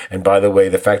it. And by the way,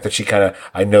 the fact that she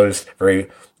I noticed very,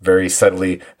 very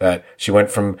subtly that she went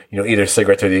from, either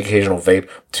cigarettes or the occasional vape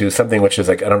to something which is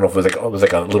like, I don't know if it was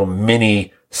like a little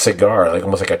mini cigar, like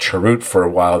almost like a cheroot for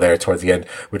a while there towards the end,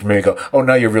 which made me go, oh,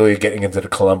 now you're really getting into the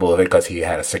Columbo of it because he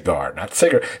had a cigar, not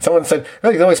cigarette. Someone said,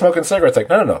 oh, he's always smoking cigarettes. Like,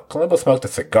 no. Columbo smoked a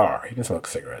cigar. He didn't smoke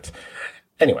cigarettes.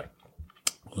 Anyway,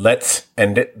 let's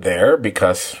end it there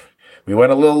because we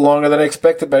went a little longer than I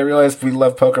expected, but I realized we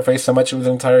loved Poker Face so much it was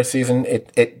an entire season.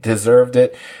 It deserved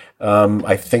it.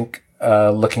 I think,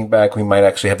 looking back, we might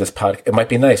actually have this podcast. It might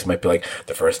be nice. It might be like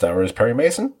the first hour is Perry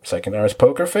Mason, second hour is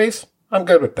Poker Face. I'm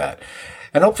good with that.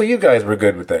 And hopefully you guys were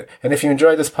good with that. And if you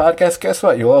enjoyed this podcast, guess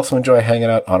what? You'll also enjoy hanging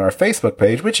out on our Facebook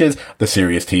page, which is the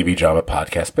Serious TV Drama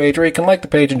Podcast page, where you can like the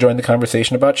page and join the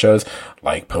conversation about shows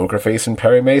like Poker Face and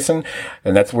Perry Mason.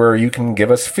 And that's where you can give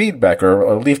us feedback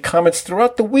or leave comments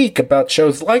throughout the week about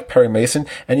shows like Perry Mason.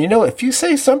 And if you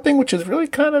say something which is really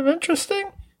kind of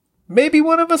interesting, maybe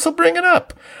one of us will bring it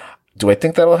up. Do I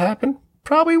think that'll happen?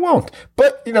 Probably won't.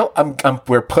 But,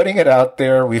 we're putting it out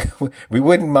there. We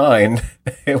wouldn't mind.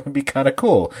 It would be kind of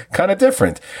cool, kind of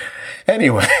different.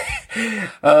 Anyway,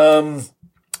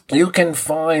 you can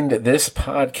find this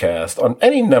podcast on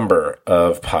any number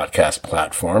of podcast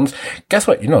platforms. Guess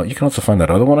what? You can also find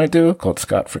that other one I do called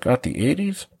Scott Forgot the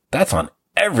 80s. That's on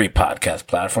every podcast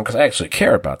platform because I actually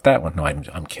care about that one. No,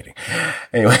 I'm kidding.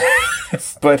 Anyway,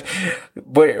 but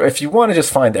if you want to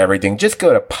just find everything, just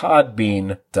go to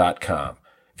podbean.com.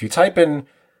 If you type in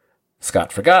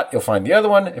Scott Forgot, you'll find the other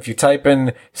one. If you type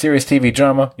in Serious TV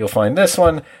Drama, you'll find this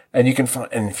one. And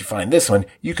if you find this one,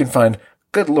 you can find,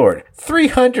 good Lord,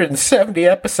 370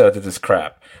 episodes of this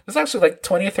crap. There's actually like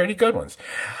 20 or 30 good ones.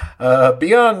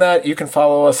 Beyond that, you can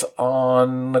follow us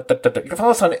on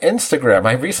Instagram.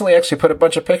 I recently actually put a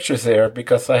bunch of pictures there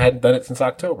because I hadn't done it since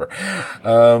October.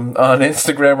 On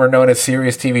Instagram, we're known as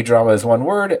Serious TV Drama is one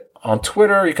word. On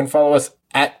Twitter, you can follow us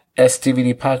at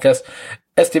STVD Podcast.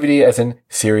 STVD as in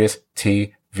Serious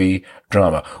TV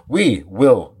Drama. We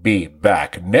will be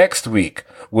back next week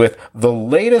with the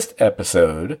latest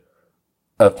episode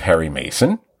of Perry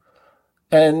Mason.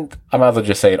 And I might as well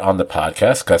just say it on the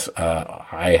podcast because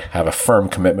I have a firm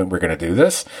commitment we're going to do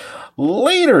this.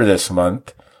 Later this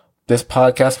month, this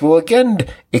podcast will again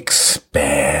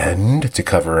expand to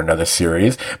cover another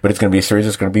series, but it's going to be a series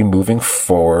that's going to be moving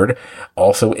forward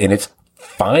also in its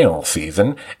final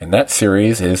season. And that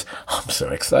series is, I'm so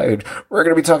excited, we're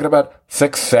going to be talking about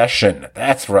Succession.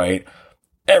 That's right.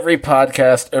 Every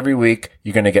podcast, every week,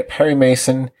 you're going to get Perry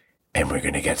Mason and we're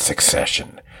going to get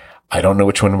Succession. I don't know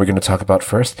which one we're going to talk about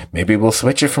first. Maybe we'll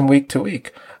switch it from week to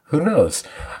week. Who knows?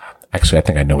 Actually, I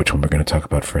think I know which one we're going to talk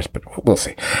about first, but we'll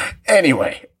see.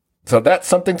 Anyway, so that's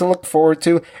something to look forward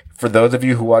to. For those of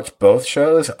you who watch both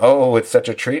shows, oh, it's such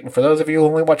a treat. And for those of you who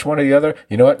only watch one or the other,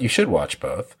 you know what? You should watch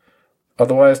both.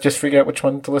 Otherwise, just figure out which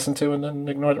one to listen to and then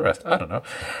ignore the rest. I don't know.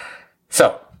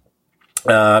 So,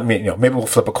 maybe we'll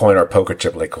flip a coin or a poker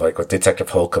chip like what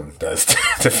Detective Holcomb does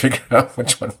to figure out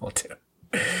which one we'll do.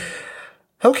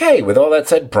 Okay, with all that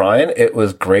said, Brian, it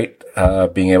was great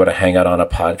being able to hang out on a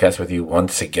podcast with you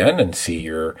once again and see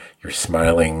your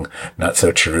smiling, not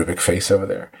so cherubic face over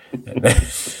there.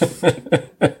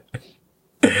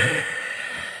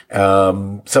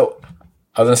 So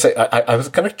I was going to say, I was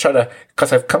going to try to,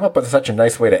 because I've come up with such a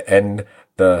nice way to end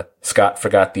the Scott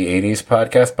Forgot the 80s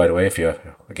podcast. By the way, if you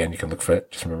can look for it.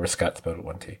 Just remember Scott spelled it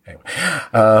 1 T.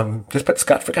 Anyway, just put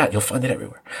Scott Forgot. You'll find it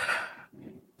everywhere.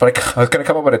 But I was going to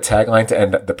come up with a tagline to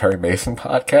end the Perry Mason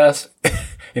podcast. I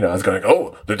was going to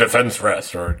go, the defense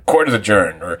rests, or court is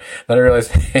adjourned, or then I realized,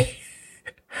 hey,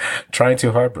 trying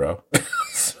too hard, bro.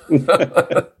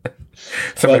 Well,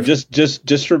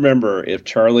 just remember, if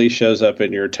Charlie shows up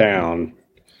in your town,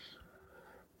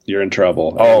 you're in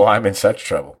trouble. Oh, I'm in such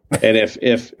trouble. And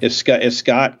if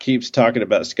Scott keeps talking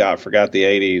about Scott Forgot the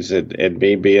 80s and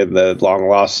me being the long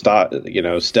lost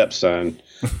stepson,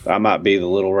 I might be the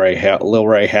Little Ray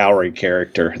Howery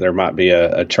character. There might be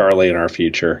a Charlie in our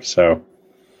future. So,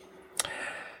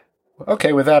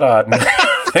 okay, with that odd,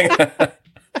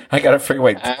 I got to figure.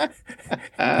 Wait,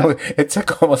 it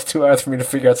took almost 2 hours for me to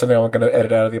figure out something I'm going to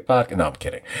edit out of the podcast. No, I'm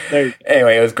kidding.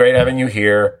 Anyway, it was great having you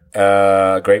here.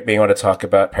 Great being able to talk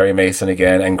about Perry Mason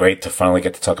again, and great to finally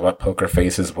get to talk about Poker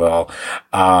Face as well.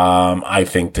 I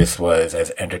think this was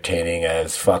as entertaining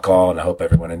as fuck all, and I hope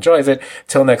everyone enjoys it.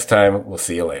 Till next time, we'll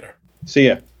see you later. See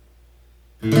ya.